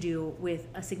exercise to do with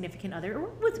a significant other, or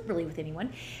with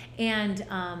anyone, and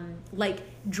like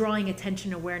drawing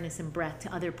attention, awareness, and breath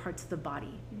to other parts of the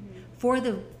body, for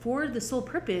the sole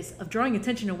purpose of drawing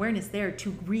attention, awareness there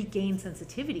to regain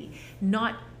sensitivity,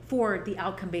 not for the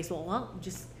outcome based. Well,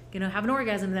 just gonna have an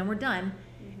orgasm and then we're done,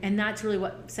 and that's really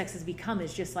what sex has become.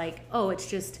 Is just like, oh, it's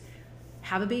just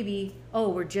have a baby. Oh,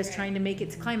 we're just trying to make it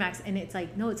to climax, and it's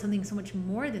like, no, it's something so much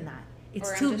more than that. It's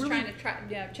or I'm to just really, trying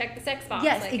to check the sex box.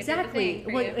 yes, like, exactly.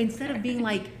 Well, you. instead of being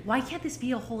like, why can't this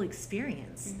be a whole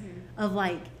experience of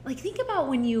like think about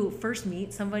when you first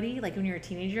meet somebody, like when you're a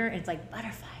teenager, and it's like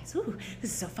butterflies. Ooh, this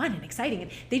is so fun and exciting.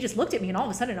 And they just looked at me, and all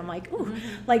of a sudden I'm like, ooh,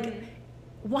 like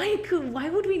why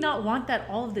would we not want that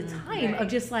all of the time of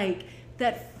just like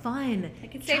that fun,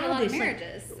 it could save a lot of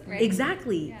marriages, right?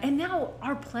 Exactly. Yeah. And now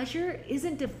our pleasure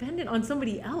isn't dependent on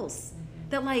somebody else.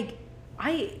 That like,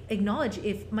 I acknowledge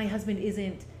if my husband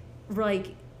isn't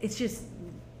like, it's just,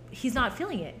 he's not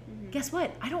feeling it. Guess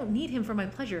what? I don't need him for my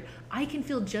pleasure. I can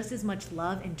feel just as much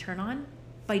love and turn on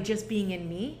by just being in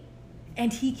me.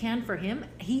 And he can for him.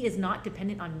 He is not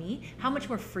dependent on me. How much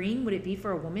more freeing would it be for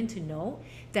a woman to know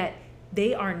that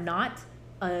they are not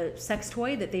a sex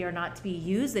toy, that they are not to be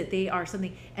used, that they are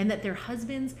something, and that their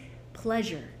husband's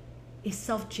pleasure is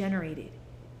self-generated.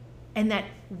 And that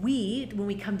when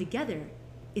we come together,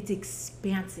 it's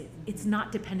expansive. It's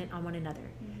not dependent on one another.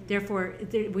 Therefore,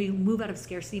 we move out of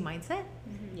scarcity mindset.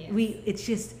 Yes.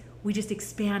 We just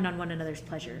expand on one another's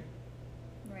pleasure.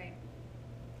 Right.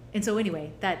 And so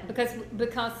anyway, that Because Or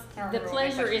the roll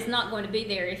pleasure question. is not going to be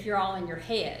there if you're all in your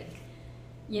head.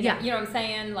 You know, Yeah. you know what I'm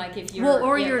saying? Like if you're well,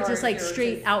 or yeah, you're or just if like you're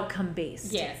straight just- outcome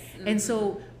based. Yes. And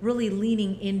so really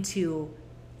leaning into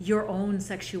your own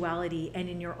sexuality and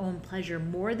in your own pleasure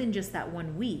more than just that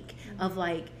 1 week of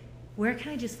like, where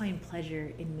can I just find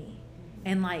pleasure in me?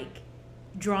 And like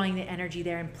drawing the energy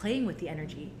there and playing with the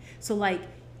energy. So like,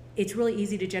 it's really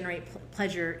easy to generate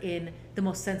pleasure in the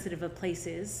most sensitive of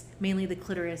places, mainly the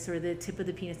clitoris or the tip of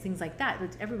the penis, things like that,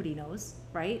 which everybody knows,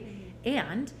 right?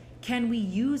 And can we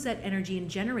use that energy and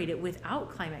generate it without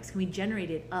climax? Can we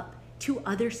generate it up to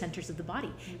other centers of the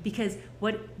body? Because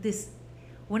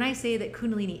when I say that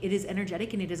Kundalini, it is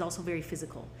energetic and it is also very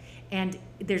physical. And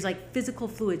there's like physical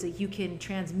fluids that you can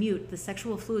transmute the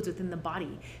sexual fluids within the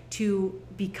body to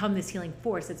become this healing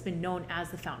force that's been known as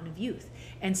the fountain of youth,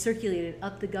 and circulated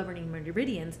up the governing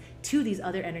meridians to these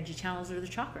other energy channels or the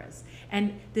chakras.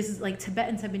 And this is like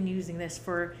Tibetans have been using this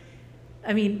for,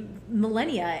 I mean,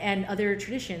 millennia, and other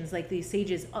traditions like the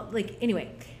sages. Like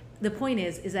anyway, the point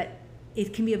is that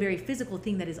it can be a very physical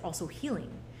thing that is also healing.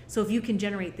 So if you can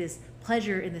generate this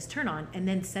pleasure in this turn on and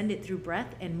then send it through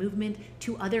breath and movement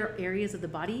to other areas of the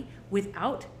body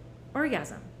without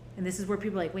orgasm, and this is where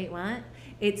people are like, wait, what?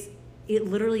 It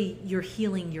literally, you're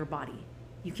healing your body.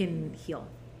 You can heal.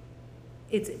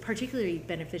 It's particularly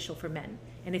beneficial for men.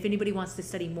 And if anybody wants to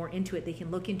study more into it, they can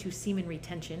look into semen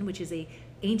retention, which is a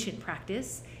ancient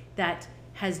practice that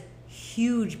has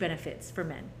huge benefits for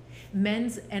men.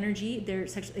 Men's energy,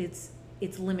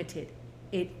 it's limited.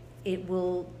 It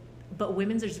will, but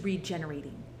women's is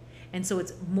regenerating. And so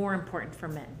it's more important for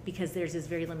men because theirs is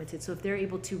very limited. So if they're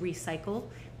able to recycle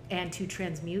and to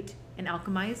transmute and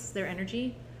alchemize their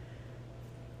energy,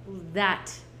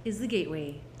 that is the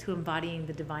gateway to embodying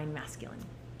the divine masculine.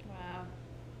 Wow.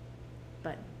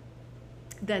 But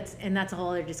that's a whole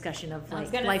other discussion of I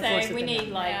was like gonna life force say we within need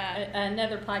men. like Yeah.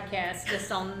 another podcast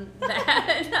just on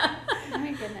that. Oh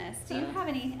my goodness. Do you have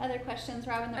any other questions,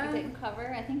 Robin, that we didn't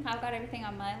cover? I think I've got everything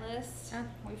on my list.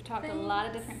 We've talked a lot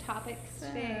of different topics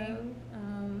today.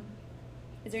 So,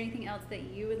 Is there anything else that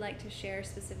you would like to share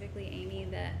specifically, Amy,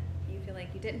 that you feel like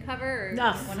you didn't cover, or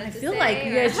No, wanted I to feel say, like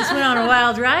you or- guys just went on a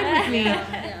wild ride with me.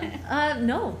 Yeah.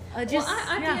 No, just Well,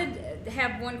 I yeah. did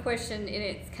have one question, and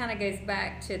it kind of goes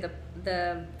back to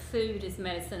the food is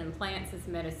medicine and plants is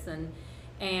medicine.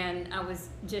 And I was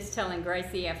just telling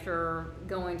Gracie after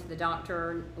going to the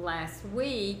doctor last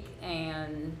week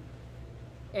and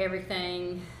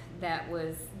everything that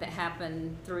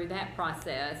happened through that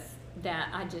process, that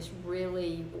I just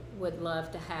really would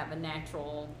love to have a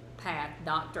natural path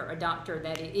doctor, a doctor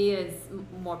that is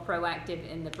more proactive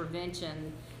in the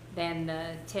prevention than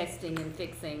the testing and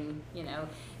fixing, you know,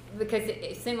 because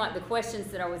it seemed like the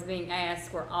questions that I was being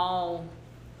asked were all,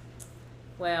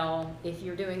 well, if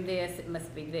you're doing this, it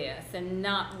must be this, and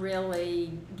not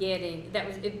really getting,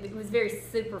 it was very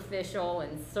superficial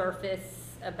and surface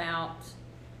about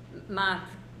my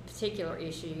particular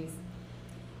issues.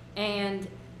 And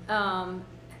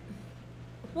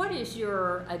what is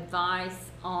your advice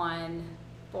on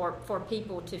for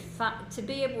people to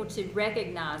be able to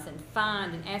recognize and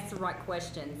find and ask the right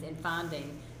questions in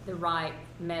finding the right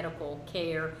medical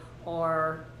care,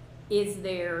 or is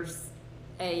there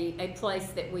a place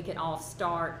that we could all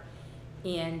start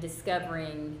in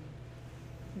discovering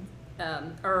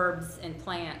herbs and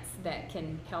plants that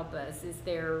can help us? Is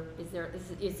there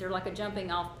like a jumping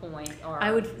off point? Or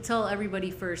I would tell everybody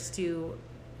first to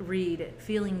read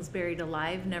Feelings Buried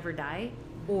Alive Never Die,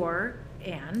 or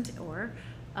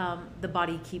The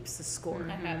Body Keeps the Score.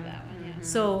 I have that one, yeah.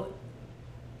 So,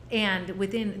 and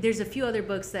there's a few other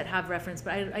books that have reference,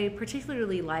 but I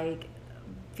particularly like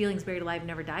Feelings Buried Alive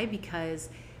Never Die because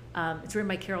it's written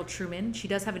by Carol Truman. She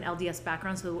does have an LDS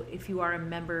background, so if you are a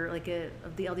member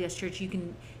of the LDS church, you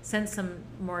can sense some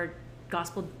more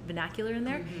gospel vernacular in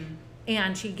there. Mm-hmm.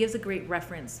 And she gives a great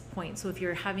reference point. So if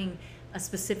you're having a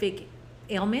specific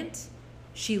ailment,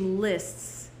 she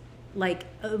lists like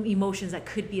emotions that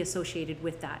could be associated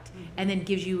with that, and then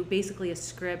gives you basically a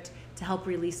script to help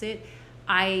release it.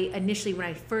 I initially, when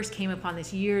I first came upon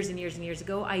this years and years and years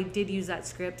ago, I did use that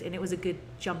script, and it was a good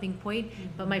jumping point,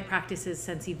 but my practice has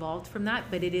since evolved from that.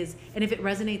 But it is, and if it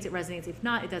resonates, it resonates. If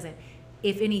not, it doesn't.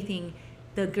 If anything,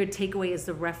 the good takeaway is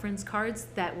the reference cards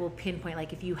that will pinpoint,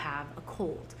 like if you have a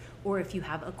cold or if you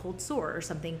have a cold sore or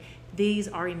something, these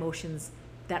are emotions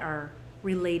that are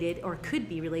related or could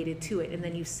be related to it, and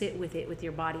then you sit with it with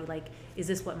your body, like, is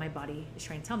this what my body is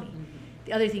trying to tell me?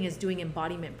 The other thing is doing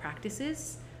embodiment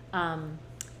practices.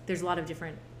 There's a lot of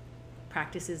different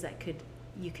practices that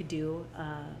you could do.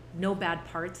 No Bad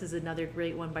Parts is another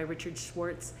great one by Richard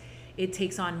Schwartz. It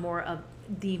takes on more of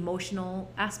the emotional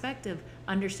aspect of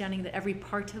understanding that every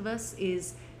part of us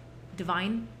is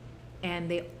divine,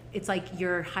 and it's like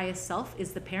your highest self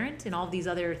is the parent, and all these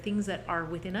other things that are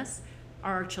within us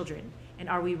are our children. And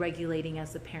are we regulating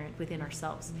as the parent within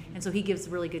ourselves? And so he gives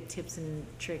really good tips and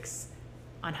tricks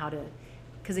on how to,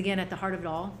 because again, at the heart of it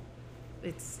all,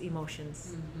 it's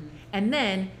emotions. And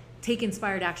then take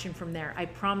inspired action from there. I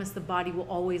promise the body will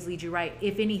always lead you right.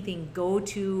 If anything, go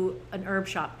to an herb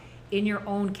shop in your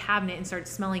own cabinet and start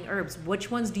smelling herbs.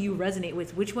 Which ones do you resonate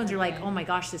with? Which ones are like, oh my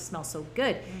gosh, this smells so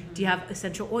good? Do you have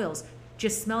essential oils?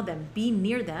 Just smell them. Be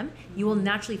near them. You will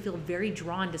naturally feel very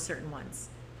drawn to certain ones.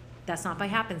 That's not by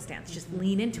happenstance. Just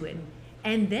lean into it.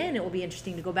 And then it will be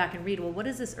interesting to go back and read, well, what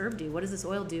does this herb do? What does this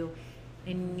oil do?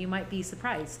 And you might be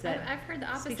surprised that I've heard the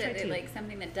opposite, speaks right to that you. like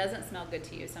something that doesn't smell good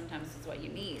to you sometimes is what you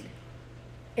need.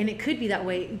 And it could be that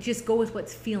way. Just go with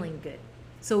what's feeling good.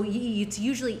 So it's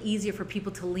usually easier for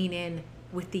people to lean in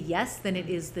with the yes than it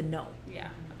is the no. Yeah,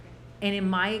 okay. And in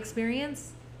my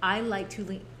experience, I like to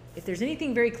lean, if there's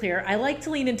anything very clear, I like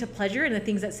to lean into pleasure and the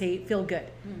things that say feel good.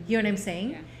 You know what I'm saying?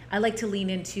 Yeah. I like to lean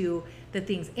into the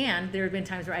things, and there have been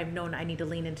times where I've known I need to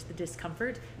lean into the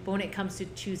discomfort, but when it comes to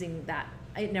choosing that,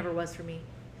 it never was for me.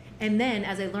 And then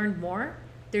as I learned more,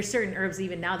 there's certain herbs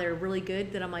even now that are really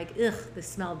good that I'm like, ugh, the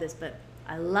smell of this, but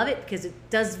I love it because it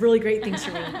does really great things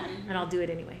for me, and I'll do it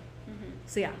anyway.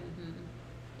 So yeah.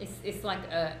 It's like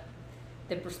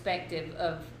the perspective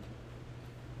of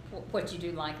what you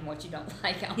do like and what you don't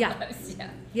like almost.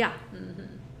 Yeah.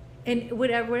 And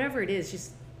whatever it is,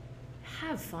 just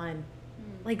have fun.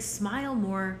 Like, smile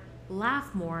more,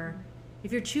 laugh more.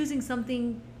 If you're choosing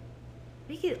something,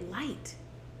 make it light.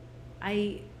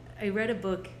 I read a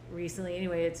book recently,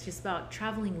 anyway, it's just about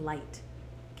traveling light.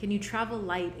 Can you travel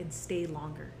light and stay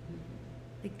longer?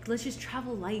 Like, let's just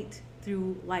travel light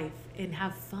through life and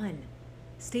have fun.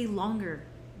 Stay longer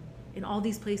in all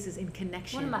these places in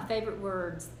connection. One of my favorite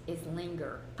words is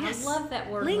linger. Yes. I love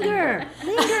that word. Linger.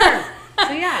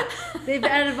 So yeah,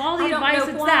 out of all the advice,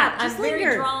 it's that. Just I'm linger.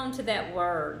 very drawn to that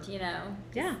word, you know.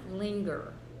 Just Yeah.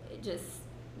 linger. It just,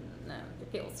 no, it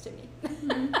appeals to me.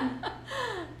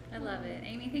 I love it.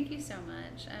 Amy, thank you so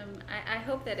much. I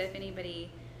hope that if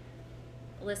anybody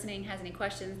listening has any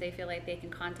questions, they feel like they can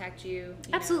contact you.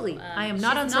 Absolutely. I am she's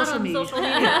not on social media.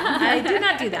 I do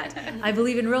not do that. I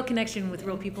believe in real connection with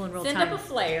real people in real Send time. up a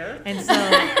flare. And so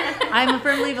I'm a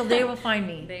firm believer they will find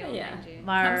me. They will Yeah. find you.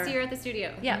 Our- Come see her at the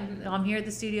studio. Yeah, I'm here at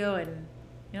the studio, and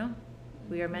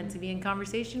we are meant to be in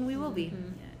conversation. We will be.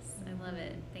 Yes, I love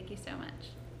it. Thank you so much.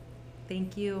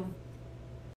 Thank you.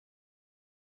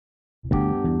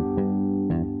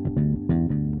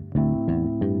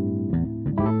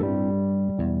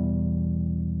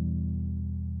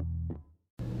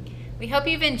 We hope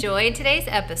you've enjoyed today's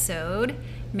episode.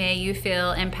 May you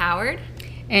feel empowered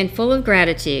And full of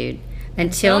gratitude.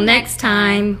 Until next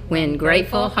time, when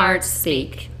grateful hearts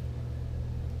speak.